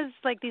has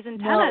like these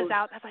antennas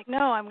out that's like,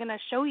 no, I'm going to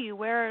show you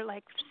where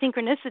like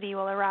synchronicity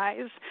will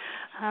arise.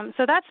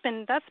 So that's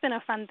been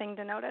a fun thing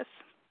to notice.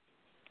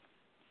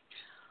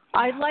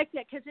 I like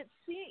that because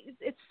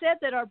it's said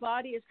that our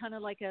body is kind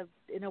of like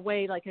in a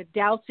way like a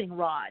dowsing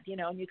rod,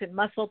 and you can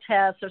muscle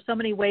test. There's so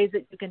many ways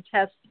that you can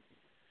test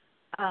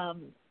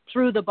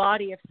through the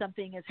body if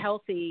something is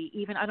healthy.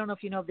 Even, I don't know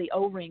if you know the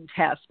O-ring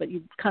test, but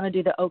you kind of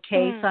do the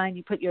okay sign.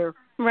 You put your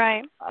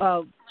right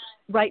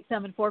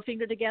thumb and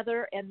forefinger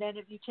together, and then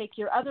if you take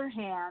your other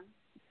hand,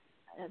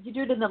 you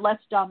do it in the less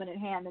dominant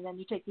hand, and then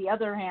you take the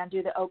other hand,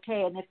 do the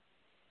okay, and if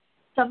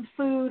some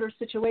food or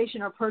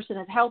situation or person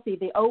is healthy,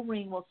 the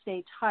O-ring will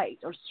stay tight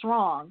or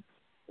strong.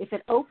 If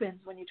it opens,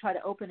 when you try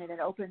to open it, it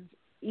opens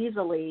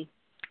easily,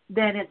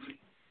 then it's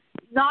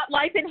not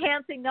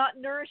life-enhancing, not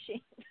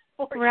nourishing.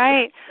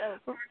 Right.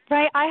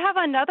 Right. I have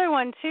another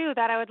one, too,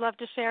 that I would love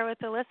to share with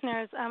the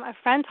listeners. A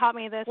friend taught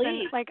me this. Please.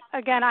 And, like,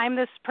 again, I'm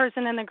this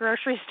person in the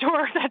grocery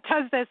store that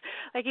does this.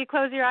 Like, you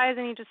close your eyes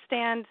and you just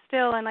stand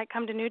still and, like,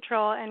 come to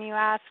neutral and you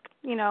ask,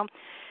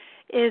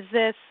 is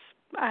this,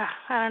 I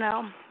don't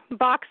know,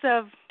 box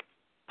of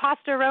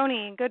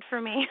pastaroni good for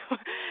me?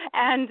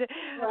 And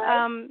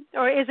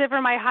or is it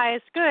for my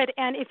highest good?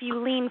 And if you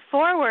lean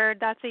forward,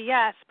 that's a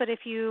yes, but if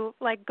you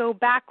like go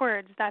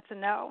backwards, that's a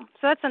no.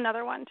 So that's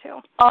another one too.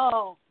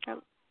 I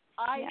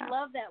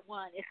love that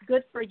one. It's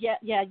good for yes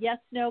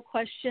no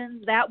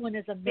questions. That one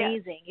is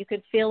amazing. You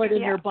could feel it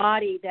in your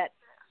body. That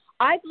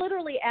I've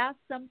literally asked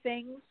some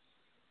things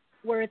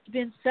where it's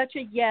been such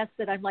a yes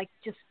that I'm like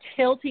just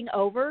tilting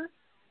over.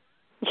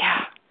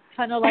 Yeah.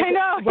 Kind of like, I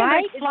know,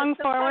 right? Like flung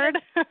forward.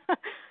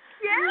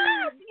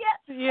 Yes.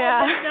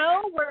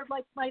 Yeah. Where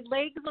like my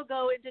legs will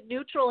go into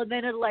neutral and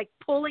then it'll like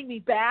pulling me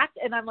back,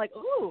 and I'm like,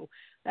 ooh,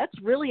 that's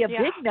really a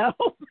big no.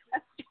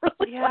 That's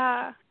really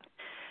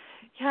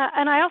Yeah,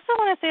 and I also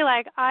want to say,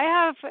 like, I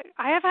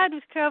have had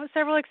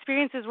several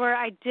experiences where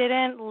I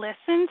didn't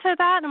listen to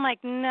that. And I'm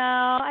like,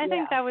 no, I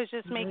think that was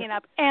just making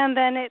up. And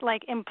then it,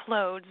 like,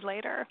 implodes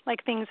later.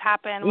 Like, things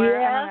happen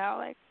where, I don't know,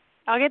 like,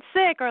 I'll get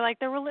sick, or, like,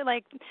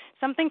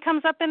 something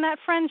comes up in that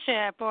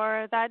friendship,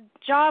 or that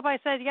job I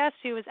said yes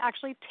to is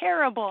actually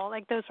terrible,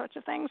 like those sorts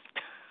of things.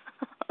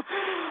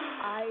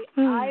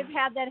 I've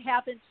had that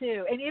happen,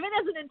 too. And even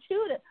as an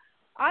intuitive,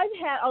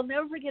 I'll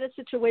never forget a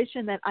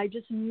situation that I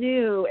just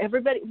knew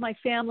everybody, my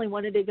family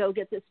wanted to go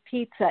get this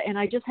pizza, and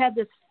I just had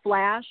this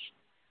flash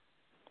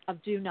of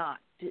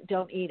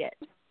don't eat it.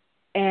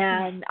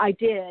 And I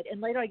did.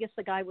 And later, I guess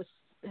the guy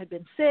had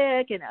been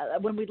sick, and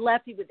when we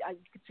left, I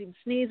could see him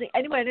sneezing.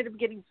 Anyway, I ended up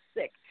getting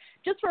sick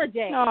just for a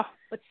day,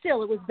 but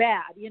still, it was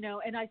bad,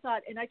 and I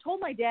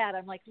told my dad,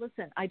 I'm like,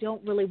 listen, I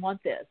don't really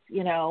want this,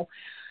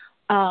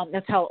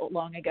 that's how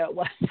long ago it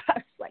was. I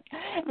was like,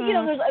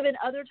 there's been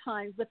other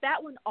times, but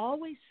that one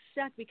always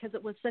stuck because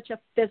it was such a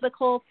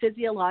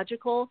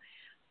physiological.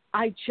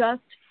 I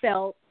just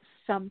felt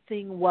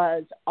something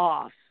was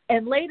off.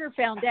 And later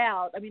found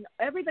out, I mean,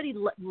 everybody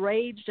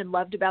raged and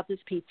loved about this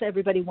pizza.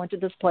 Everybody went to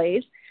this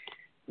place,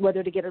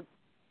 whether to get a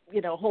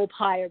whole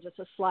pie or just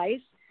a slice.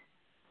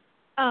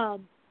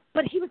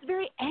 But he was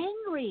very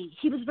angry.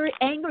 He was very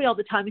angry all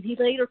the time, and he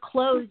later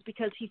closed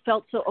because he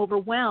felt so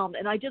overwhelmed.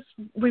 And I just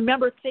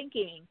remember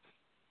thinking,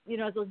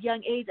 as a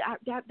young age,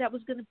 that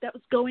was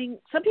going.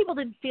 Some people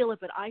didn't feel it,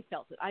 but I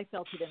felt it. I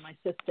felt it in my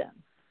system.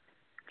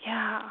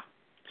 Yeah,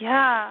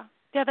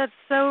 that's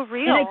so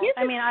real. And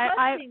I mean,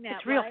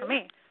 it's real for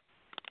me.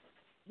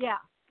 Yeah,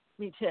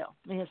 me too.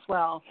 Me as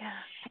well. Yeah.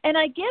 And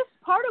I guess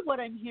part of what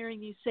I'm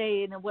hearing you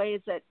say in a way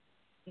is that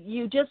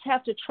you just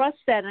have to trust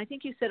that. And I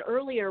think you said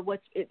earlier,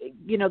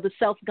 the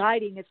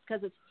self-guiding is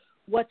because it's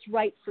what's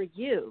right for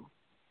you.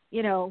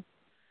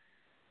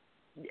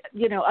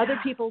 Other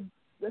people,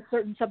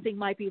 something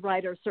might be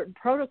right, or a certain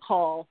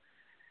protocol,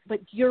 but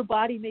your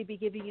body may be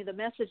giving you the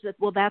message that,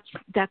 well, that's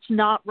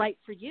not right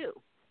for you.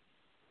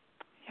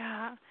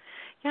 Yeah.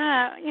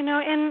 Yeah,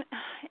 in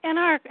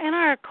our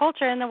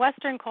culture, in the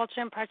Western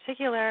culture in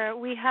particular,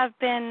 we have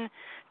been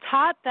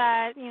taught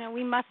that,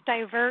 we must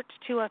divert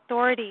to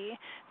authority,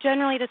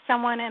 generally to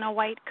someone in a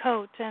white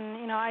coat.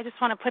 And, I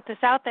just want to put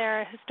this out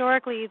there.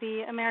 Historically,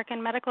 the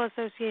American Medical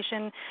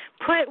Association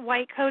put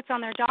white coats on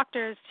their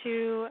doctors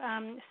to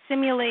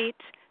simulate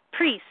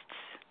priests,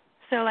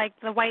 so like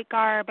the white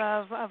garb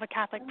of a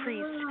Catholic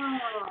priest.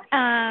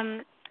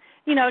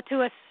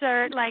 To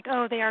assert like,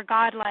 oh, they are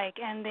godlike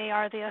and they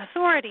are the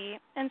authority.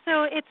 And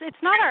so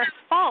it's not our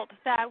fault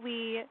that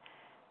we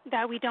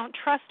don't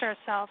trust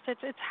ourselves.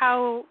 It's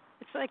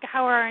like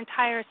how our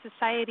entire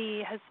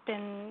society has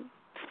been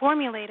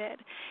formulated.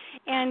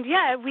 And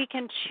yet we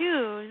can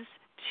choose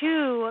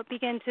to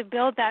begin to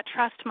build that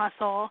trust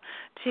muscle,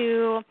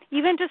 to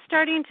even just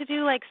starting to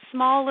do like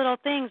small little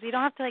things. You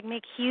don't have to like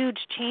make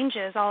huge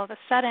changes all of a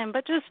sudden,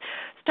 but just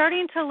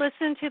starting to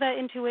listen to that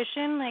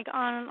intuition like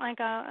on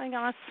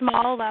a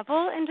small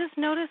level, and just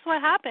notice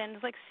what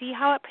happens, like see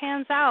how it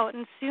pans out.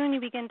 And soon you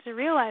begin to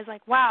realize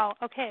like, wow,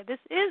 okay, this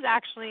is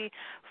actually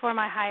for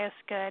my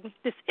highest good.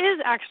 This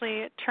is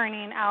actually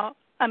turning out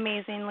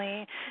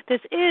amazingly. This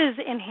is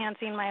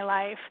enhancing my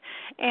life.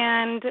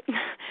 And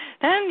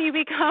then you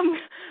become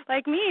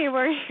like me,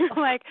 where you're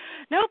like,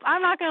 nope,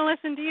 I'm not going to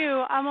listen to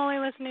you. I'm only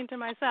listening to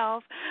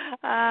myself,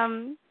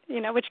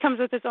 which comes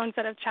with its own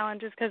set of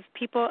challenges, because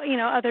people,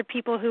 other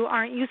people who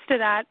aren't used to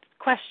that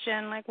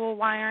question, like, well,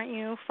 why aren't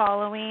you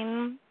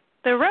following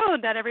the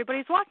road that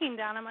everybody's walking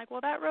down? I'm like,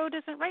 well, that road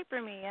isn't right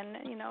for me. And,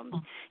 you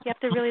have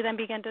to really then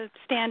begin to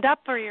stand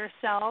up for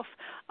yourself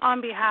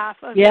on behalf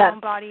of your own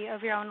body,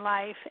 of your own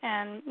life,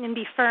 and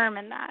be firm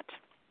in that.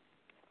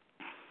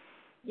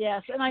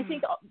 Yes, and I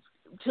think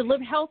to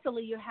live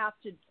healthily, you have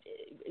to,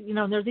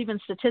 there's even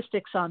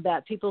statistics on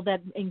that. People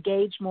that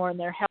engage more in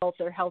their health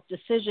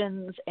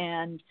decisions,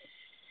 and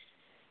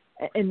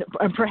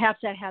perhaps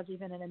that has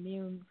even an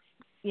immune,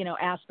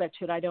 aspect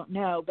to it. I don't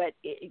know, but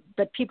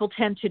people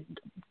tend to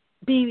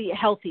be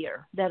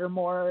healthier, that are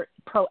more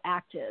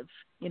proactive,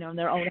 in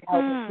their own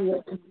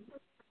health.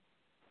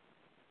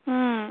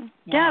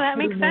 Yeah, that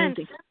makes sense.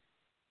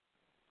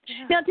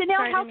 Yeah. Now,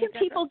 Denell, how can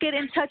people get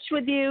in touch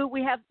with you?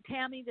 We have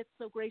Tammy that's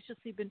so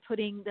graciously been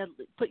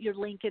put your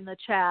link in the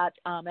chat,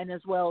 and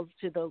as well as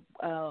to the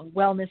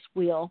wellness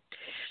wheel.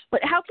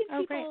 But how can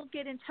people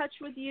get in touch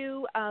with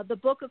you? The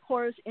book, of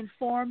course,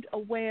 Informed,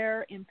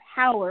 Aware,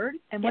 Empowered.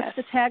 And what's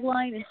the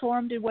tagline?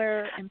 Informed,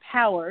 Aware,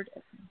 Empowered.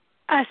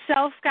 A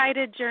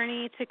self-guided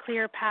journey to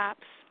clear paths.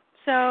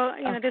 So,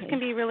 this can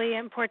be really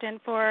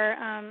important for,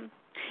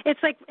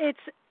 it's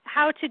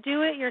how to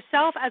do it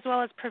yourself as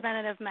well as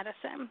preventative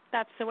medicine.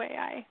 That's the way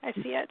I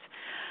see it.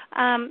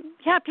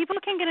 People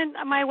can get in.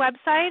 My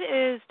website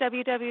is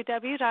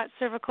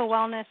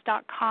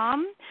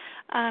www.cervicalwellness.com.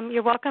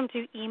 You're welcome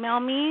to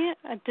email me,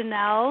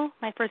 Denell,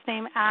 my first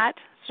name, at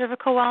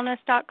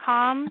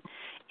cervicalwellness.com.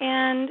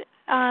 And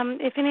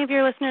if any of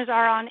your listeners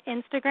are on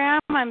Instagram,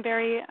 I'm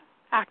very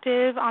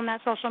active on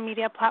that social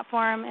media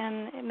platform,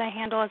 and my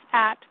handle is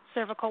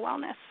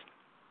 @cervicalwellness.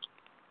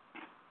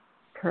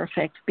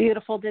 Perfect.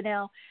 Beautiful,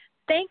 Denell.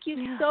 Thank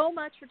you so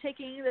much for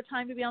taking the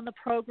time to be on the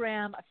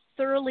program. I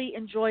thoroughly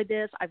enjoyed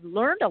this. I've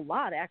learned a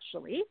lot,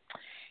 actually,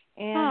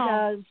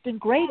 and it's been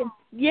great. And,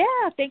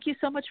 thank you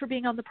so much for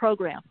being on the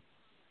program.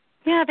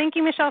 Yeah, thank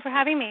you, Michelle, for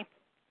having me.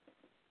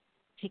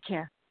 Take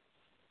care.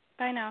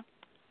 Bye now.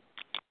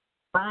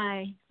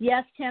 Bye.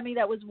 Yes, Tammy,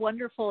 that was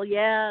wonderful.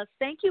 Yes.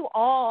 Thank you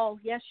all.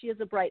 Yes, she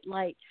is a bright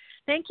light.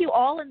 Thank you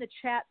all in the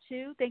chat,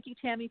 too. Thank you,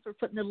 Tammy, for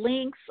putting the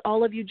links,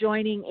 all of you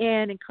joining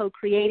in and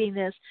co-creating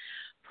this.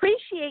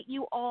 Appreciate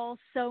you all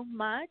so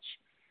much.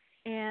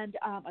 And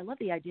I love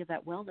the idea of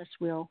that wellness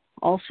wheel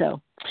also.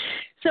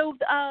 So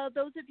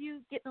those of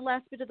you getting the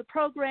last bit of the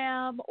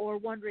program or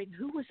wondering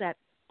who was that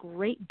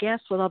great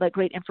guest with all that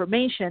great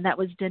information, that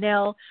was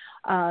Denell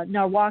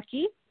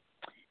Nawrocki.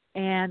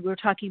 And we're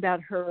talking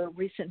about her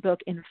recent book,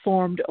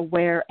 Informed,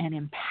 Aware, and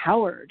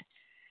Empowered.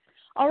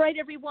 All right,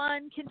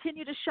 everyone,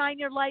 continue to shine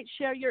your light,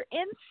 share your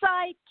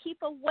insight, keep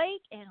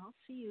awake, and I'll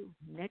see you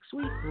next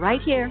week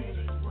right here.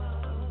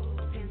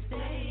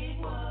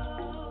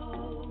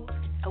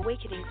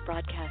 Awakenings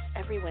broadcasts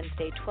every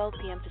Wednesday, 12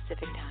 p.m.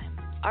 Pacific Time.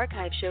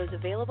 Archive shows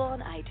available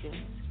on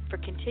iTunes. For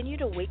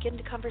continued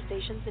awakened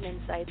conversations and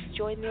insights,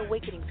 join the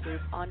Awakenings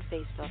group on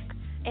Facebook.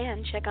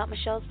 And check out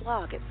Michelle's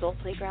blog at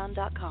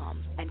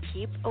soulplayground.com. And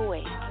keep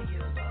awake.